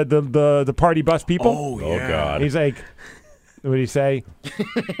Pride, the party bus people. Oh, God. He's like, what did he say?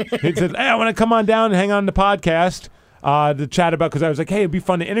 He says, hey, I want to come on down and hang on the podcast to chat about, because I was like, hey, it'd be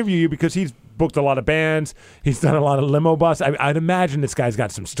fun to interview you, because he's booked a lot of bands. He's done a lot of limo bus. I'd imagine this guy's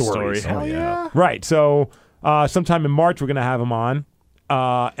got some stories. Oh, yeah. Right. So sometime in March, we're going to have him on.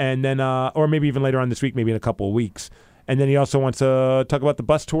 And then, or maybe even later on this week, maybe in a couple of weeks. And then he also wants to talk about the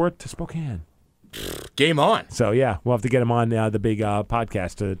bus tour to Spokane. Game on. So, yeah, we'll have to get him on the big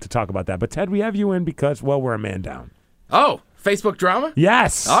podcast to talk about that. But, Ted, we have you in because, well, we're a man down. Oh, Facebook drama?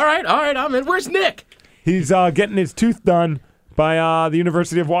 Yes. All right, I'm in. Where's Nick? He's getting his tooth done by the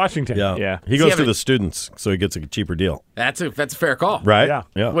University of Washington. Yeah. He goes to the students, so he gets a cheaper deal. That's a fair call. Right?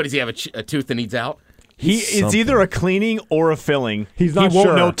 Yeah. What, does he have a tooth that needs out? It's either a cleaning or a filling. He's not He won't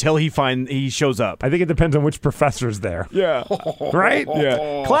sure. know till he shows up. I think it depends on which professor's there. Yeah. Right?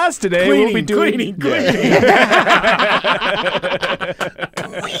 Yeah. Class today, we'll be doing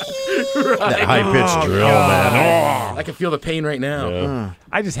That high-pitched drill, man. I can feel the pain right now.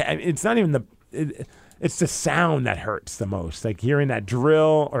 It's not even it's the sound that hurts the most. Like hearing that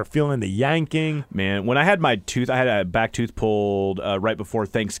drill or feeling the yanking. Man, when I had my tooth, I had a back tooth pulled right before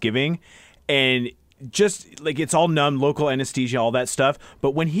Thanksgiving, and just like it's all numb, local anesthesia, all that stuff.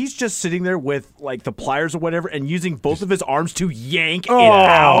 But when he's just sitting there with like the pliers or whatever and using both of his arms to yank it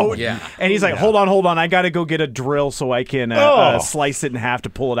out, and he's like, hold on, I got to go get a drill so I can slice it in half to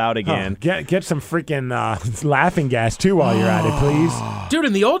pull it out again. Get some freaking laughing gas too while you're at it, please. Dude,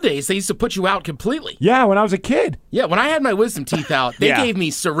 in the old days, they used to put you out completely. Yeah, when I was a kid. Yeah, when I had my wisdom teeth out, they gave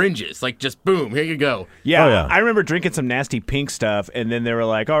me syringes. Like, just boom, here you go. Yeah, I remember drinking some nasty pink stuff, and then they were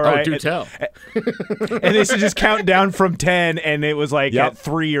like, all right. Oh, do tell. And they should just count down from 10, and it was like at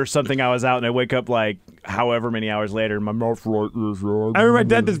 3 or something I was out, and I wake up like however many hours later, and my mouth right is wrong. I remember my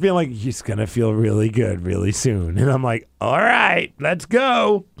dad just being like, he's going to feel really good really soon. And I'm like, all right, let's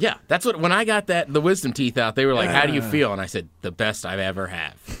go. Yeah, that's what, when I got the wisdom teeth out, they were like, how do you feel? And I said, the best I've ever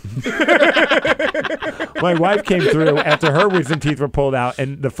had. My wife came through after her wisdom teeth were pulled out,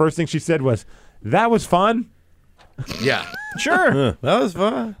 and the first thing she said was, that was fun. Yeah. Sure. That was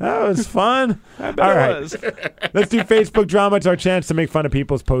fun. That was fun. I bet it was. Let's do Facebook drama. It's our chance to make fun of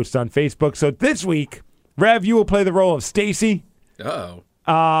people's posts on Facebook. So this week, Rev, you will play the role of Stacy. Uh-oh.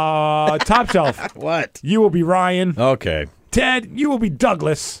 Top Shelf. What? You will be Ryan. Okay. Ted, you will be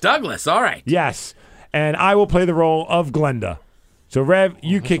Douglas. Douglas, all right. Yes. And I will play the role of Glenda. So, Rev,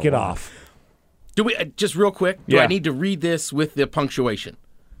 you kick it off. Do we, just real quick, do I need to read this with the punctuation?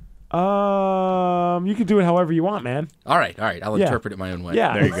 You can do it however you want, man. All right. I'll interpret it my own way.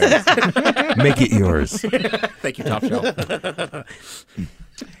 Yeah. There you go. Make it yours. Thank you, Top Shelf.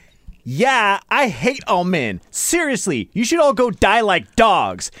 Yeah, I hate all men. Seriously, you should all go die like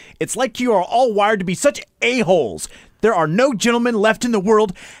dogs. It's like you are all wired to be such a-holes. There are no gentlemen left in the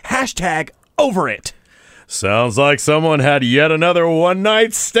world. #over it. Sounds like someone had yet another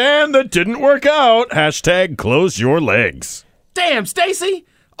one-night stand that didn't work out. #close your legs. Damn, Stacy.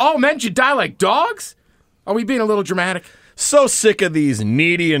 All men should die like dogs? Are we being a little dramatic? So sick of these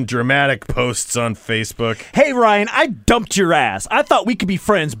needy and dramatic posts on Facebook. Hey, Ryan, I dumped your ass. I thought we could be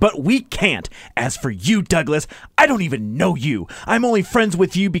friends, but we can't. As for you, Douglas, I don't even know you. I'm only friends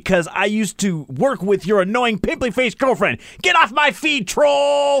with you because I used to work with your annoying pimply-faced girlfriend. Get off my feed,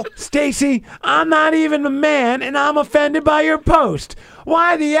 troll! Stacy, I'm not even a man, and I'm offended by your post.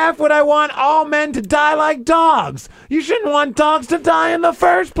 Why the F would I want all men to die like dogs? You shouldn't want dogs to die in the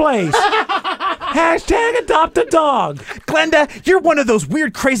first place. #adopt a dog. Glenda, you're one of those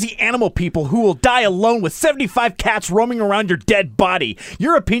weird, crazy animal people who will die alone with 75 cats roaming around your dead body.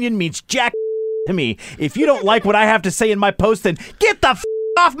 Your opinion means jack to me. If you don't like what I have to say in my post, then get the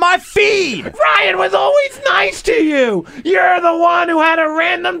off my feed! Ryan was always nice to you. You're the one who had a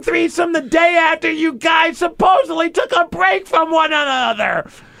random threesome the day after you guys supposedly took a break from one another.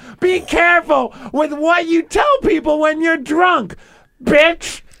 Be careful with what you tell people when you're drunk,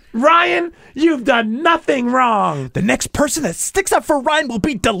 bitch. Ryan, you've done nothing wrong. The next person that sticks up for Ryan will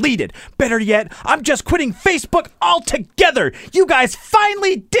be deleted. Better yet, I'm just quitting Facebook altogether. You guys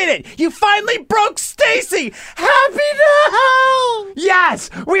finally did it. You finally broke Stacy. Happy now. Yes,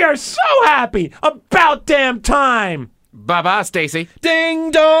 we are so happy. About damn time. Bye-bye, Stacy.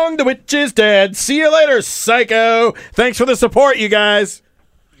 Ding dong, the witch is dead. See you later, psycho. Thanks for the support, you guys.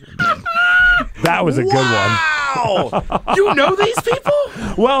 That was a good one. Wow! You know these people?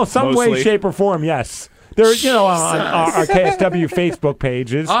 Well, some Mostly. way, shape, or form, yes. They're, on our KSW Facebook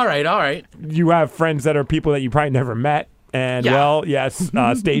pages. All right. You have friends that are people that you probably never met. And, well, yes,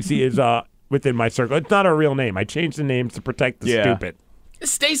 Stacy is within my circle. It's not her real name. I changed the names to protect the stupid.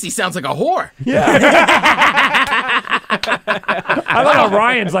 Stacy sounds like a whore. Yeah. I love how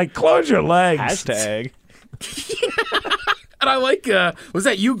Ryan's like, close your legs. #. And I like, was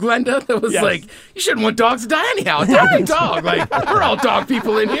that you, Glenda? That was like, you shouldn't want dogs to die anyhow. Die dog. Like, we're all dog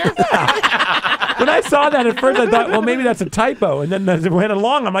people in here. When I saw that at first, I thought, well, maybe that's a typo. And then as it went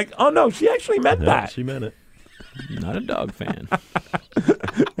along, I'm like, oh, no, she actually meant that. She meant it. Not a dog fan.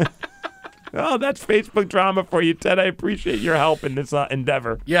 Oh, that's Facebook drama for you, Ted. I appreciate your help in this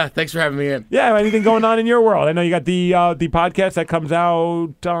endeavor. Yeah, thanks for having me in. Yeah, anything going on in your world? I know you got the podcast that comes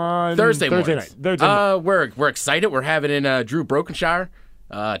out on Thursday night. We're excited. We're having in Drew Brokenshire,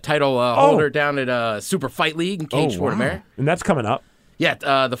 title holder down at Super Fight League in Cage Fort Mare. And that's coming up.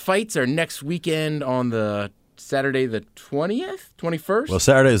 Yeah, the fights are next weekend on the Saturday the 20th, 21st. Well,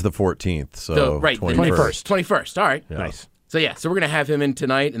 Saturday is the 14th, so 21st. 21st. All right. Yeah. Nice. So we're going to have him in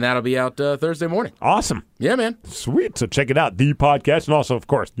tonight, and that'll be out Thursday morning. Awesome. Yeah, man. Sweet. So check it out, the podcast, and also, of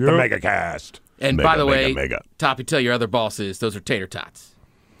course, the Mega Cast. And by the way, Toppy, tell your other bosses, those are tater tots.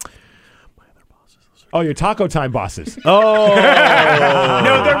 Oh, your Taco Time bosses. No,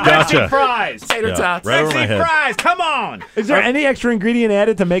 they're Mexi fries. Tater tots. Right over my Mexi head. fries, come on. Is there any extra ingredient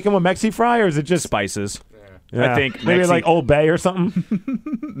added to make them a Mexi fry, or is it just Spices. Yeah. I think maybe like Old Bay or something.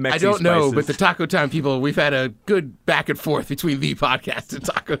 I don't know, but the Taco Time people, we've had a good back and forth between the podcast and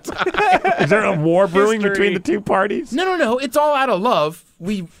Taco Time. Is there a war brewing between the two parties? No. It's all out of love.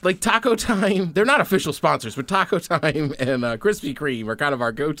 We like Taco Time. They're not official sponsors, but Taco Time and Krispy Kreme are kind of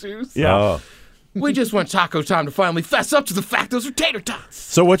our go-tos. Yeah. Oh. We just want Taco Time to finally fess up to the fact those are tater tots.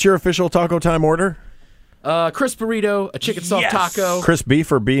 So what's your official Taco Time order? Crisp burrito, a chicken soft taco. Crisp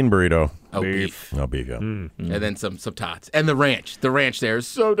beef or bean burrito? Oh, beef. Oh, beef, yeah. And then some tots. And the ranch. The ranch there is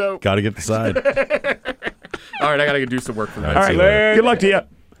so dope. Got to get the side. All right, I got to go do some work for that. All right, good luck to you.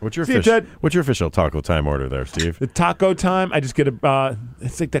 What's your, See you, Ted. what's your official Taco Time order there, Steve? The Taco Time, I just get a,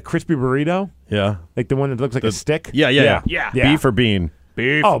 it's like that crispy burrito. Yeah. Like the one that looks like a stick. Yeah. Yeah. Beef or bean?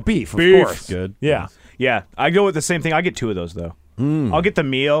 Beef. Oh, beef, of course. Good. Yeah. Yeah, I go with the same thing. I get 2 of those though. I'll get the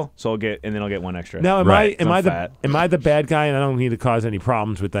meal, so I'll get 1 extra. Now, am I fat. the bad guy? And I don't need to cause any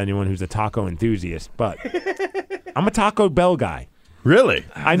problems with anyone who's a taco enthusiast, but I'm a Taco Bell guy. Really?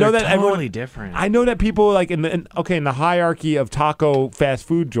 I know They're that totally everyone different. I know that people like in the hierarchy of taco fast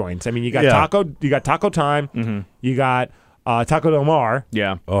food joints. I mean, you got Taco Time, you got Taco Del Mar,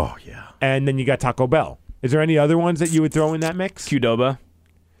 Yeah. Oh, yeah. and then you got Taco Bell. Is there any other ones that you would throw in that mix? Qdoba.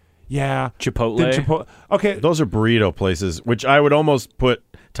 Yeah. Chipotle. Okay. Those are burrito places, which I would almost put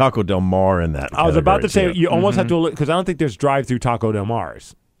Taco Del Mar in that. I was about to say category, too. you almost have to look because I don't think there's drive-through Taco Del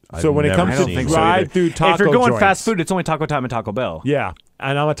Mars. So when it comes to drive-through taco if you're going joints, fast food, it's only Taco Time and Taco Bell. Yeah,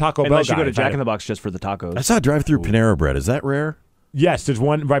 and I'm a Taco Bell Unless guy. you go to Jack in the Box just for the tacos. I saw drive-through Panera Bread. Is that rare? Yes, there's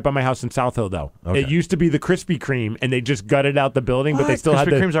one right by my house in South Hill, though. Okay. It used to be the Krispy Kreme, and they just gutted out the building, but they still had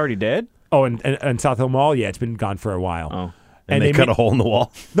Krispy the... Kreme's already dead? Oh, and South Hill Mall, yeah, it's been gone for a while. Oh. And they cut a hole in the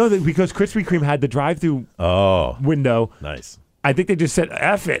wall? No, because Krispy Kreme had the drive-through window. Nice. I think they just said,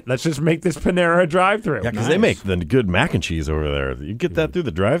 F it, let's just make this Panera a drive-through. Yeah, because they make the good mac and cheese over there. You get that through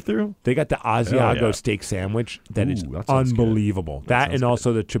the drive-through? They got the Asiago steak sandwich that is unbelievable. That and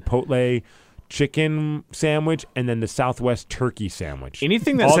also the Chipotle chicken sandwich and then the Southwest turkey sandwich.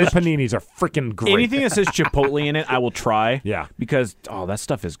 Anything that all says the paninis are freaking great. Anything that says Chipotle in it, I will try. Yeah. Because, that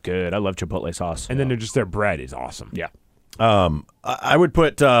stuff is good. I love Chipotle sauce. And then their bread is awesome. Yeah. I would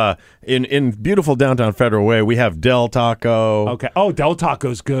put in beautiful downtown Federal Way, we have Del Taco. Okay. Oh, Del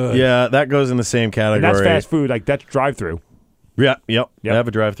Taco's good. Yeah, that goes in the same category. And that's fast food. Like, that's drive-through. Yeah, yep. They have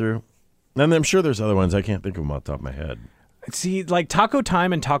a drive-through. And I'm sure there's other ones. I can't think of them off the top of my head. See, like Taco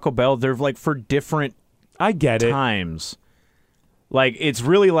Time and Taco Bell, they're like for different times. Like, it's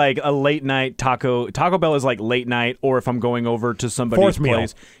really like a late night Taco Bell is like late night, or if I'm going over to somebody's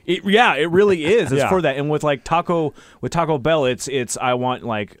place. It really is. It's for that. And with Taco Bell, it's I want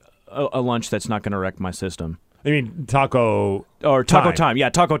like a lunch that's not going to wreck my system. I mean, Taco Time. Yeah,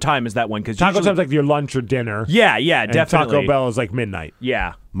 Taco Time is that one. Cause Taco Time's like your lunch or dinner. Yeah, and definitely. Taco Bell is like midnight.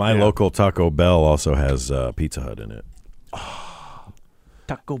 Yeah. My local Taco Bell also has Pizza Hut in it.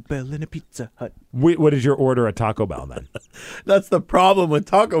 Taco Bell and a Pizza Hut. What is your order at Taco Bell then? That's the problem with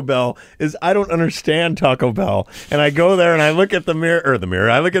Taco Bell is I don't understand Taco Bell, and I go there and I look at the mirror.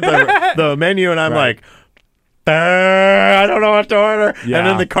 I look at the menu and I'm like, I don't know what to order. Yeah. And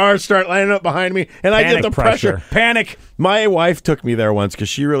then the cars start lining up behind me, and I get the pressure. Panic. My wife took me there once because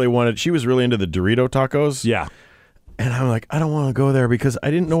she was really into the Dorito tacos. Yeah. And I'm like, I don't want to go there because I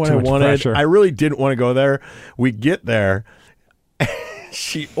didn't know what Too I much wanted. pressure. I really didn't want to go there. We get there.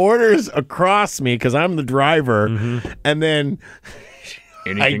 She orders across me because I'm the driver. And then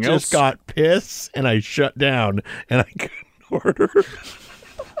Anything I just got pissed and I shut down and I couldn't order.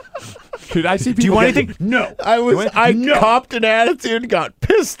 Dude, I see people. Do you want anything? No. I copped an attitude, got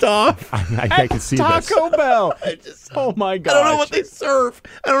pissed off. I can see this. Taco Bell. Oh my god! I don't know what they serve.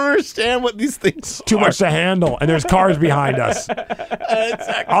 I don't understand what these things Too are. much to handle, and there's cars behind us.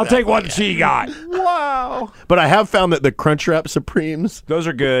 I'll take what she got. Wow. But I have found that the Crunchwrap Supremes, those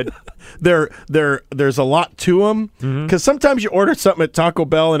are good. There's a lot to them because sometimes you order something at Taco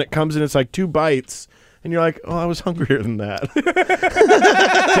Bell and it comes in, it's like 2 bites. And you're like, oh, I was hungrier than that.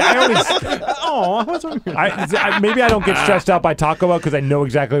 Maybe I don't get stressed out by Taco Bell because I know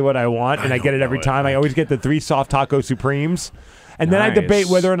exactly what I want, and I get it every time. I always get the 3 soft taco supremes. And then I debate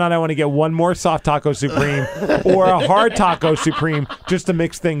whether or not I want to get 1 more soft taco supreme or a hard taco supreme just to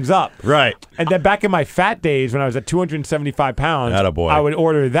mix things up. Right. And then back in my fat days when I was at 275 pounds, Attaboy. I would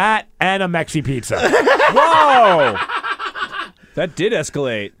order that and a Mexi pizza. Whoa! That did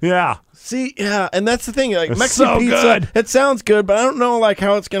escalate. Yeah. See, yeah, and that's the thing. Like It's Mexican so pizza, good. it sounds good, but I don't know like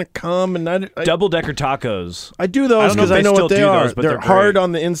how it's gonna come. And I Double-decker tacos. I do those because I know what they are. But They're hard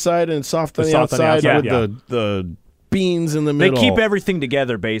on the inside and soft on the soft on the outside outside, with the beans in the They middle. keep everything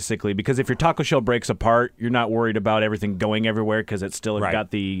together, basically, because if your taco shell breaks apart, you're not worried about everything going everywhere because it's still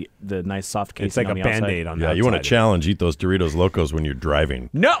got the nice soft casing. It's like on a the outside. Band-Aid on the Yeah, you want to outside. challenge, eat those Doritos Locos when you're driving.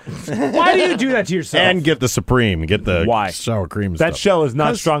 No! Why do you do that to yourself? And get the Supreme. Get the Why? sour cream That stuff. shell is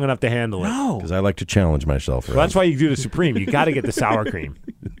not strong enough to handle it. No. Because I like to challenge myself. Well, that's why you do the Supreme. You got to get the sour cream.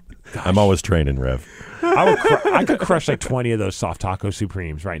 I'm always training, Rev. I could crush like 20 of those soft taco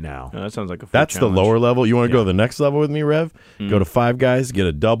Supremes right now. No, that sounds like a fun That's challenge. the lower level. You want to go to the next level with me, Rev? Go to Five Guys, get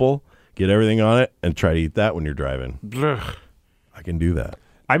a double, get everything on it, and try to eat that when you're driving. I can do that.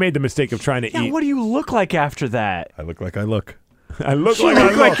 I made the mistake of trying to eat. What do you look like after that? I look like I look. I look You like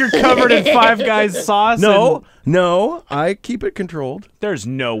look like you're covered in Five Guys sauce. No, I keep it controlled. There's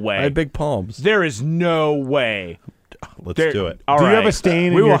no way. I have big palms. There is no way. Let's do it. All do right. you have a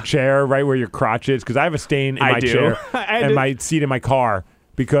stain in your chair right where your crotch is? Because I have a stain in I my do. chair I and do. my seat in my car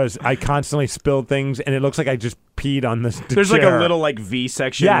because I constantly spill things and it looks like I just peed on this. There's chair. like a little like V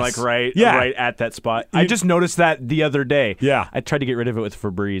section, Yes. right Yeah. at that spot. I just noticed that the other day. Yeah. I tried to get rid of it with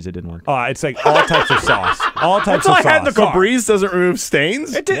Febreze. It didn't work. It's like all types of sauce. All types That's all of I had in sauce. the car. Febreze doesn't remove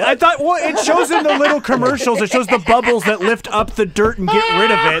stains? It did. I thought, well, it shows in the little commercials. It shows the bubbles that lift up the dirt and get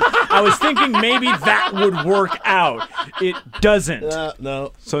rid of it. I was thinking maybe that would work out. It doesn't.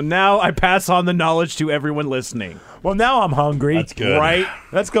 No. So now I pass on the knowledge to everyone listening. Well, now I'm hungry. That's good. Right?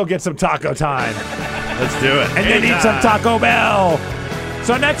 Let's go get some taco time. Let's do it. And then eat some Taco Bell.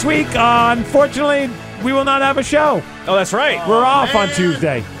 So next week, unfortunately, we will not have a show. Oh, that's right. We're off on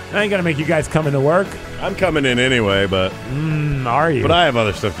Tuesday. I ain't going to make you guys come into work. I'm coming in anyway, but Are you? but I have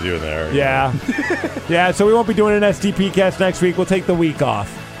other stuff to do in there. Yeah. Yeah, so we won't be doing an STP-Cast next week. We'll take the week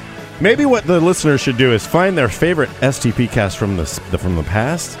off. Maybe what the listeners should do is find their favorite STP cast from the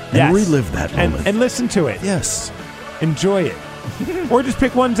past and Yes. relive that moment. And listen to it. Yes. Enjoy it. Or just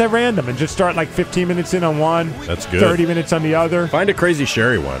pick ones at random and just start like 15 minutes in on one. That's good. 30 minutes on the other. Find a Crazy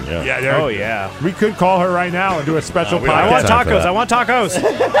Sherry one. Yeah. Yeah. Oh, yeah. We could call her right now and do a special we don't I have want podcast. time for tacos. that. I want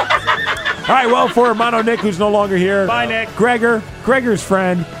tacos. All right, well, for Mono Nick, who's no longer here. Bye, Nick. Gregor's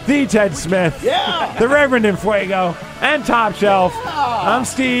friend, the Ted Smith. Yeah. The Reverend Infuego, and Top Shelf. I'm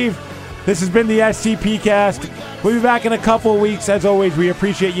Steve. This has been the STP-Cast. We'll be back in a couple of weeks. As always, we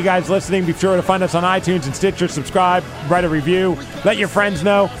appreciate you guys listening. Be sure to find us on iTunes and Stitcher. Subscribe, write a review, let your friends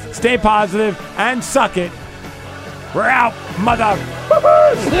know. Stay positive, and suck it. We're out, mother.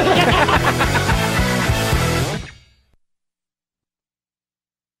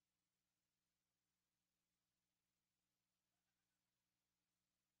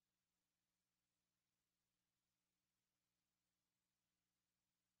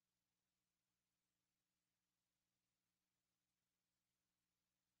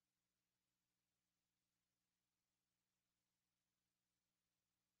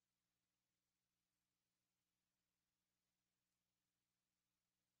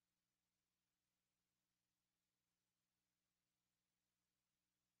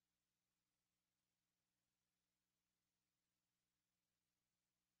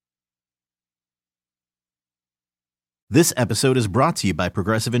 This episode is brought to you by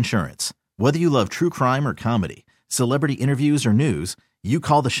Progressive Insurance. Whether you love true crime or comedy, celebrity interviews or news, you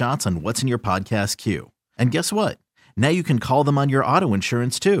call the shots on what's in your podcast queue. And guess what? Now you can call them on your auto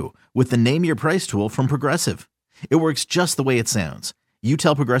insurance too with the Name Your Price tool from Progressive. It works just the way it sounds. You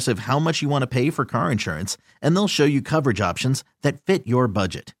tell Progressive how much you want to pay for car insurance, and they'll show you coverage options that fit your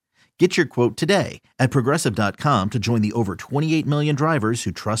budget. Get your quote today at Progressive.com to join the over 28 million drivers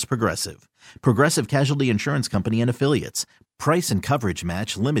who trust Progressive. Progressive Casualty Insurance Company and Affiliates. Price and coverage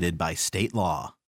match limited by state law.